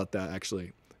thinks about that,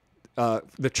 actually.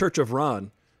 The Church of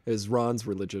Ron is Ron's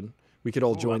religion. We could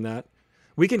all join that.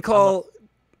 We can call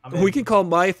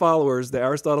my followers, the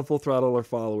Aristotle Full Throttle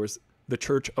followers, the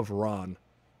Church of Ron.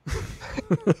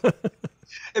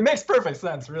 It makes perfect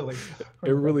sense, really.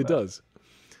 It really does.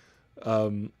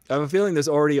 I have a feeling there's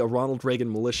already a Ronald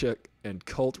Reagan militia and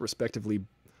cult, respectively,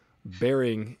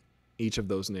 bearing each of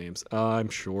those names. I'm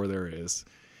sure there is.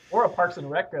 Or a Parks and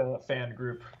Rec fan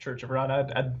group, Church of Ron.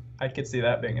 I could see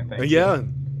that being a thing. Yeah,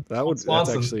 that's The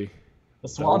actually that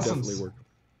would Swansons. definitely work.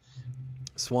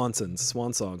 Swansons,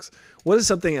 swan songs. What is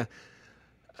something?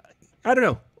 I don't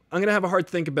know. I'm gonna have a hard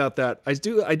think about that. I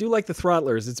do like the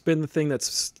Throttlers. It's been the thing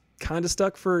that's kind of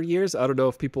stuck for years. I don't know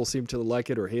if people seem to like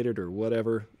it or hate it or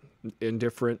whatever.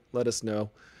 Indifferent. Let us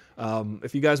know.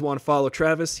 If you guys want to follow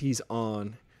Travis, he's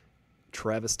on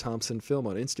Travis Thompson Film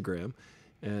on Instagram,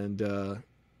 and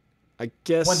I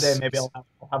guess one day maybe I'll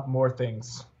have more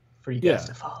things for you guys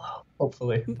to follow.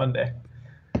 Hopefully one day.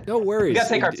 No worries. We gotta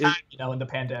take our time, in the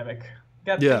pandemic.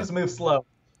 Things move slow.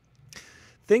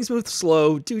 Things move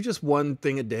slow. Do just one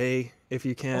thing a day if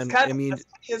you can. That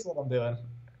is what I'm doing.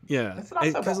 Yeah,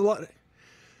 because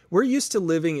we're used to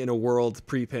living in a world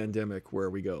pre-pandemic where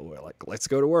we go, well, like, let's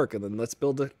go to work and then let's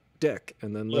build a deck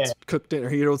and then let's cook dinner.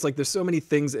 It's like there's so many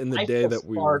things in the day that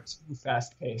we were too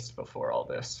fast-paced before all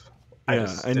this.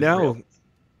 Yeah, and now,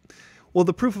 well,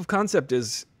 the proof of concept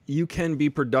is you can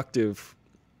be productive.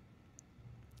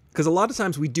 Because a lot of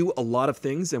times we do a lot of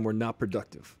things and we're not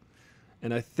productive.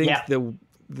 And I think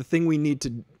the thing we need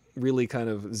to really kind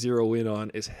of zero in on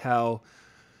is how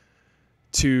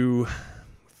to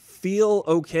feel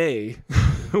okay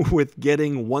with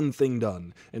getting one thing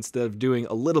done instead of doing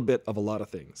a little bit of a lot of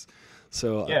things.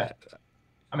 So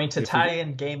to tie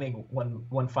in gaming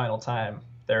one final time,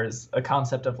 there's a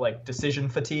concept of like decision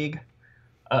fatigue,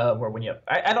 where when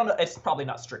I don't know, it's probably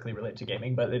not strictly related to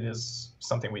gaming, but it is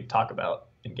something we talk about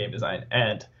in game design.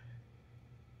 And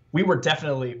we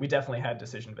definitely had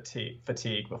decision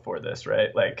fatigue before this,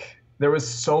 right? Like there was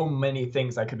so many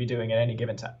things I could be doing at any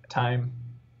given time,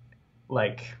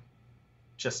 like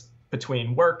just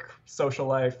between work, social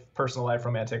life, personal life,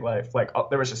 romantic life. Like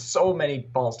there was just so many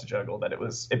balls to juggle that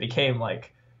it became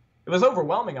like, it was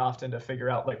overwhelming often to figure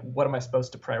out like, what am I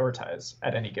supposed to prioritize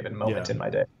at any given moment in my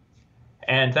day?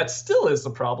 And that still is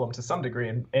a problem to some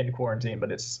degree in quarantine,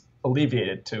 but it's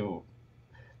alleviated to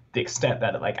the extent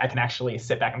that like I can actually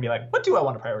sit back and be like, what do I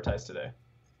want to prioritize today?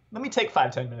 Let me take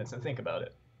 5-10 minutes and think about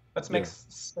it. Let's make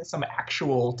some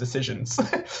actual decisions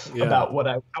about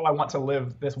how I want to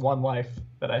live this one life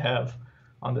that I have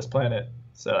on this planet.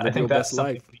 So I think that's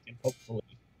something we can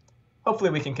hopefully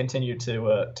we can continue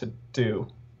to do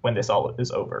when this all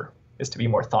is over, is to be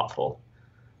more thoughtful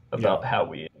about how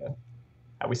we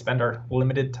spend our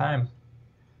limited time.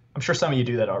 I'm sure some of you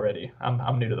do that already.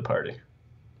 I'm new to the party.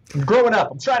 I'm growing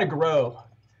up. I'm trying to grow.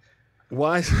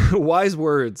 Wise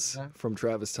words from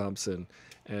Travis Thompson.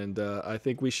 And I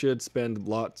think we should spend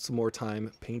lots more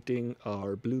time painting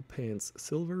our blue pants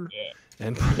silver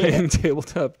and playing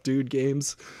tabletop dude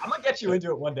games. I'm going to get you into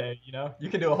it one day, You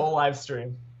can do a whole live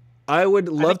stream. I would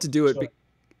love to do it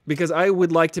because I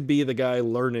would like to be the guy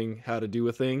learning how to do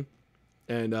a thing.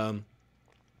 And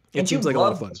it seems like a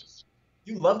lot of fun.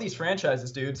 You love these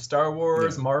franchises, dude. Star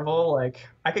Wars, Marvel, like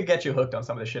I could get you hooked on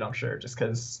some of this shit, I'm sure, just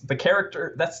because the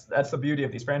character, that's the beauty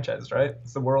of these franchises, right?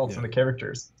 It's the worlds and the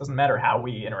characters. It doesn't matter how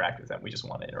we interact with them. We just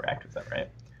want to interact with them, right?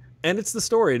 And it's the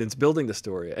story, and it's building the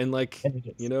story. And like,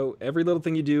 every little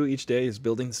thing you do each day is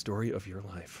building the story of your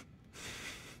life.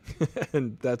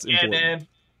 And that's important. Man,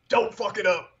 don't fuck it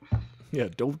up. Yeah,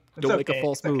 don't make a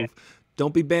false move.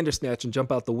 Don't be Bandersnatch and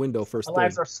jump out the window first thing. Our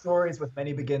lives are stories with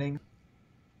many beginnings.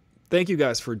 Thank you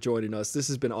guys for joining us. This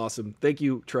has been awesome. Thank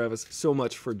you, Travis, so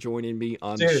much for joining me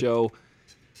on the show.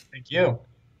 Thank you.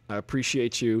 I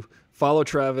appreciate you. Follow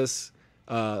Travis.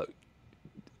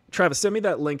 Travis, send me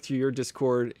that link to your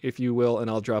Discord, if you will, and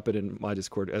I'll drop it in my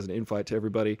Discord as an invite to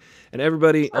everybody. And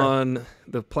everybody on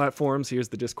the platforms, here's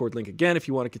the Discord link again if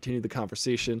you want to continue the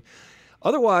conversation.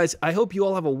 Otherwise, I hope you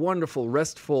all have a wonderful,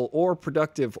 restful, or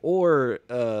productive, or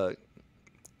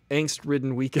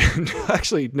angst-ridden weekend.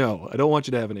 Actually, no, I don't want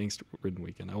you to have an angst-ridden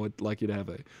weekend. I would like you to have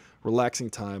a relaxing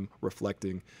time,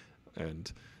 reflecting,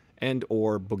 and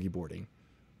or boogie boarding.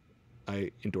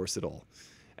 I endorse it all.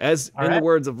 As in the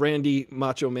words of Randy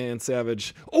Macho Man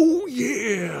Savage, oh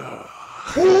yeah!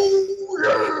 Oh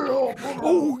yeah!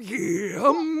 Oh yeah!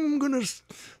 I'm gonna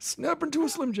snap into a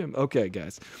Slim Jim. Okay,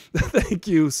 guys. Thank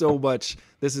you so much.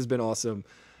 This has been awesome.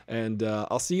 And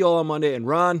I'll see you all on Monday. And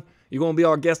Ron, you're going to be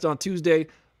our guest on Tuesday.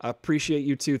 I appreciate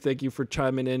you too. Thank you for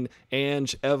chiming in.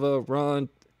 Ange, Eva, Ron,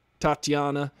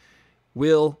 Tatiana,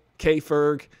 Will, K.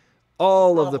 Ferg,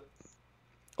 all the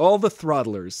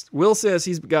throttlers. Will says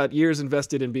he's got years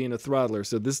invested in being a throttler,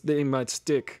 so this name might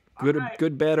stick.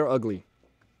 Good, bad, or ugly.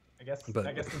 I guess the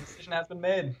decision has been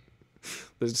made.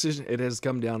 It has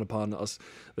come down upon us.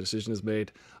 The decision is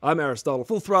made. I'm Aristotle.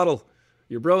 Full throttle.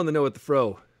 Your bro in the know with the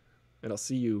fro. And I'll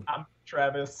see you. I'm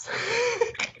Travis.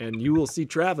 And you will see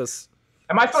Travis.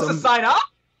 Am I supposed to sign off?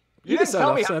 You can sign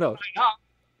off, sign off.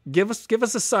 Give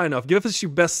us a sign off. Give us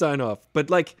your best sign off. But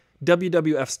like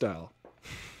WWF style.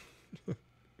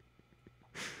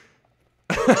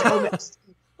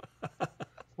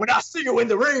 When I see you in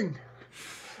the ring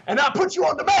and I put you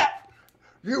on the mat,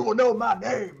 you will know my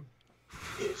name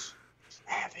is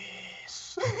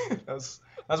Travis.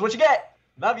 That's what you get.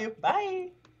 Love you. Bye.